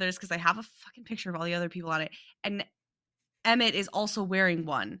putting that together is because I have a fucking picture of all the other people on it. And Emmett is also wearing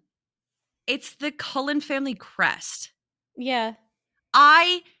one. It's the Cullen family crest. Yeah.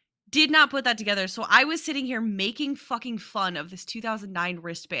 I did not put that together. So I was sitting here making fucking fun of this 2009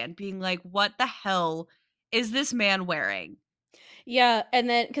 wristband, being like, what the hell is this man wearing? Yeah, and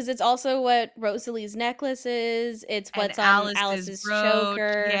then because it's also what Rosalie's necklace is, it's And what's on Alice's Alice's brooch.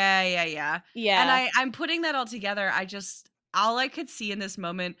 choker. Yeah, yeah, yeah. And Yeah. I'm putting that all together. All I could see in this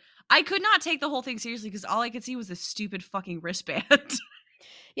moment, I could not take the whole thing seriously because all I could see was this stupid fucking wristband.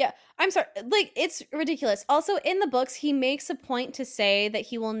 Yeah, I'm sorry, like, it's ridiculous. Also, in the books, he makes a point to say that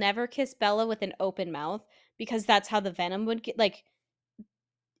he will never kiss Bella with an open mouth because that's how the venom would get, like,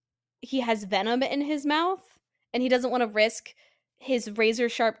 he has venom in his mouth, and he doesn't wanna risk his razor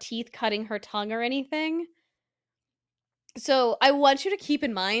sharp teeth cutting her tongue or anything. So, I want you to keep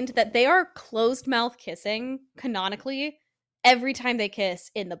in mind that they are closed mouth kissing, canonically, every time they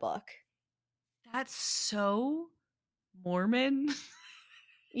kiss in the book. That's so Mormon.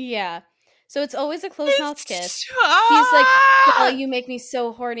 Yeah. So, it's always a closed mouth kiss. It's He's like, "Bella, ah! you make me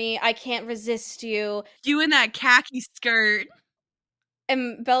so horny, I can't resist you." You in that khaki skirt.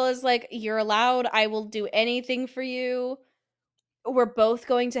 And Bella's like, "You're allowed, I will do anything for you. We're both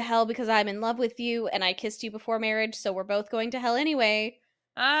going to hell because I'm in love with you, and I kissed you before marriage, so we're both going to hell anyway."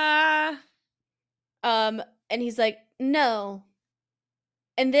 Ah, And he's like, "No."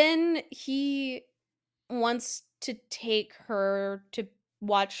 And then he wants to take her to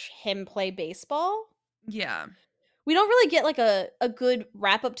watch him play baseball. yeah. We don't really get, like, a good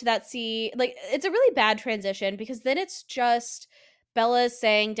wrap up to that scene. Like, it's a really bad transition because then it's just Bella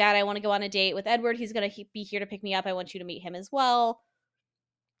saying, "Dad, I wanna go on a date with Edward. He's gonna be here to pick me up. I want you to meet him as well."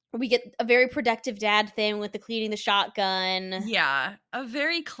 We get a very productive dad thing with the cleaning the shotgun. Yeah. A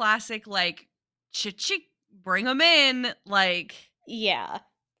very classic, like, chick, bring them in. Like, Yeah.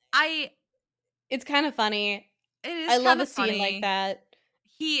 I, It's kinda funny. it is I love kind a of scene like funny. that.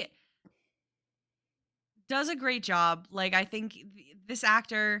 He does a great job. Like, I think this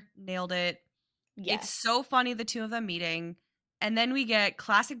actor nailed it. It's Yes. so funny, the two of them meeting. And then we get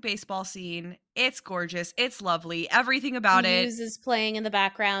classic baseball scene. It's gorgeous. It's lovely. Everything about it. Muse is playing in the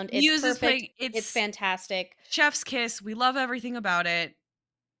background. It's Muse is perfect. playing. It's It's fantastic. chef's kiss. We love everything about it.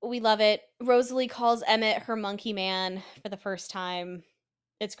 We love it. Rosalie calls Emmett her monkey man for the first time.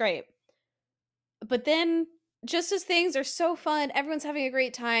 It's great. But then, just as things are so fun, everyone's having a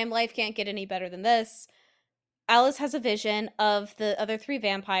great time, life can't get any better than this. Alice has a vision of the other three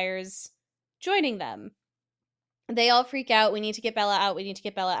vampires joining them. They all freak out. We need to get Bella out. We need to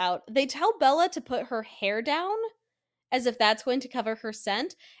get Bella out. They tell Bella to put her hair down as if that's going to cover her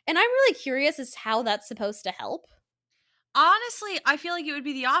scent. And I'm really curious as how that's supposed to help. Honestly, I feel like it would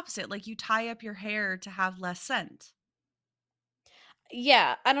be the opposite, like, you tie up your hair to have less scent.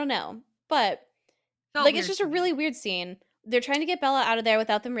 Yeah, I don't know. But, Felt like, it's weird just to a me. really weird scene. They're trying to get Bella out of there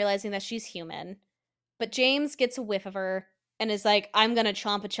without them realizing that she's human. But James gets a whiff of her and is like, "I'm gonna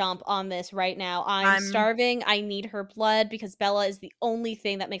chomp a chomp on this right now. I'm I'm starving. I need her blood because Bella is the only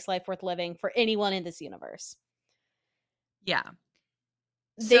thing that makes life worth living for anyone in this universe." yeah.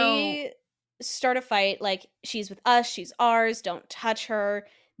 So, They start a fight like, "She's with us, she's ours, don't touch her."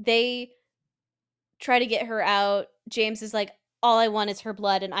 They try to get her out. James is like, "All I want is her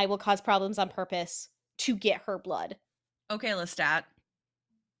blood, and I will cause problems on purpose to get her blood." okay, Lestat.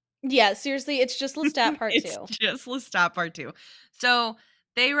 Yeah, seriously, it's just Lestat part It's 2. just Lestat part 2. So,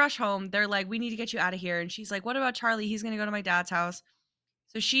 they rush home, they're like, "We need to get you out of here," and she's like, "What about Charlie? He's gonna go to my dad's house."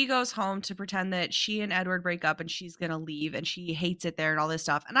 So she goes home to pretend that she and Edward break up and she's gonna leave and she hates it there and all this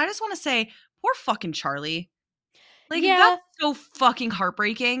stuff. And I just wanna say, poor fucking Charlie. Like, Yeah, that's so fucking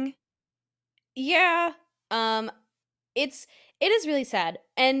heartbreaking. yeah, um, it's it is really sad,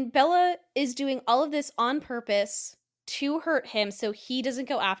 and Bella is doing all of this on purpose to hurt him so he doesn't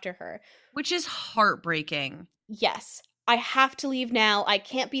go after her. Which is heartbreaking. Yes. I have to leave now. I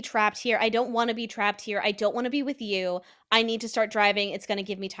can't be trapped here. I don't wanna be trapped here. I don't wanna be with you. I need to start driving. It's gonna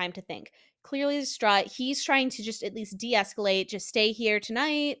give me time to think. Clearly distraught. He's trying to just at least de-escalate. Just stay here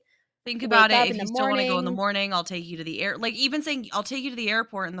tonight. Think about Wake it. up If in the you still wanna go in the morning. morning, I'll take you to the air like, even saying, "I'll take you to the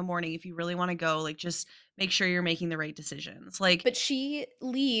airport in the morning if you really wanna go," like, just make sure you're making the right decisions. Like, But she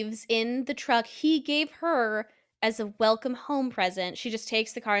leaves in the truck he gave her as a welcome home present. She just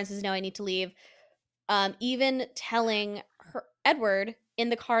takes the car and says, "No, I need to leave." Even telling her Edward in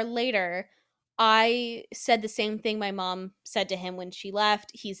the car later, "I said the same thing my mom said to him when she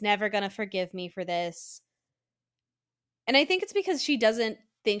left. He's never gonna forgive me for this." And I think it's because she doesn't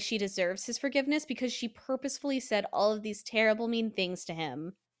think she deserves his forgiveness because she purposefully said all of these terrible, mean things to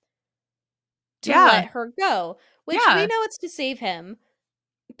him to yeah, let her go, which we yeah, know it's to save him.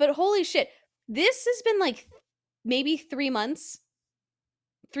 But holy shit, this has been like maybe 3 months,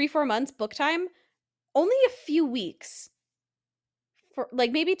 3, 4 months book time, only a few weeks for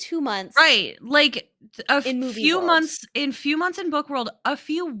like maybe 2 months right. Like, a in movie world. few months in book world, a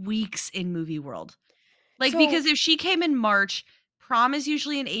few weeks in movie world. Like, So because if she came in March, prom is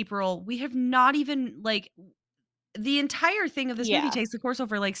usually in April, we have not even, like, the entire thing of this movie yeah, takes the course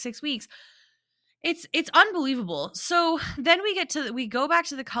over, like, 6 weeks. It's unbelievable. So, then we go back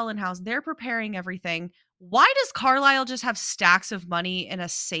to the Cullen house, they're preparing everything. Why does Carlisle just have stacks of money in a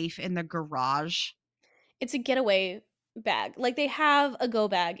safe in the garage? it's a getaway bag. Like they have a go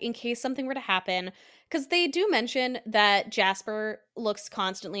bag in case something were to happen. Because they do mention that Jasper looks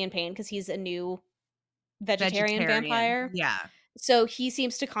constantly in pain because he's a new vegetarian Vegetarian. vampire. Yeah. So he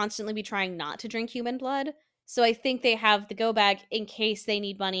seems to constantly be trying not to drink human blood. So I think they have the go bag in case they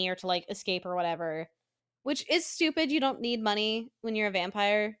need money or to like escape or whatever. Which is stupid. You don't need money when you're a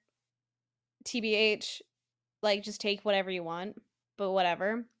vampire. TBH. Like just take whatever you want. But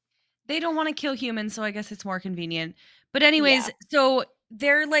whatever. They don't wanna kill humans, so I guess it's more convenient. But Yeah. anyways, so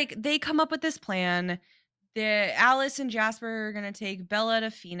they're like they come up with this plan. The Alice and Jasper are gonna take Bella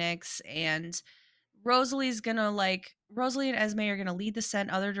to Phoenix, and Rosalie and Esme are gonna lead the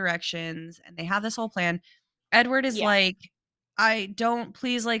scent other directions, and they have this whole plan. Edward is Yeah. like, "I don't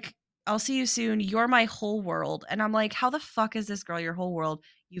please, like, I'll see you soon. You're my whole world." And I'm like, "How the fuck is this girl your whole world?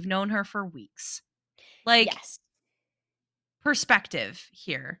 You've known her for weeks." Like, Yes. perspective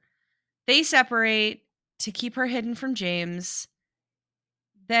here. They separate to keep her hidden from James.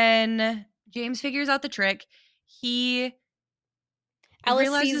 Then James figures out the trick. He Alice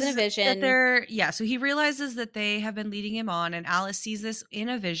sees in a realizes that vision. so he realizes that they have been leading him on, and Alice sees this in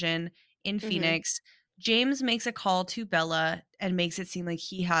a vision in Mhm. Phoenix. James makes a call to Bella and makes it seem like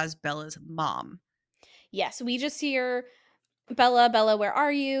he has Bella's mom. Yes, we just hear, "Bella, Bella, where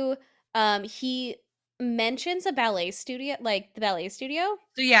are you?" He mentions a ballet studio, like the ballet studio.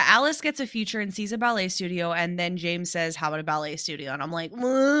 So yeah, Alice gets a future and sees a ballet studio, and then James says, "How about a ballet studio?" And I'm like,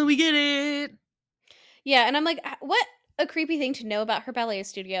 "Well, we get it." Yeah, and I'm like, What a creepy thing to know about her ballet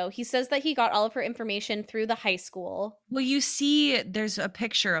studio." He says that he got all of her information through the high school. Well, you see there's a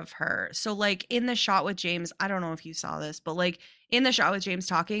picture of her. So, like, in the shot with James, I don't know if you saw this, but, like, in the shot with James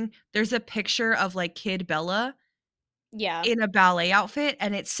talking, there's a picture of, like, kid Bella Yeah. in a ballet outfit,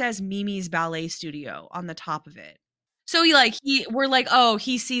 and it says Mimi's Ballet Studio on the top of it. So, we're like, "Oh,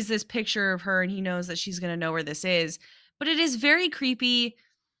 he sees this picture of her, and he knows that she's gonna know where this is." But it is very creepy.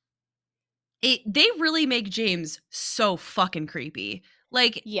 They really make James so fucking creepy.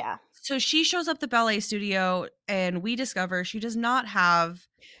 Like, Yeah. so she shows up the ballet studio, and we discover So he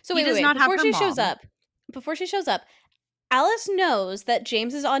wait, wait, does wait. not have her mom. Before she shows up, Alice knows that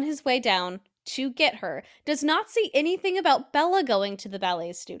James is on his way down to get her, does not see anything about Bella going to the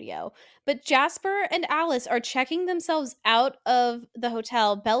ballet studio, but Jasper and Alice are checking themselves out of the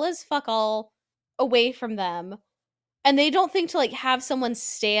hotel. Bella's fuck all away from them, and they don't think to, like, have someone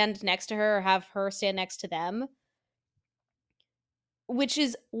stand next to her or have her stand next to them, which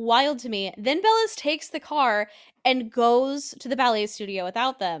is wild to me. Then Bellas takes the car and goes to the ballet studio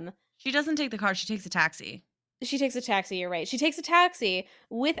without them. She doesn't take the car, she takes a taxi. She takes a taxi, you're right. She takes a taxi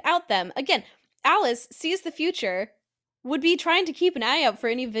without them. Again, Alice sees the future, would be trying to keep an eye out for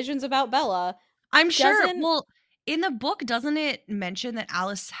any visions about Bella. I'm sure Doesn't well, in the book, doesn't it mention that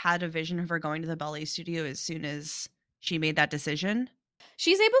Alice had a vision of her going to the ballet studio as soon as she made that decision?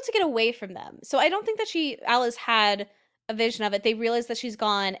 she's able to get away from them. So I don't think that Alice had a vision of it. They realize that she's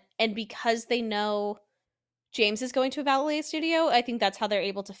gone, and because they know James is going to a ballet studio, I think that's how they're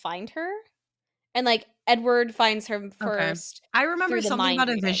able to find her. And, like, Edward finds her Okay. first I remember through the something mind about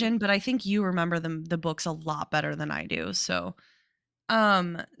a reading. vision, but I think you remember the books a lot better than I do, so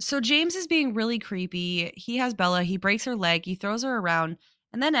so James is being really creepy. He has Bella, he breaks her leg, he throws her around,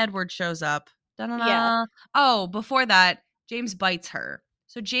 and then Edward shows up. Yeah. Da-na-na. Oh, before that, James bites her.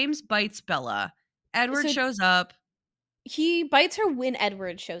 So James bites Bella. Edward So shows up. he bites her when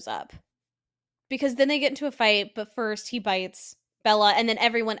Edward shows up, because then they get into a fight, but first he bites Bella and then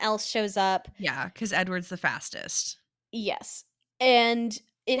everyone else shows up. Yeah, because Edward's the fastest. Yes. And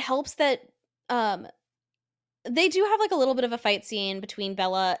it helps that um they do have, like, a little bit of a fight scene between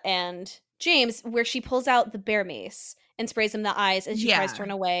Bella and James where she pulls out the bear mace and sprays him in the eyes and she tries to Yeah. run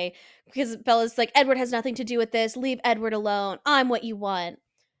away because Bella's like, "Edward has nothing to do with this. Leave Edward alone. I'm what you want."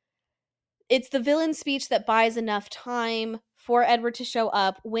 It's the villain speech that buys enough time for Edward to show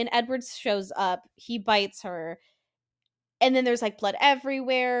up. When Edward shows up, he bites her, and then there's, like, blood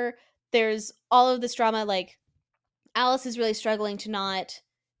everywhere. There's all of this drama, like, Alice is really struggling to not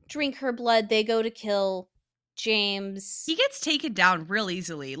drink her blood. They go to kill James. He gets taken down real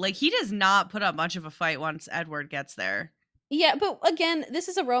easily. Like, he does not put up much of a fight once Edward gets there. Yeah, but again, this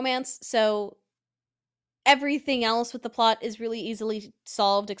is a romance, so everything else with the plot is really easily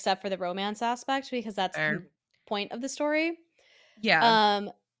solved except for the romance aspect because that's the Fair. point of the story. Yeah.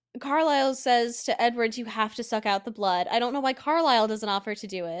 Um, Carlisle says to Edward, "You have to suck out the blood." I don't know why Carlisle doesn't offer to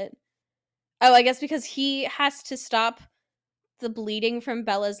do it. Oh, I guess because he has to stop the bleeding from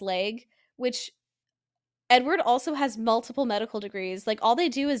Bella's leg, which Edward also has multiple medical degrees. Like, all they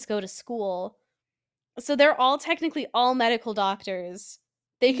do is go to school. So they're all technically all medical doctors.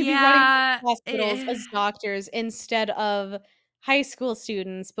 They could be running Yeah, hospitals as doctors instead of high school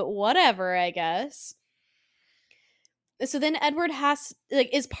students, but whatever, I guess. So then Edward has like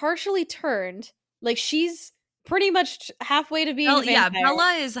is partially turned. Like she's pretty much halfway to being a Yeah, vampire.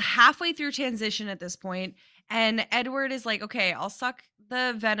 Bella is halfway through transition at this point, and Edward is like, "Okay, I'll suck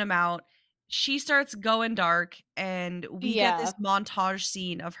the venom out." She starts going dark, and we get this Yeah. montage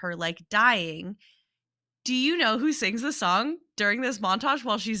scene of her, like, dying. Do you know who sings the song during this montage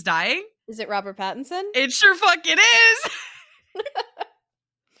while she's dying? Is it Robert Pattinson? It sure fucking is!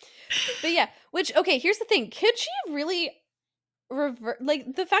 But yeah, which okay, here's the thing. Could she really like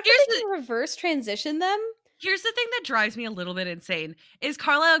the fact that Here's they the can reverse transition them? here's the thing that drives me a little bit insane, is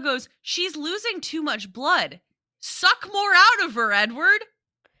Carlisle goes, "She's losing too much blood. Suck more out of her, Edward."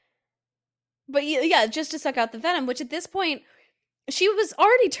 But yeah, just to suck out the venom, which at this point she was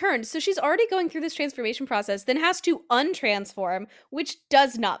already turned, so she's already going through this transformation process, then has to untransform, which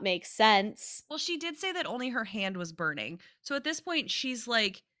does not make sense. Well, she did say that only her hand was burning. So at this point, she's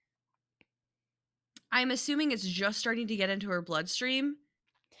like, I'm assuming it's just starting to get into her bloodstream.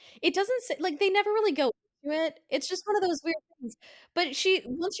 It doesn't say like, they never really go into it. It's just one of those weird things. But she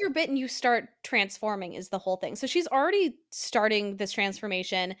once you're bitten, you start transforming is the whole thing. So she's already starting this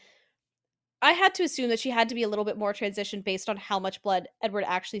transformation. I had to assume that she had to be a little bit more transitioned based on how much blood Edward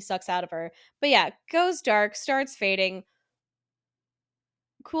actually sucks out of her. But yeah, goes dark, starts fading.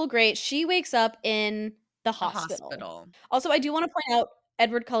 Cool, great. She wakes up in the The hospital. hospital. Also, I do wanna point out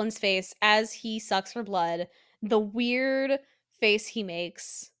Edward Cullen's face as he sucks her blood, the weird face he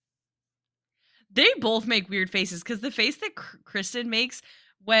makes. They both make weird faces because the face that Kristen makes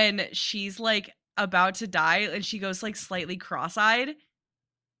when she's like about to die and she goes like slightly cross eyed,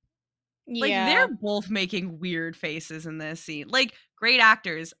 like they're Yeah. both making weird faces in this scene. Like great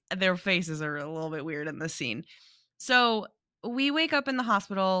actors, their faces are a little bit weird in this scene. So we wake up in the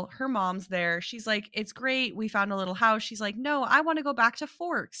hospital. Her mom's there. She's like, "It's great. We found a little house." She's like, "No, I want to go back to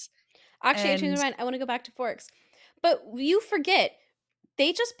Forks." Actually, I changed And my mind. I wanna go back to Forks. But you forget,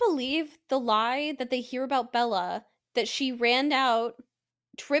 they just believe the lie that they hear about Bella, that she ran out,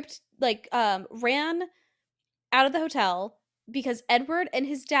 tripped, like, ran out of the hotel because Edward and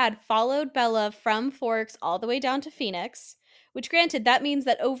his dad followed Bella from Forks all the way down to Phoenix, which granted that means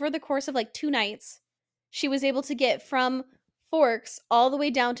that over the course of like 2 nights, she was able to get from Forks all the way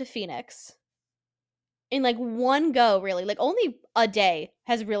down to Phoenix in like one go, really. Like only a day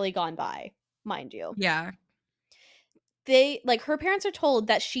has really gone by, mind you. Yeah. They like her parents are told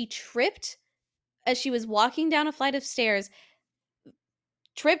that she tripped as she was walking down a flight of stairs,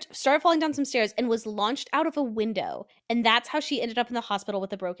 tripped, started falling down some stairs, and was launched out of a window. And that's how she ended up in the hospital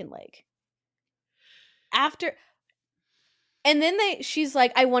with a broken leg. After and then she's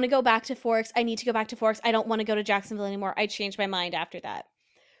like, I want to go back to Forks. I need to go back to Forks. I don't want to go to Jacksonville anymore. I changed my mind after that.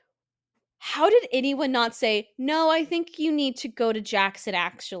 How did anyone not say, no, I think you need to go to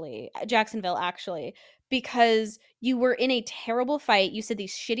Jacksonville actually, because you were in a terrible fight. You said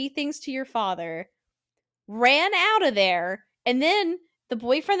these shitty things to your father, ran out of there, and then the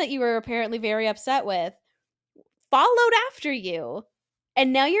boyfriend that you were apparently very upset with followed after you.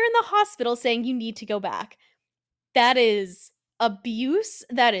 And now you're in the hospital saying you need to go back. That is abuse.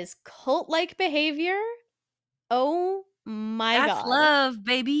 That is cult like behavior. Oh my That's God. love,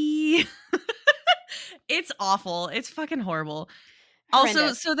 baby. It's awful. It's fucking horrible. Also,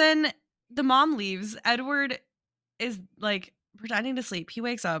 Horrendous. so then the mom leaves. Edward is like pretending to sleep. He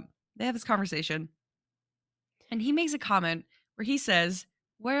wakes up. They have this conversation. And he makes a comment where he says,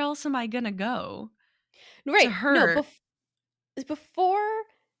 "Where else am I gonna go?" To Right. No, her. before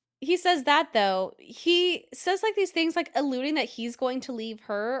he says that though, he says like these things like alluding that he's going to leave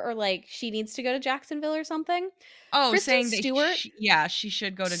her or like she needs to go to Jacksonville or something. Oh, Kristen saying that Stewart yeah, she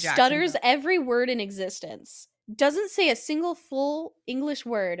should go to stutters Jacksonville. every word in existence. Doesn't say a single full English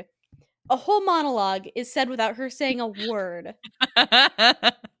word. A whole monologue is said without her saying a word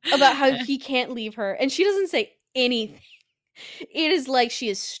about how he can't leave her and she doesn't say anything. It is like she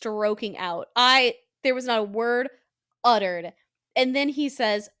is stroking out. I There was not a word uttered. And then he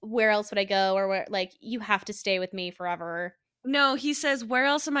says, "Where else would I go?" Or where like you have to stay with me forever. No, he says, "Where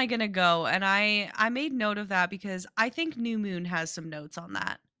else am I gonna go?" And I made note of that because I think New Moon has some notes on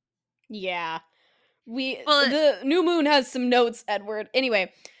that. Yeah. But The new moon has some notes, Edward.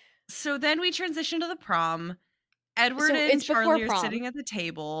 Anyway, so then we transition to the prom. Edward so and it's before Charlie are prom. sitting at the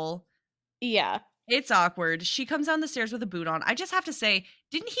table. Yeah. It's awkward. She comes down the stairs with a boot on. I just have to say,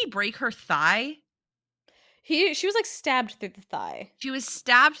 didn't he break her thigh? She was like stabbed through the thigh. She was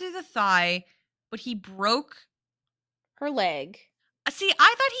stabbed through the thigh, but he broke. Her leg. See,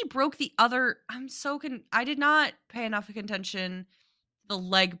 I thought he broke the other. I did not pay enough attention to the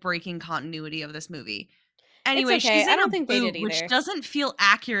leg breaking continuity of this movie. It's Anyway, okay. she's I in a don't think they did boot, which either. doesn't feel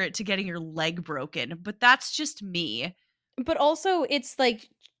accurate to getting your leg broken, but that's just me. But also, it's like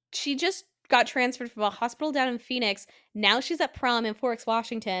she just got transferred from a hospital down in Phoenix. Now she's at prom in Forks,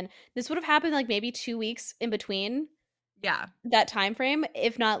 Washington. This would have happened like maybe 2 weeks in between Yeah. that time frame,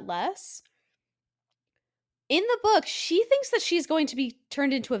 if not less. In the book, she thinks that she's going to be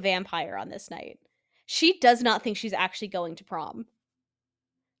turned into a vampire on this night. She does not think she's actually going to prom.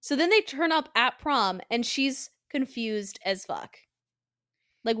 So then they turn up at prom and she's confused as fuck.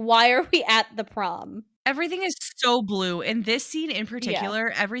 Like, why are we at the prom? Everything is so blue. In this scene in Yeah,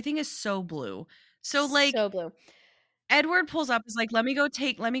 particular, everything is so blue. So, like, so blue. Edward pulls up, is like, let me go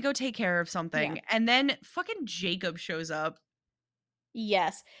take care of Yeah. something." And then fucking Jacob shows up.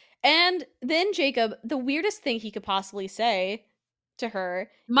 Yes. And then Jacob, the weirdest thing he could possibly say to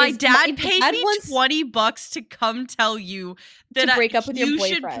her "My is, My dad paid dad me wants 20 bucks to come tell you to that break up with your you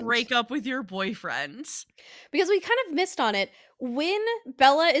should boyfriend. break up with your boyfriend." Because we kind of missed on it. When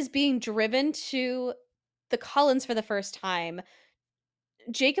Bella is being driven to the Cullens for the first time,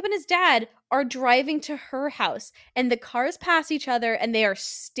 Jacob and his dad are driving to her house, and the cars pass each other, and they are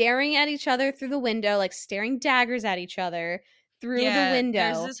staring at each other through the window, like staring daggers at each other through the Yeah, there's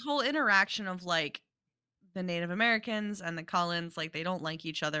window. this whole interaction of, like, the Native Americans and the Cullens, like, they don't like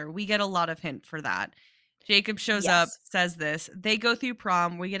each other. We get a lot of hint for that. Jacob shows up, Yes. says this. They go through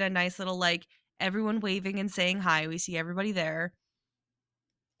prom. We get a nice little, like, everyone waving and saying hi. We see everybody there.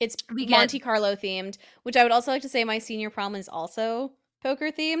 It's We get Monte Carlo themed, which I would also like to say my senior prom is also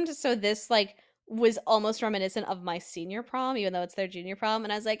poker themed. So this like was almost reminiscent of my senior prom, even though it's their junior prom.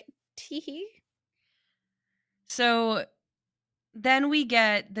 And I was like, tee. so then we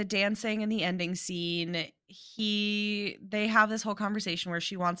get the dancing and the ending scene. They have this whole conversation where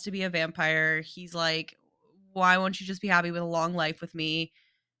she wants to be a vampire. He's like, "Why won't you just be happy with a long life with me?"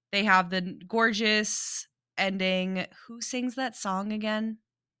 They have the gorgeous ending. Who sings that song again?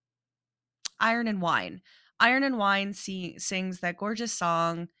 Iron and Wine. Iron and Wine sings that gorgeous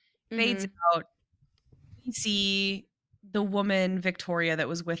song, fades Mm-hmm. out. We see the woman Victoria that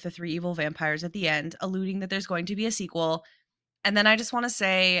was with the three evil vampires at the end, alluding that there's going to be a sequel. And then I just want to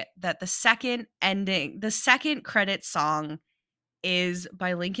say that the second credit song is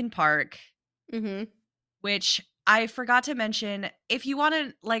by Linkin Park, Mhm. which I forgot to mention. If you want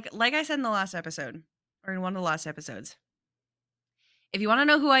to, like I said in the last episode, or in one of the last episodes, if you want to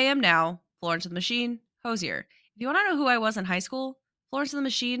know who I am now, Florence and the Machine, Hosier. If you want to know who I was in high school, Florence and the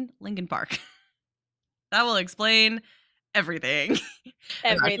Machine, Linkin Park. That will explain everything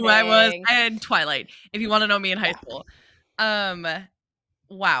about who I was Everything. and Twilight, if you want to know me in high Yeah. school. Um,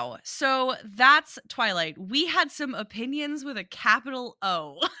 wow. So that's Twilight. We had some opinions with a capital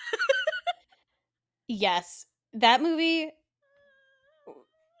O. Yes. That movie,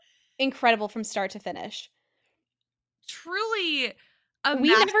 incredible from start to finish. Truly a We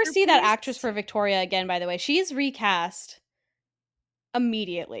never see that actress masterpiece. for Victoria again, by the way. She's recast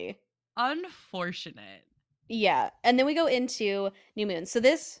immediately. Unfortunate. Yeah, and then we go into New Moon.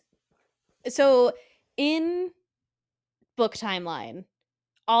 So in book timeline,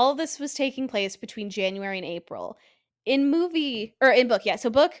 all of this was taking place between January and April. In movie or in book, yeah. So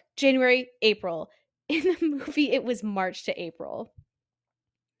book January, April. In the movie, it was March to April.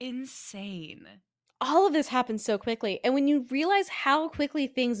 Insane. All of this happened so quickly. And when you realize how quickly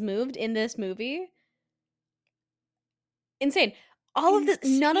things moved in this movie, insane. All of this,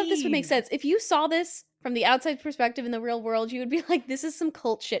 none of this would make Insane. sense. If you saw this from the outside perspective in the real world, you would be like, this is some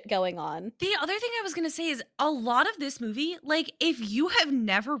cult shit going on. The other thing I was going to say is a lot of this movie, like if you have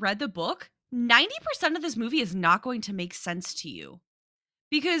never read the book, 90% of this movie is not going to make sense to you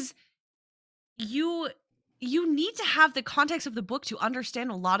because you you need to have the context of the book to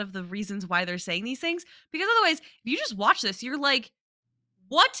understand a lot of the reasons why they're saying these things, because otherwise if you just watch this you're like,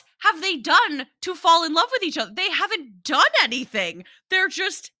 what have they done to fall in love with each other? They haven't done anything. They're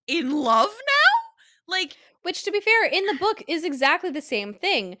just in love now? Like, Which, to be fair, in the book is exactly the same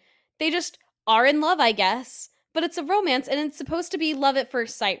thing. They just are in love, I guess, but it's a romance and it's supposed to be love at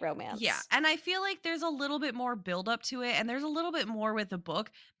first sight yeah, romance. and I feel like there's a little bit more build up to it and there's a little bit more with the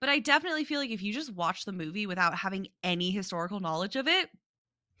book, but I definitely feel like if you just watch the movie without having any historical knowledge of it,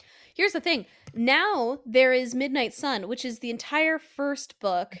 Here's the thing now there is Midnight Sun, which is the entire first I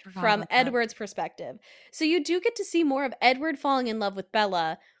book forgot from about that. Edward's perspective. So you do get to see more of Edward falling in love with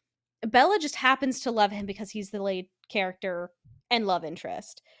Bella. Bella just happens to love him because he's the lead character and love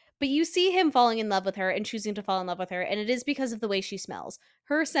interest. But you see him falling in love with her and choosing to fall in love with her, and it is because of the way she smells.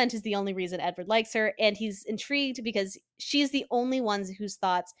 Her scent is the only reason Edward likes her, and he's intrigued because she's the only one whose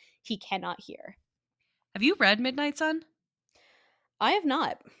thoughts he cannot hear. Have you read Midnight Sun? I have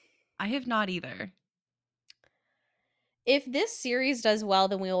not. I have not either. If this series does well,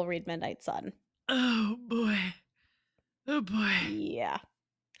 then we will read Midnight Sun. Oh boy. Oh boy. Yeah.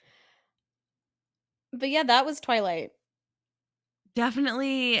 But yeah, that was Twilight.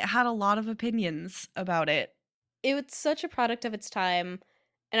 Definitely had a lot of opinions about it. It was such a product of its time,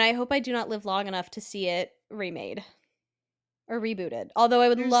 and I hope I do not live long enough to see it remade or rebooted. Although I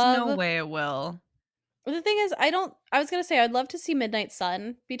would There's no love. way it will. The thing is, I was gonna say I'd love to see Midnight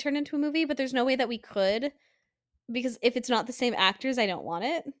Sun be turned into a movie, but there's no way that we could because if it's not the same actors, I don't want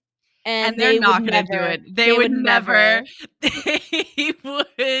it. And And they're not gonna do it. They they would would never. never. They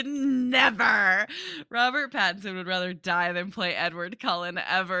would never. Robert Pattinson would rather die than play Edward Cullen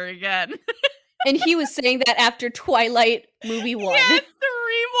ever again. And he was saying that after Twilight movie He 1, had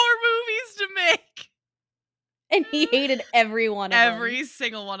 3 more movies to make. and he hated every one of them. Every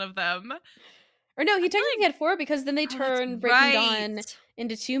single one of them. Or no, I he feel technically like, had 4 because then they oh, that's turned Breaking right. Dawn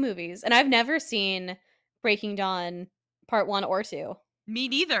into 2 movies, and I've never seen Breaking Dawn Part 1 or 2. Me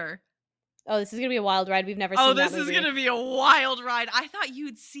neither. Oh, this is gonna be a wild ride. We've never Oh, seen that this is movie. gonna be a wild ride. I thought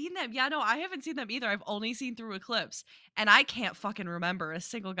you'd seen them. Yeah, no, I haven't seen them either. I've only seen through a clips, and I can't fucking remember a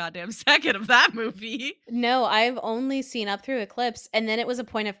single goddamn second of that movie. No, I've only seen Up Through Eclipse, and then it was a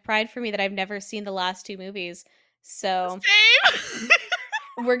point of pride for me that I've never seen the last 2 movies. So, Same.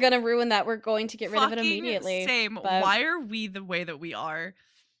 we're gonna ruin that. We're going to get rid of it Fucking immediately, same. but Why are we the way that we are?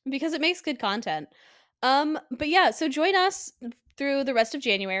 because it makes good content. But yeah, so join us through the rest of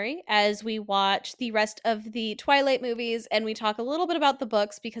January as we watch the rest of the Twilight movies and we talk a little bit about the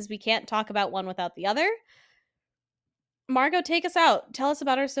books because we can't talk about one without the other. Margot, take us out. Tell us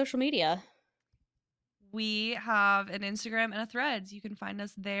about our social media. We have an Instagram and a Threads. You can find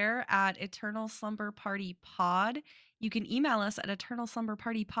us there at Eternal Slumber Party Pod. You can email us at Eternal Slumber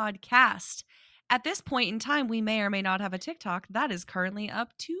Party Podcast. At this point in time, we may or may not have a TikTok. That is currently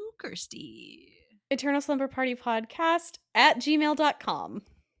up to Kirsty. Eternal Slumber Party Podcast at gmail.com.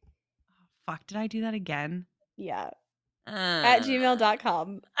 Oh, fuck, did I do that again? Yeah, at Uh,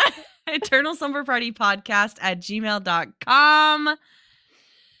 gmail.com. Eternal Slumber Party Podcast at gmail.com.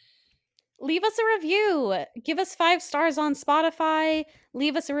 Leave us a review. Give us 5 stars on Spotify.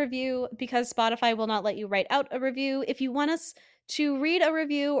 Leave us a review because Spotify will not let you write out a review. If you want us to read a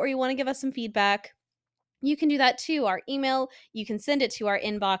review or you want to give us some feedback, you can do that too. Our email, you can send it to our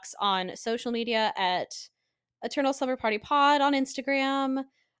inbox on social media at Eternal Slumber Party Pod on Instagram.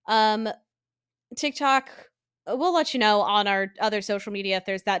 TikTok, we'll let you know on our other social media if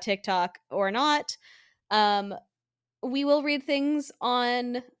there's that TikTok or not. We will read things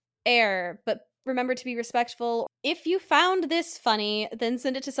on air, but remember to be respectful. If you found this funny, then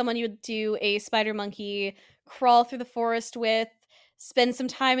send it to someone you would do a spider monkey crawl through the forest with, spend some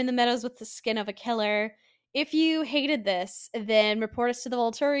time in the meadows with the skin of a killer. If you hated this, then report us to the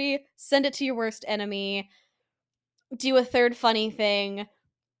Volturi, send it to your worst enemy, do a third funny thing.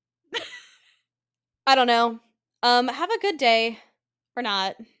 I don't know. Have a good day. Or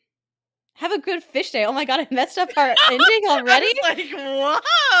not. Have a good fish day. Oh my god, I messed up our ending already? I was like,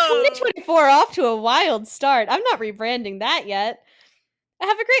 whoa! 2024 off to a wild start. I'm not rebranding that yet.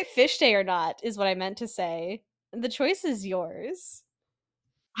 Have a great fish day or not, is what I meant to say. The choice is yours.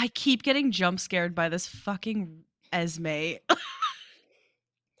 I keep getting jump scared by this fucking Esme.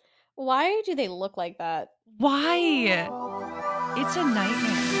 Why do they look like that? Why? It's a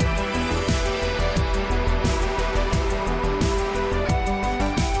nightmare.